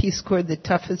call the Peace Corps the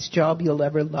toughest job you'll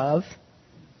ever love.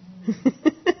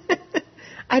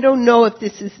 I don't know if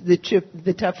this is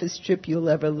the toughest trip you'll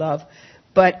ever love,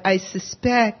 But I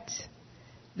suspect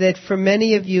that for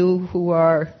many of you who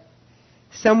are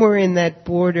somewhere in that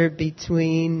border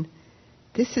between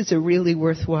this is a really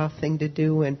worthwhile thing to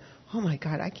do and, oh my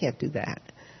God, I can't do that.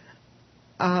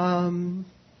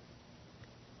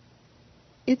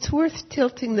 It's worth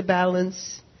tilting the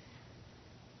balance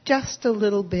just a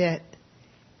little bit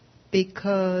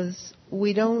because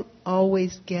we don't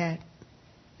always get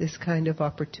this kind of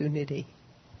opportunity.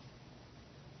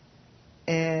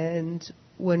 And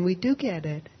when we do get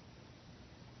it,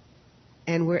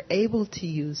 and we're able to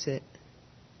use it,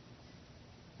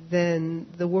 then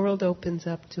the world opens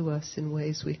up to us in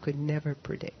ways we could never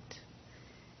predict.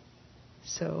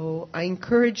 So I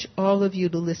encourage all of you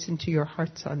to listen to your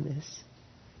hearts on this.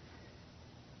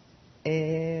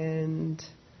 And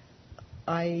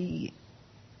I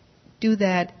do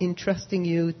that in trusting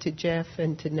you to Jeff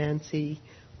and to Nancy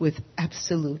with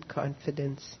absolute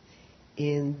confidence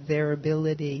in their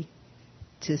ability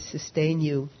to sustain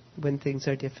you when things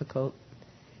are difficult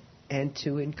and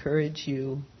to encourage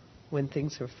you when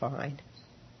things are fine.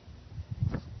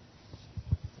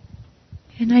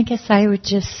 And I guess I would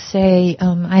just say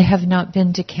I have not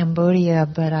been to Cambodia,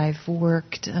 but I've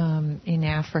worked in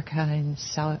Africa, in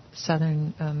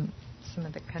southern, some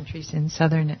of the countries in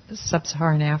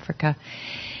sub-Saharan Africa,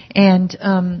 and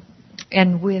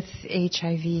with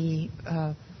HIV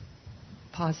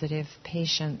positive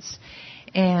patients,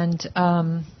 and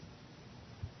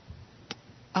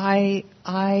I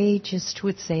just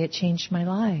would say it changed my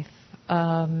life.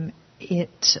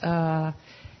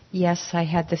 Yes, I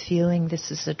had the feeling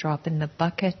this is a drop in the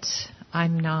bucket.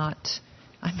 I'm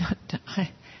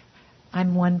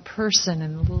one person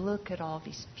and look at all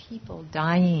these people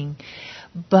dying.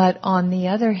 But on the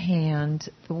other hand,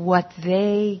 what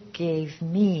they gave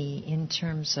me in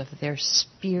terms of their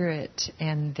spirit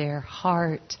and their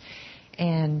heart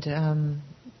and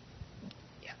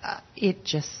it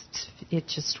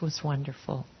just was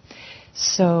wonderful.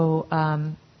 So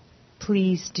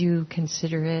please do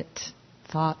consider it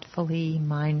thoughtfully,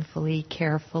 mindfully,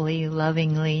 carefully,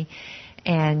 lovingly,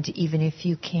 and even if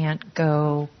you can't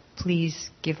go, please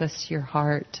give us your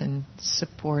heart and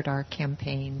support our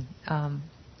campaign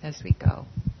as we go.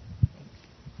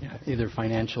 Yeah, either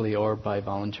financially or by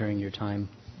volunteering your time.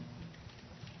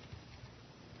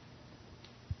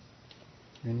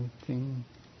 Anything?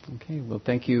 Okay, well,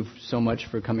 thank you so much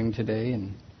for coming today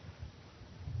and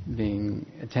being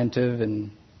attentive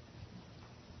and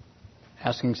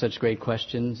asking such great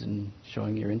questions and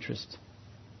showing your interest.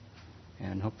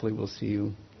 And hopefully we'll see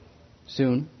you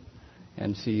soon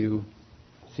and see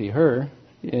her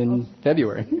in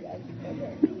February.